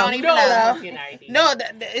even know. You No,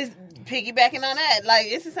 it's piggybacking on that. Like,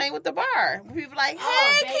 it's the same with the bar. People like,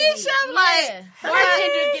 hey, Keisha. I'm like,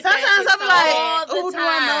 sometimes I'm like, oh, do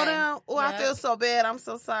I know them? Oh, I feel so bad. I'm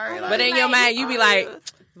so sorry. But in your mind, you be like,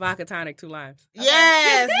 vodka tonic, 2 limes.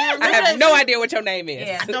 Yes. I have no idea what your name is.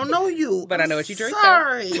 Yeah. I don't know you. But I know what you drink.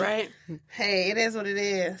 Sorry. Right. Hey, it is what it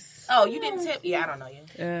is. Oh, you didn't tip? Yeah, I don't know you.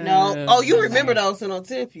 No. Oh, you remember those who don't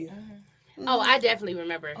tip you. Oh, I definitely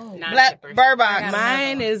remember Black non-tippers.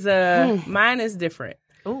 Burbox. Mine is different.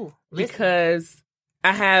 Ooh, because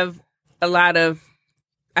I have a lot of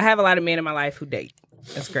men in my life who date.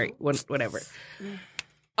 That's great. Whatever.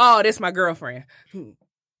 Oh, this my girlfriend.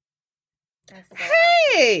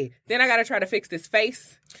 Hey, then I gotta try to fix this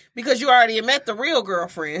face because you already met the real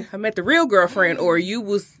girlfriend. I met the real girlfriend, or you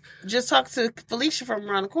was just talked to Felicia from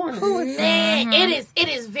around the corner. Man, it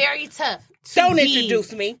is very tough. Don't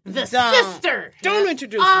introduce me. The sister. Don't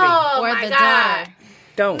introduce me. Oh, or my the God.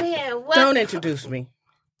 daughter. Don't introduce me.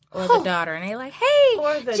 Or the daughter, and they like, hey,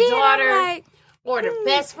 or the Gina, daughter, like, or the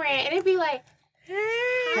best friend, and it'd be like,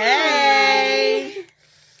 hey, girl.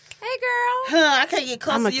 I can't get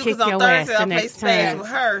close to you because on Thursday I play space with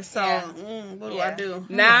her. So what do I do?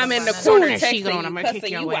 Now I'm in the corner texting you,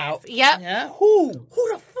 cussing you out. Yep. Yeah. Who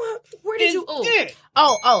the fuck? Where did you?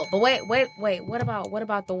 But wait. What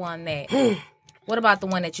about the one that? What about the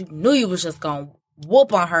one that you knew you was just gonna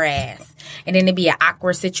whoop on her ass, and then it'd be an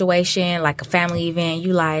awkward situation, like a family event.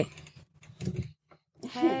 You like,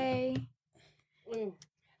 hey.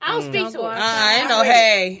 I don't speak to her. Ain't no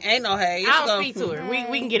hey. I don't speak to her.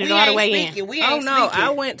 We can get it all the way in. Oh no! I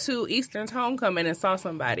went to Eastern's homecoming and saw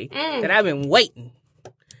somebody that I've been waiting,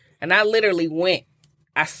 and I literally went.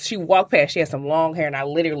 She walked past. She had some long hair, and I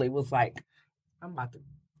literally was like, "I'm about to."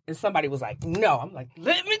 And somebody was like, "No." I'm like,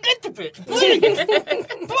 "Let me get the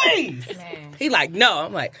bitch, please." Man. He like, "No."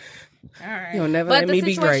 I'm like, All right. "You'll never But let the me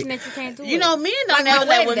be situation great." that you can't do You it. know, men Like don't never my let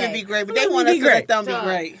wedding women day. be great, but they want us to let them be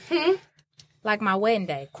great. Like my wedding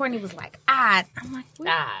day. Courtney was like, I'm like, what?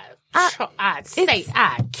 I'd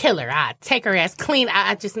kill her. I'd take her ass clean.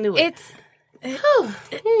 I just knew it.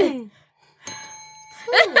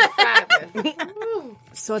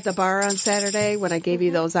 So at the bar on Saturday, when I gave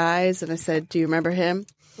you those eyes and I said, do you remember him?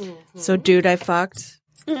 So dude I fucked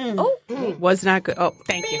was not good. Oh,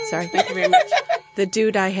 Thank you. sorry. Thank you very much. The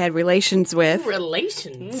dude I had relations with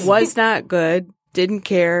Relations. was not good. Didn't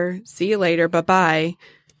care. See you later. Bye-bye.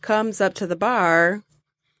 Comes up to the bar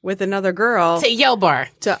with another girl. To your bar.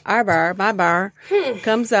 To our bar, my bar.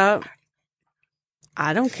 Comes up.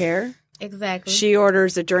 I don't care. Exactly. She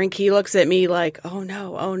orders a drink. He looks at me like, oh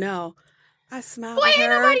no. I smiled Boy, at her.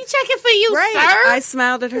 ain't nobody checking for you, Right. sir. I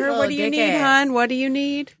smiled at her. Little What do you dick need, ass. hon? What do you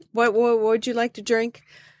need? What would you like to drink?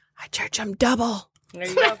 I charge him double. There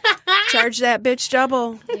you go. Charge that bitch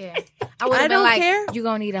double. Yeah. I would I have been don't like, care. you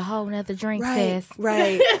gonna need a whole nother drink, Right. sis.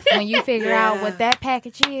 Right. When you figure out what that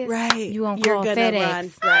package is, Right. you gonna You're call gonna FedEx.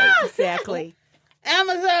 run. Right. Exactly.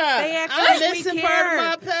 Amazon. They I'm actually missing care.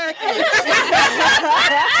 part of my package.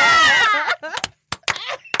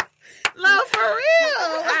 No, for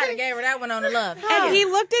real. I done gave her that one on the love. And he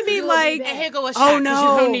looked at me like, And here go a shot. oh 'cause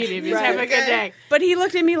no. You don't need it. Just Right. have a good day. But he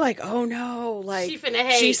looked at me like, oh no. Like, She finna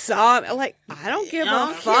hate. she saw me. Like, I don't give a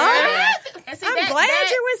Don't fuck. care. And see, I'm that- glad that-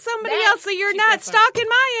 you're with somebody that- else so you're not stalking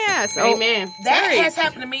my ass. Amen. That Sorry. has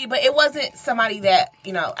happened to me, but it wasn't somebody that,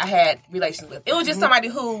 I had relations with. It was just somebody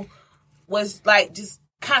who was like just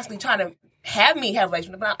constantly trying to have me have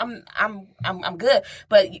relations. But I'm good.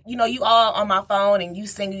 But you all on my phone and you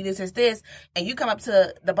sing you this, and you come up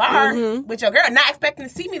to the bar with your girl, not expecting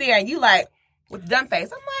to see me there, and you like with the dumb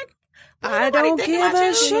face. I'm like, I don't give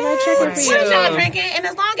a shit. We're not drinking, and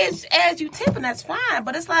as long as you tipping, that's fine.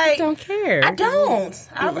 But it's like, Don't care. I don't.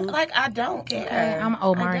 I don't care. Okay, I'm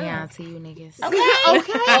Omarion to you niggas. Okay.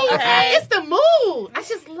 It's the mood. I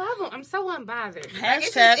just love them. I'm so unbothered.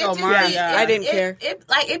 Hashtag Omaria. I didn't care.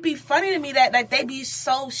 It'd be funny to me that like they be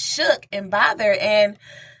so shook and bothered, and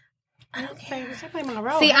I don't care. I play my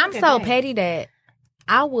role. See, Have a I'm good so day. petty that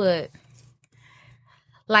I would,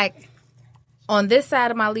 like, on this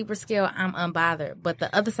side of my Libra scale, I'm unbothered. But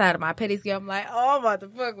the other side of my petty scale, I'm like, oh, I'm about to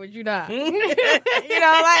fuck with you now. Like,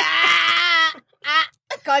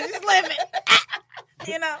 cause you slipping.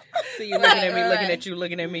 See you looking at me, looking at you,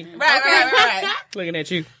 looking at me, Right. looking at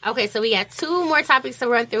you. Okay, so we got 2 more topics to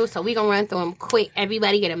run through, so we're going to run through them quick.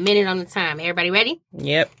 Everybody get a minute on the time. Everybody ready?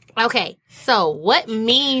 Yep. Okay, so what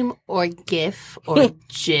meme or GIF or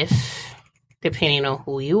GIF, depending on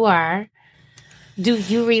who you are, do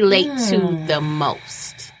you relate to the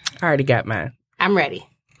most? I already got mine. I'm ready.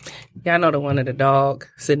 Y'all know the one of the dog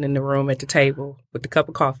sitting in the room at the table with the cup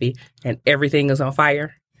of coffee and everything is on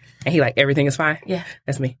fire. And he like, everything is fine? Yeah.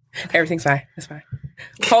 That's me. Everything's fine. It's fine.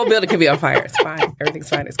 The whole building can be on fire. It's fine. Everything's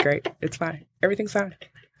fine. It's great. It's fine. Everything's fine.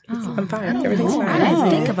 I'm fine. Everything's I fine. didn't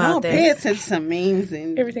think about Pay this. attention to memes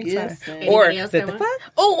and Everything's gifts fine. and- Or Anybody else the got one? fuck?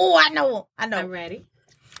 Oh, I know. I'm ready.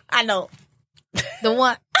 I know. The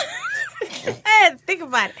one. I had to think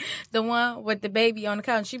about it. The one with the baby on the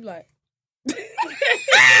couch. She be like, that's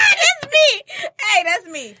me. Hey, that's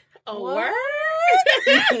me. A word?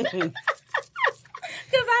 Because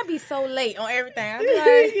I be so late on everything. I be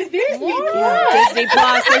like, Disney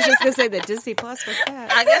Plus. I was just going to say that Disney Plus was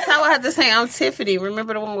that. I guess I would have to say I'm Tiffany.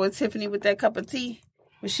 Remember the one with Tiffany with that cup of tea?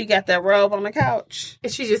 When she got that robe on the couch?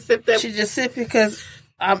 And she just sipped up. She just sipping because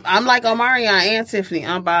I'm like Omarion and Tiffany.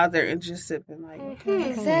 I'm bothered and just sipping. Like, okay.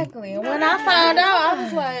 exactly. And when I found out, I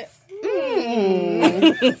was like,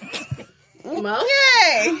 Mo?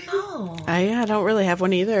 Yay! I don't really have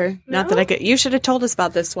one either. Not that I could. You should have told us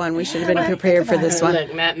about this one. We should have been prepared for this one.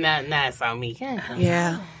 Look, not it's on me.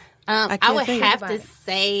 Yeah. I can't would think have about to it.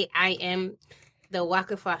 say I am the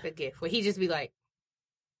Waka Flocka gift, where he just be like,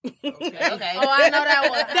 Okay. oh, I know that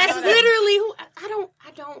one. that's literally who I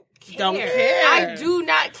don't care. Don't care. I do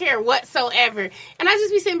not care whatsoever. And I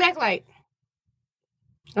just be sitting back like,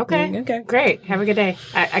 okay, Okay. great. Have a good day.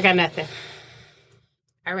 I got nothing.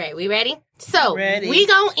 All right, we ready? So, Ready. we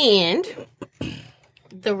gonna end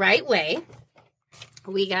the right way.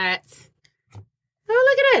 We got,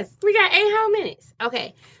 look at us. We got 8 whole minutes.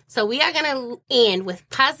 Okay, so we are gonna end with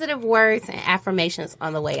positive words and affirmations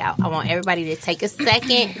on the way out. I want everybody to take a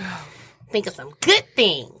second, think of some good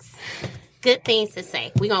things to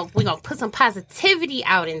say. We're gonna put some positivity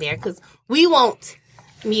out in there because we won't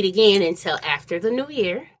meet again until after the new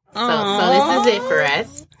year. So this is it for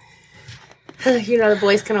us. You know, the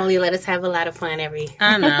boys can only let us have a lot of fun every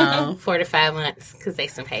 4 to 5 months because they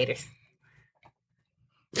some haters.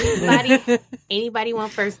 Anybody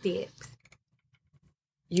want first dibs?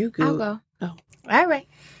 You good? I'll go. Oh, all right.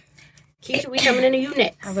 Keisha, we coming into you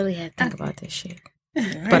next. I really had to think about this shit.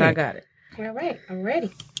 But I got it. All right, I'm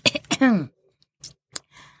ready.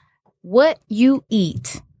 What you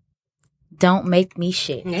eat don't make me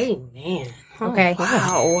shit. Amen. Okay.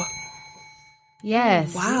 Wow.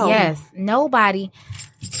 Yes. Wow. Yes.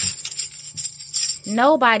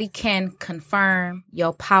 Nobody can confirm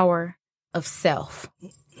your power of self.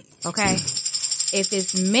 Okay? If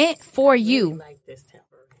it's meant for you,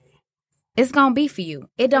 it's going to be for you.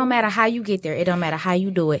 It don't matter how you get there. It don't matter how you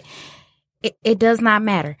do it. It does not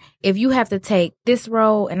matter. If you have to take this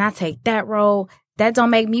road and I take that road, that don't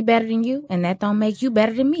make me better than you and that don't make you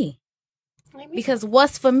better than me. Because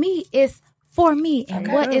what's for me is for me,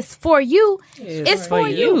 and what is for you is for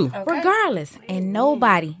you, regardless. And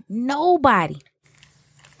nobody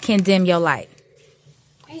can dim your light.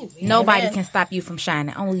 Nobody can stop you from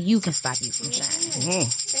shining. Only you can stop you from shining.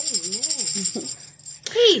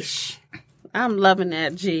 Quiche. I'm loving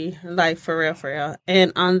that, G. Like, for real.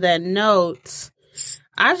 And on that note,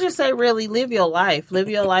 I just say really live your life. Live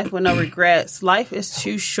your life with no regrets. Life is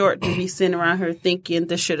too short to be sitting around here thinking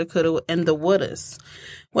the shoulda, coulda, and the wouldas.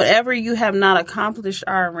 Whatever you have not accomplished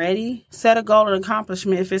already, set a goal and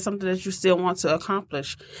accomplishment if it's something that you still want to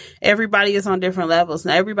accomplish. Everybody is on different levels.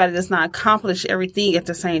 Now, everybody does not accomplish everything at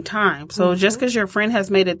the same time. So just because your friend has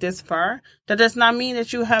made it this far, that does not mean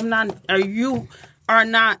that you have not, or you are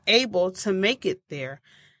not able to make it there.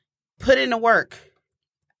 Put in the work.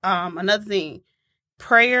 Another thing,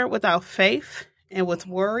 prayer without faith and with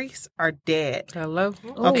worries are dead. Hello?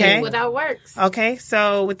 Okay. Without works. Okay,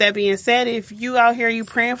 so with that being said, if you out here, you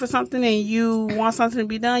praying for something and you want something to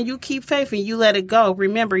be done, you keep faith and you let it go.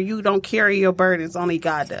 Remember, you don't carry your burdens, only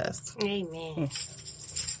God does. Amen.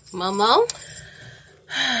 Momo?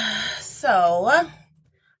 So,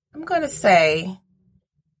 I'm going to say,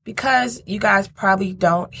 because you guys probably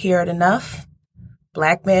don't hear it enough,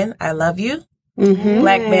 Black men, I love you.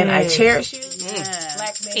 Black men, I cherish you.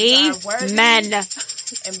 Black men, are worthy. Amen.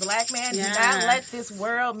 And Black man, do not let this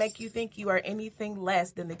world make you think you are anything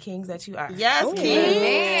less than the kings that you are. Yes,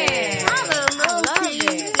 King.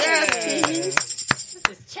 Hallelujah. Yes, King. This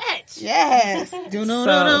is church. Yes. So,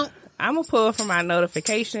 I'm going to pull from my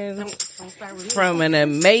notifications from an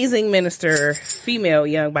amazing minister, female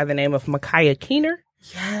young by the name of Micaiah Keener.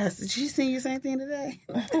 Yes. Did she send you the same thing today?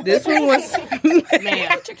 This one was... we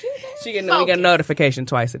get a notification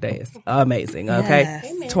twice a day. It's amazing, okay?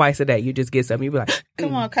 Yes. Twice a day. You just get something, you be like...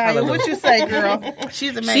 Come on, Kaya. What you say, girl?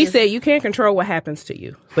 She's amazing. She said you can't control what happens to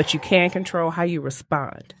you, but you can control how you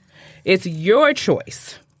respond. It's your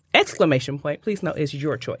choice. Exclamation point. Please note, it's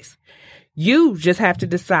your choice. You just have to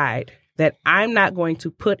decide that I'm not going to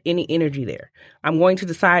put any energy there. I'm going to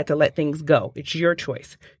decide to let things go. It's your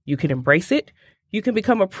choice. You can embrace it. You can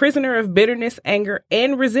become a prisoner of bitterness, anger,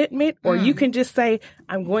 and resentment, or you can just say,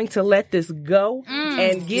 I'm going to let this go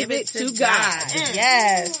and give it to God.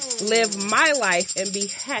 Yes. Live my life and be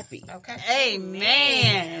happy. Okay.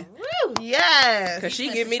 Amen. Woo. Yes. Because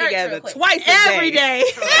she get me together twice a day. Every day.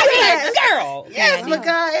 Yes. Girl. Yes,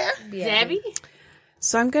 Micaiah. Debbie?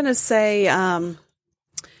 So I'm going to say,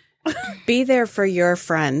 be there for your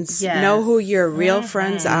friends. Yes. Know who your real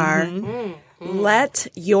friends are. Let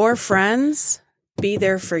your friends be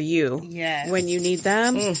there for you when you need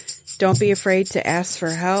them. Don't be afraid to ask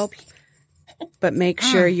for help, but make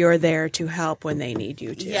sure you're there to help when they need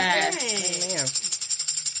you to. Yes.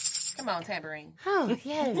 Come on, tambourine. Oh,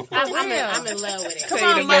 yes. I'm in love with it. Come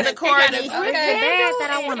on, Mother Courtney. It's bad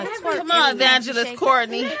that I want to twerk. Come on, Evangelist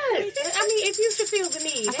Courtney. Yes. I mean, if you should feel the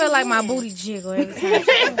need. I feel like my booty jiggle every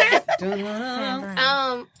time.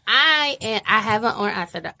 I have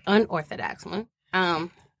an unorthodox one.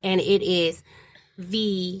 And it is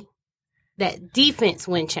that defense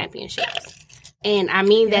win championships. And I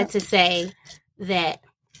mean that to say that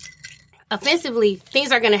offensively,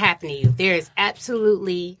 things are going to happen to you. There is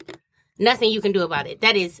absolutely nothing you can do about it.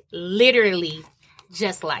 That is literally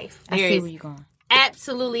just life. I see where you're going.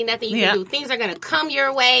 Absolutely nothing you can do. Things are going to come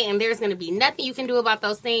your way, and there's going to be nothing you can do about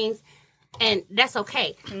those things. And that's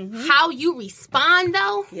okay. How you respond,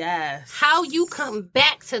 though, how you come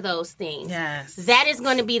back to those things, that is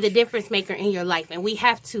going to be the difference maker in your life. And we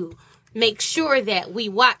have to make sure that we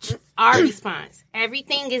watch our response.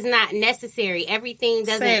 Everything is not necessary. Everything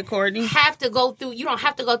doesn't have to go through. You don't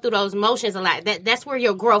have to go through those motions a lot. That's where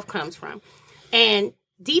your growth comes from. And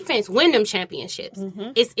defense win them championships.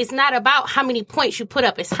 It's not about how many points you put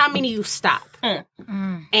up. It's how many you stop.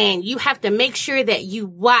 And you have to make sure that you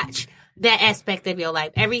watch that aspect of your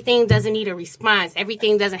life. Everything doesn't need a response.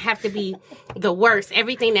 Everything doesn't have to be the worst.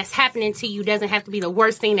 Everything that's happening to you doesn't have to be the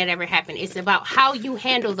worst thing that ever happened. It's about how you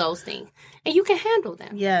handle those things. And you can handle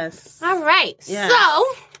them. Yes. All right. Yes. So,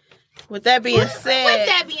 with that being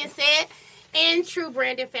said, in true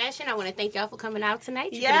Brandon fashion, I want to thank y'all for coming out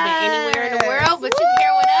tonight. You could have been anywhere in the world, but you're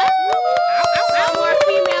here with us. One more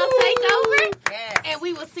female takeover. Yes. And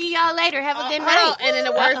we will see y'all later. Have a good night. And in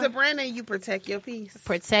the words of Brandon, you protect your peace.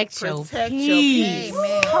 Protect your peace.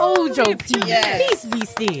 Hold your peace. Yes. Peace be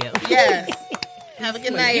still. Yes. Have a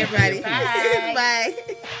good night, everybody. Bye. Bye.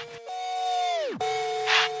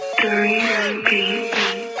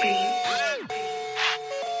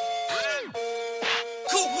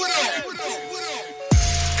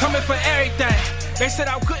 Coming for everything. They said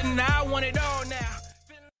I couldn't, now I want it all.